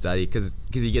good to study because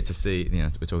you get to see, we're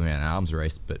talking about an arms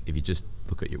race, but if you just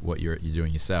look at what you're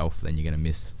doing yourself, then you're going to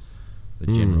miss the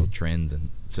general trends, and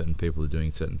certain people are doing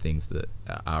certain things that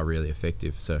are really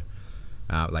effective. So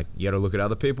like you got to look at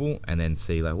other people and then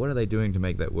see like what are they doing to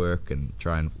make that work, and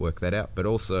try and work that out. But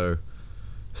also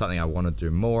something I want to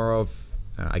do more of,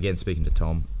 again speaking to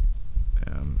Tom,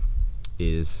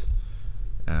 is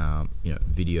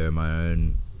video my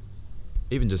own,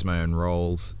 even just my own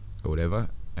roles or whatever,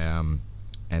 and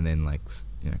then like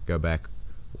go back,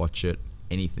 watch it,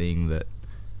 anything that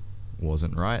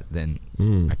wasn't right, then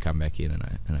I come back in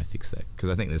and I fix that, because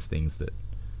I think there's things that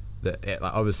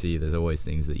like obviously there's always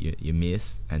things that you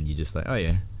miss, and you just like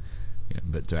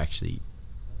but to actually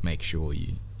make sure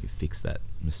you fix that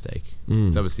mistake,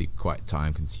 it's obviously quite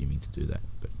time consuming to do that.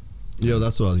 But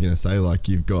that's what I was gonna say. Like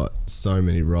you've got so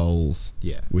many roles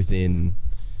within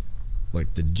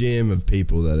like the gym of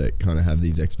people that kind of have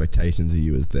these expectations of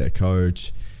you as their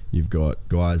coach. You've got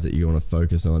guys that you want to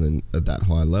focus on at that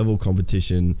high level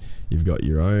competition. You've got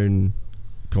your own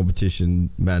competition,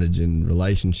 managing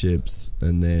relationships,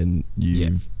 and then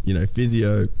you've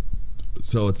physio.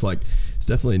 So it's like it's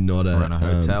definitely not run a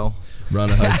hotel.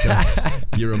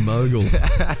 You're a mogul.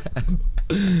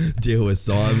 Deal with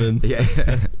Simon. Yeah.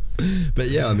 But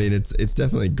yeah, it's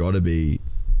definitely got to be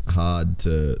hard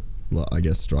to, I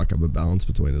guess, strike up a balance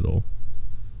between it all.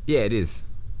 Yeah, it is.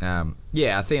 I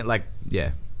think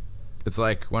it's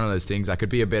like one of those things. I could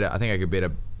be a better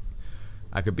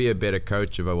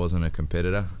coach if I wasn't a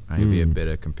competitor. I could be a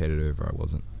better competitor if I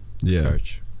wasn't a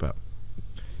coach. But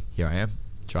here I am,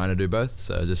 trying to do both.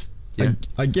 So just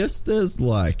I guess there's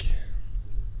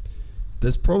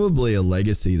probably a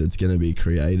legacy that's going to be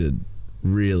created.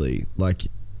 Really, like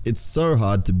it's so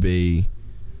hard to be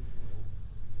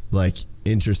like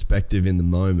introspective in the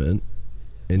moment,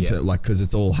 like, because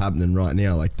it's all happening right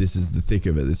now. Like, this is the thick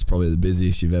of it. This is probably the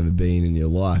busiest you've ever been in your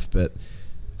life. But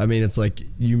I mean, it's like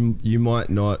you might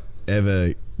not ever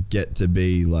get to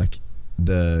be like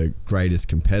the greatest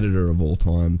competitor of all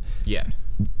time. Yeah.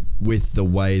 With the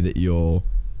way that you're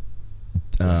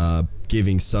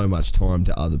giving so much time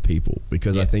to other people,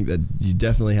 because I think that you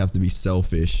definitely have to be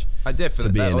selfish to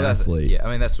be an athlete. I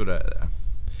mean, that's what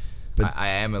I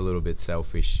am a little bit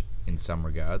selfish in some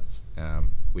regards,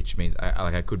 which means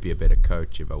I could be a better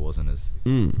coach if I wasn't as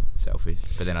selfish.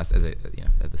 But then, at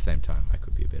the same time, I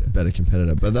could be a better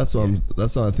competitor. But that's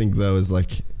what I think though, is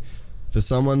like, for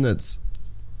someone that's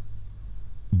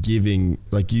giving,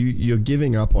 like, you're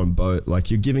giving up on both,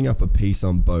 like, you're giving up a piece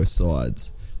on both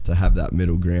sides to have that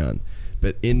middle ground.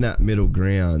 But in that middle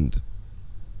ground,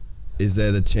 is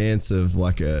there the chance of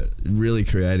like really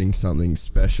creating something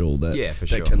special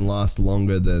that can last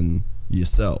longer than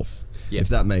yourself? If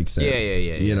that makes sense.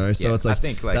 Yeah. You know, so it's like, I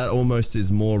think, like, that almost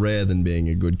is more rare than being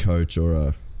a good coach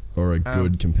or a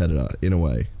good competitor in a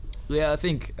way. Yeah, I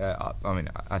think.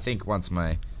 I think once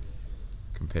my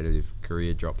competitive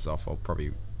career drops off,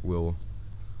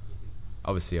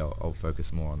 obviously I'll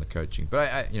focus more on the coaching.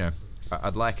 But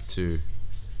I'd like to.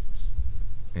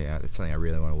 Yeah, it's something I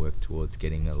really want to work towards,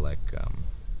 getting a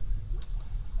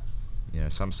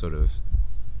some sort of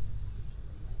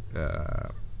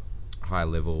high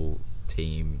level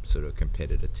team, sort of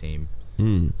competitor team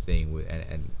thing,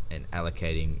 and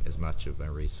allocating as much of my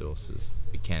resources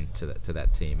we can to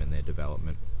that team and their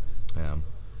development,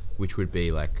 which would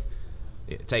be like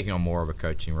taking on more of a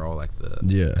coaching role, like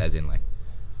as in like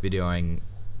videoing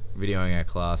our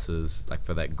classes, like,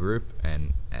 for that group,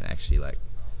 and actually, like,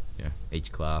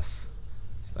 each class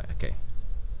is like, okay,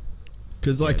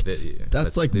 because like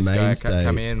that's like this mainstay. Guy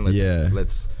come in,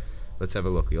 let's have a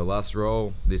look. Your last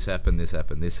role, this happened.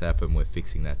 We're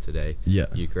fixing that today. Yeah,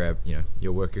 you grab,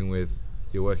 you're working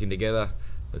together.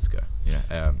 Let's go.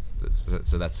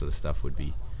 So that sort of stuff would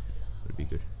be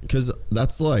good. Because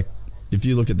that's like, if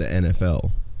you look at the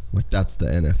NFL, like, that's the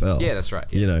NFL. Yeah, that's right.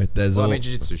 Yeah. There's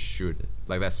jiu-jitsu should,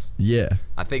 like, that's. Yeah.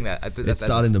 I think it's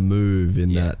starting to move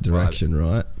in that direction,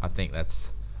 right? I think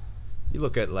that's. You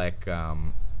look at, like, I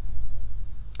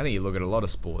think you look at a lot of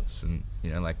sports, and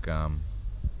like, I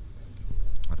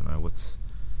don't know, what's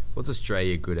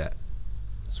Australia good at?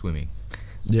 Swimming.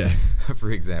 Yeah.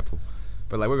 For example,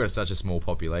 but like, we've got such a small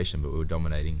population, but we were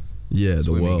dominating. Yeah,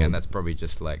 swimming, the world. And that's probably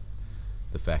just like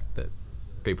the fact that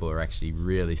people are actually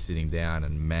really sitting down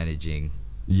and managing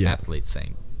athletes,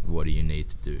 saying, what do you need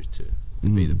to do to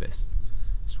be the best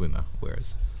swimmer?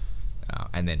 Whereas,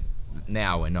 and then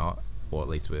now we're not, or at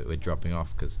least we're dropping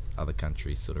off, because other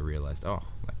countries sort of realized,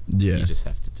 you just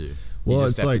have to do,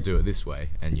 to do it this way,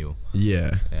 and you'll,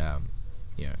 and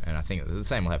I think the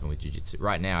same will happen with jiu-jitsu.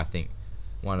 Right now, I think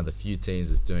one of the few teams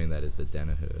that's doing that is the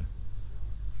Danaher.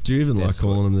 Do you even like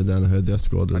calling them the Danaher Death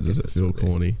Squad, or does it feel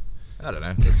corny? I don't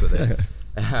know. That's what they're.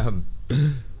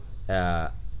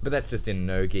 But that's just in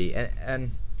no-gi,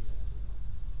 and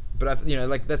but I've,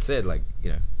 like that said, like,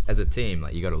 as a team,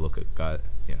 like, you got to look at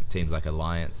teams like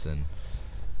Alliance and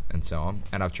so on.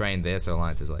 And I've trained there, so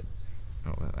Alliance is like,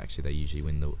 actually they usually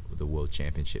win the World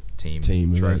Championship team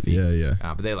trophy. Yeah.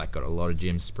 But they're like got a lot of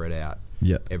gyms spread out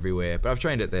everywhere. But I've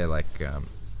trained at their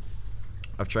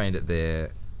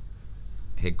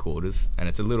headquarters, and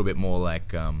it's a little bit more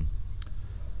like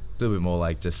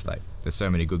just like, there's so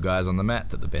many good guys on the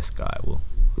mat that the best guy will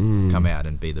come out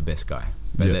and be the best guy.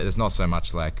 But there's not so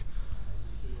much like,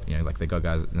 like the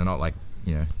guys, they're not like,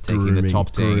 taking the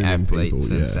top 10 athletes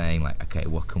and saying like, okay,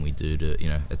 what can we do to,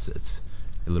 it's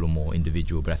a little more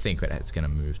individual. But I think it's going to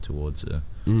move towards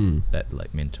that,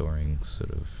 like, mentoring,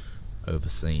 sort of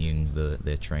overseeing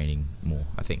their training more,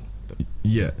 I think. But,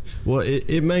 well,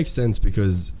 it makes sense,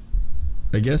 because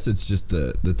I guess it's just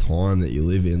the time that you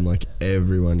live in. Like,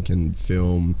 everyone can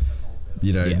film,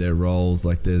 their roles.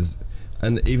 Like,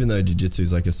 and even though jiu-jitsu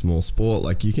is like a small sport,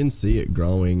 like, you can see it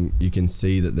growing. You can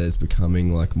see that there's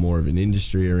becoming like more of an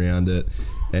industry around it.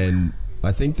 And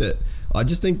I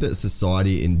just think that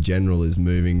society in general is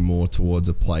moving more towards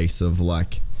a place of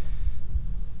like,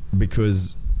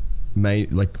 because we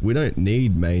don't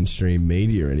need mainstream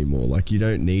media anymore. Like, you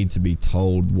don't need to be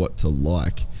told what to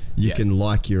like. You can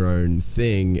like your own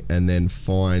thing, and then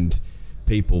find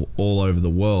people all over the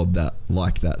world that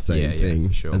like that same thing,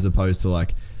 for sure. As opposed to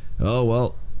like, oh,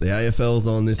 well, the AFL's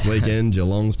on this weekend,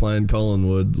 Geelong's playing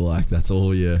Collingwood, like, that's all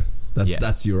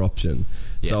that's your option.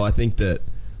 So I think that,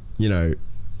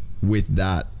 with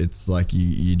that, it's like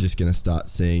you're just going to start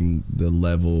seeing the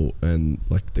level and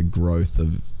like the growth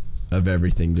of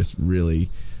everything just really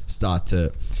start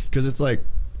to, because it's like,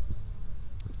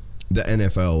 the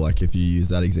NFL, like if you use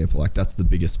that example, like that's the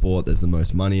biggest sport, there's the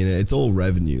most money in it. It's all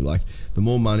revenue. Like the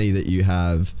more money that you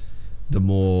have, the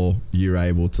more you're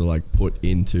able to like put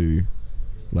into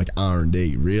like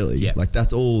R&D, really. Yeah. Like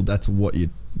that's what you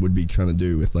would be trying to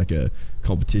do with like a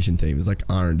competition team, is like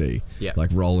R&D. Yeah.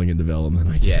 Like rolling and development,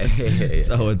 I guess. Yeah.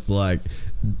 So it's like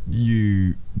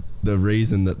the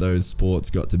reason that those sports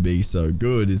got to be so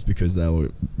good is because they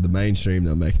were the mainstream,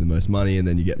 they're making the most money, and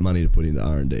then you get money to put into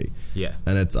R&D. Yeah.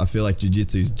 And I feel like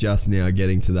jiu-jitsu's just now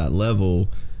getting to that level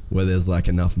where there's like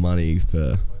enough money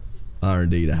for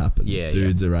R&D to happen.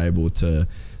 Dudes are able to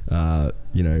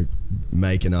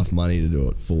make enough money to do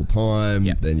it full time.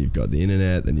 Then you've got the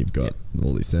internet, then you've got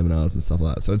all these seminars and stuff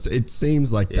like that. So it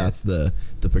seems like that's the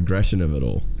progression of it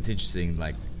all. It's interesting,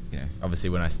 like,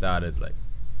 obviously when I started, like,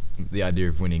 the idea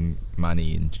of winning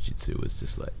money in jiu-jitsu was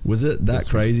just like... Was it that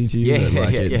crazy to you?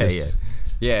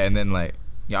 Yeah, and then like...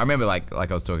 I remember like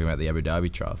I was talking about the Abu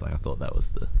Dhabi trials, like I thought that was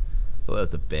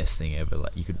the best thing ever.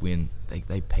 Like you could win,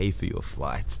 they pay for your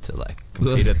flights to like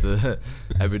compete at the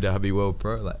Abu Dhabi World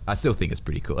Pro. Like I still think it's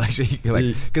pretty cool actually, like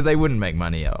because they wouldn't make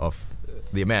money off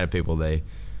the amount of people they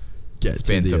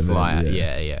spend to fly.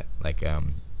 Like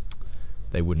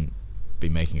they wouldn't be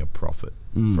making a profit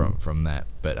from that.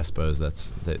 But I suppose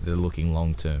they're looking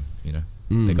long term.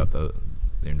 They got they're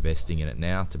investing in it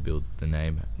now to build the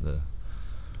name, the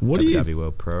Abu Dhabi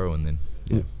World Pro, and then.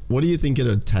 Yeah. What do you think it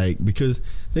would take? Because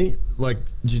I think like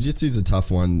jiu-jitsu's a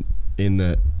tough one in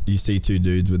that you see two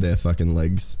dudes with their fucking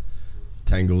legs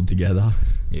tangled together.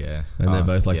 Yeah. And they're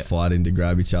both like fighting to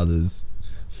grab each other's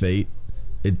feet.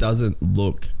 It doesn't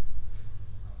look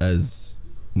as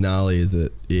gnarly as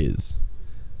it is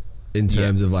in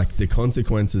terms of like the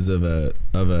consequences of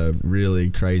a really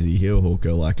crazy heel hook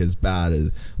are like as bad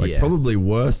as like probably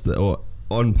worse or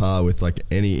on par with like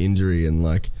any injury in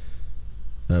like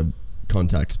a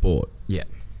contact sport. Yeah.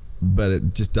 But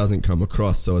it just doesn't come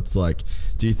across. So it's like,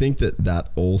 do you think that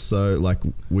also, like,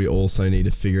 we also need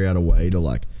to figure out a way to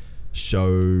like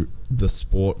show the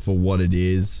sport for what it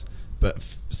is, but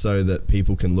so that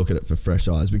people can look at it for fresh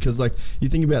eyes? Because like you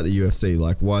think about the UFC,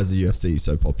 like why is the UFC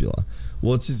so popular?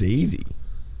 Well, it's just easy.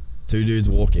 Two dudes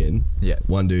walk in,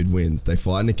 one dude wins. They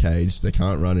fight in a cage, they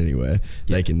can't run anywhere.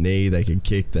 They can knee, they can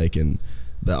kick, they can...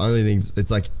 The only things...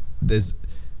 It's like there's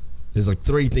like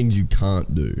three things you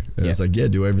can't do, and it's like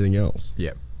do everything else.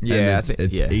 So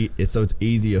it's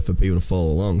easier for people to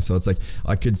follow along. So it's like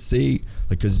I could see,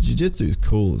 like, because jiu-jitsu is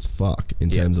cool as fuck in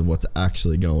terms of what's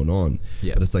actually going on.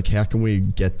 But it's like, how can we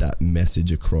get that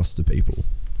message across to people?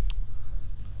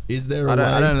 Is there a way?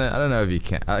 I don't know if you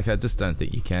can. Like, I just don't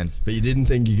think you can. But you didn't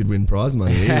think you could win prize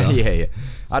money either.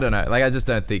 I don't know. Like I just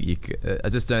don't think you could. I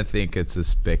just don't think it's a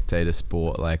spectator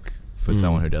sport. Like for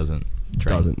someone who doesn't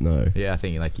know. I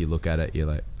think like you look at it, you're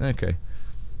like, okay,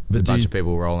 there's a bunch of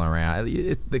people rolling around.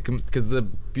 Because the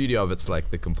beauty of it's like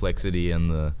the complexity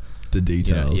and the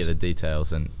details. The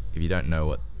details. And if you don't know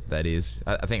what that is,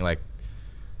 I think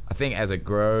as it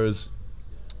grows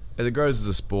as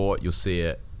a sport, you'll see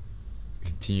it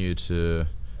continue to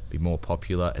be more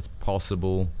popular. It's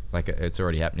possible, like it's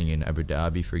already happening in Abu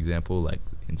Dhabi, for example. Like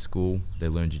in school, they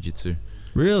learn jiu-jitsu.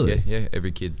 Really? Yeah.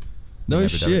 Every kid. No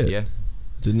shit. Yeah.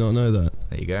 Did not know that.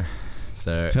 There you go.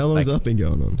 So how long has that been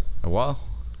going on? A while.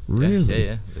 Really?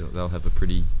 Yeah. They'll have a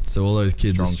pretty so all those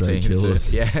kids are straight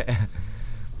killers.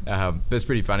 But it's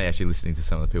pretty funny actually listening to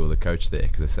some of the people that coach there,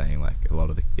 because they're saying like a lot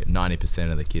of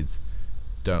 90% of the kids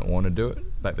don't want to do it.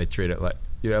 Like they treat it like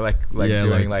like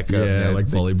doing like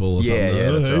volleyball or something.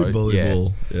 Yeah, that's right.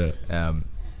 Volleyball. Yeah.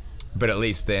 But at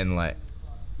least then, like,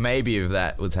 maybe if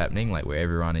that was happening, like where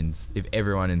if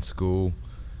everyone in school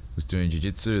was doing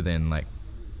jiu-jitsu, then like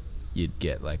you'd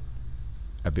get like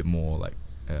a bit more like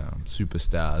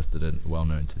superstars that are well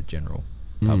known to the general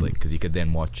public, because you could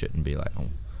then watch it and be like, oh,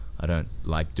 I don't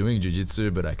like doing jiu-jitsu,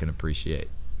 but I can appreciate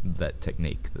that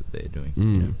technique that they're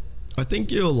doing. I think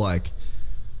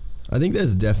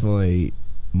there's definitely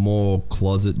more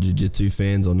closet jiu-jitsu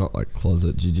fans, or not like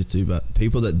closet jiu-jitsu, but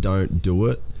people that don't do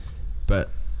it but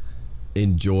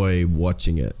enjoy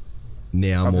watching it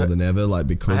now more than ever, like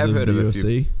because of the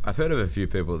UFC. I've heard of a few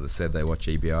people that said they watch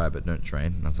EBI but don't train,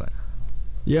 and I was like,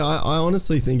 yeah, I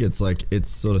honestly think it's like it's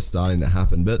sort of starting to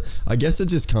happen, but I guess it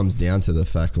just comes down to the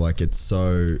fact like it's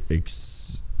so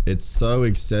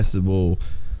accessible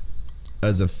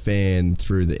as a fan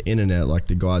through the internet. Like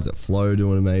the guys at Flow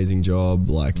do an amazing job.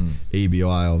 Like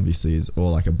EBI obviously is,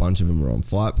 or like a bunch of them are on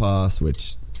Fight Pass,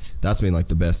 which that's been like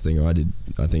the best thing I did,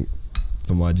 I think,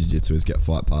 for my jiu-jitsu, is get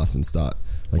Fight Pass and start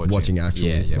like watching actual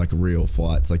like real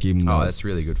fights. Like even though that's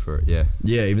really good for it.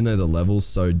 Yeah, even though the level's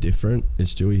so different.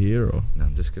 Is Stewie here or? No,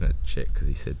 I'm just gonna check because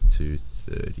he said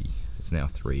 2:30. It's now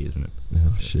 3, isn't it?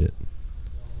 Oh shit.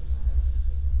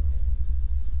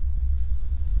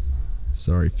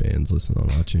 Sorry, fans, listen on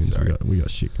iTunes. Sorry. We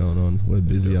got shit going on. We're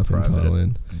busy up in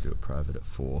Thailand. I'm do it private at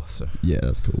 4. So Yeah,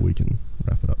 that's cool. We can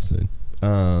wrap it up soon.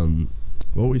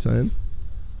 What were we saying?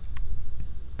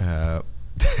 help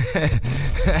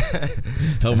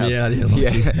me out here,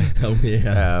 Lachie. Yeah. Help me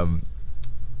out.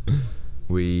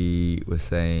 We were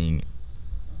saying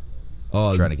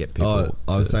Oh, trying to get people.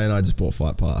 I was saying I just bought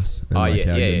Fight Pass. And Oh, how yeah,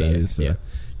 good that yeah, is for. yeah.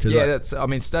 Cause Yeah, that's. I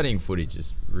mean, studying footage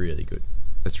is really good.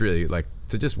 It's really like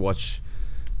to just watching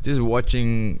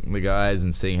the guys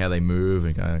and seeing how they move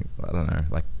and going. I don't know,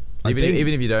 like even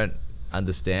if you don't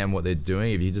understand what they're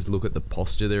doing, if you just look at the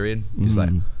posture they're in, just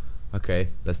like, okay,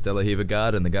 that's De La Riva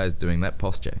guard and the guy's doing that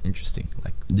posture. Interesting.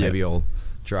 Like maybe I'll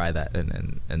try that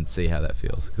and see how that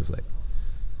feels, because like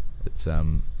it's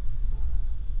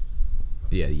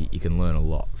you can learn a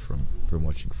lot from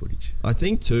watching footage. I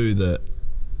think too that,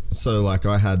 so like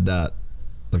I had that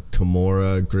the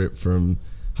Kimura grip from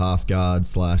half guard /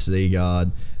 Z guard,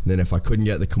 and then if I couldn't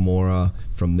get the Kimura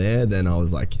from there, then I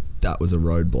was like, that was a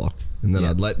roadblock, and then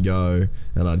I'd let go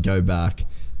and I'd go back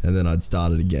and then I'd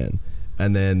start it again,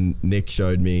 and then Nick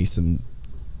showed me some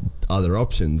other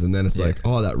options, and then it's like,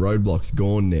 oh, that roadblock's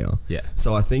gone now.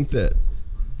 So I think that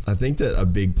a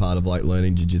big part of like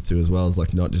learning jiu-jitsu as well is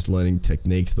like not just learning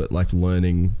techniques, but like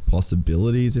learning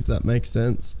possibilities, if that makes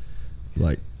sense.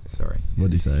 Like, sorry,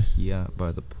 what did you say? Here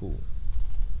by the pool.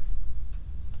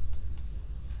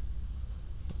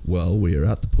 Well, we are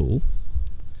at the pool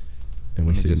and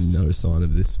we see no sign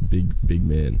of this big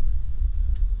man.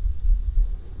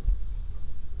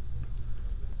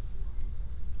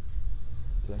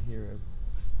 Did I hear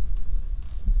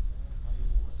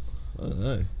a... I don't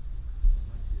know.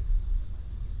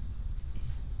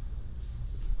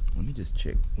 Let me just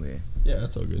check where. Yeah,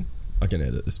 that's all good. I can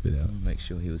edit this bit out. Make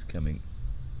sure he was coming.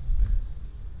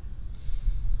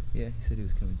 Yeah, he said he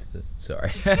was coming to the...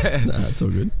 Sorry. Nah, it's all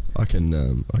good. I can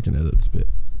edit this bit.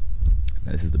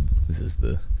 No, this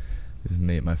is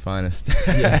me at my finest.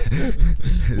 Yeah.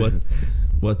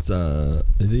 What's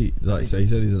is he like? So he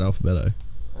said he's an alphabeto.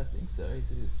 I think so. He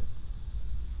said he was.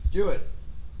 Stuart.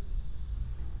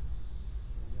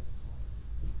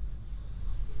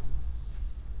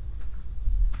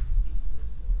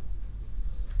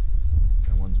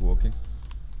 Someone's walking.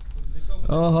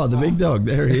 Oh, the big dog!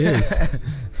 There he is.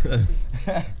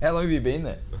 How long have you been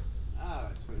there?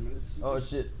 20 minutes. Oh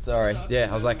shit! Sorry. Yeah,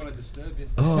 I was like.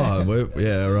 Oh,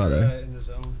 yeah, right. In the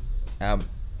zone.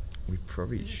 We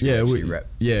probably should. Yeah, we wrap.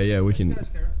 Yeah, we can. Did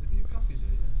you have coffees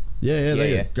here? Yeah,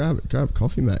 they grab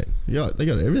coffee, mate. They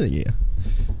got everything here.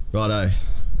 Righto.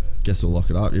 Guess we'll lock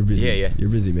it up. You're busy. Yeah. You're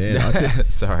a busy man.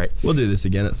 Sorry. We'll do this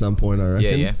again at some point, I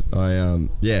reckon.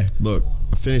 Yeah. Look,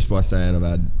 I finished by saying I've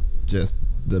had just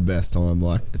the best time.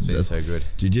 Like, It's been so good.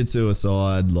 Jiu-jitsu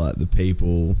aside, like the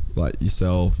people, like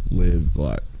yourself, Liv,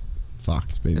 like, fuck,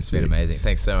 it's been sick. Amazing.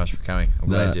 Thanks so much for coming. I'm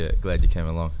glad you came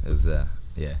along. It was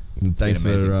And thanks for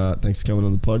coming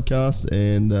on the podcast,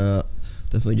 and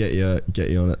definitely get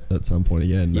you on it at some point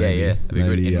again. Maybe, that'd be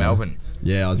good in Melbourne.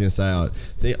 Yeah, I was gonna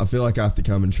say I feel like I have to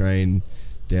come and train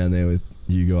down there with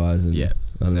you guys, and I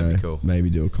don't know, be cool. Maybe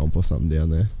do a comp or something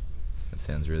down there. That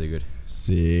sounds really good.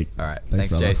 Sick. All right, Thanks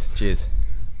Jace. Cheers.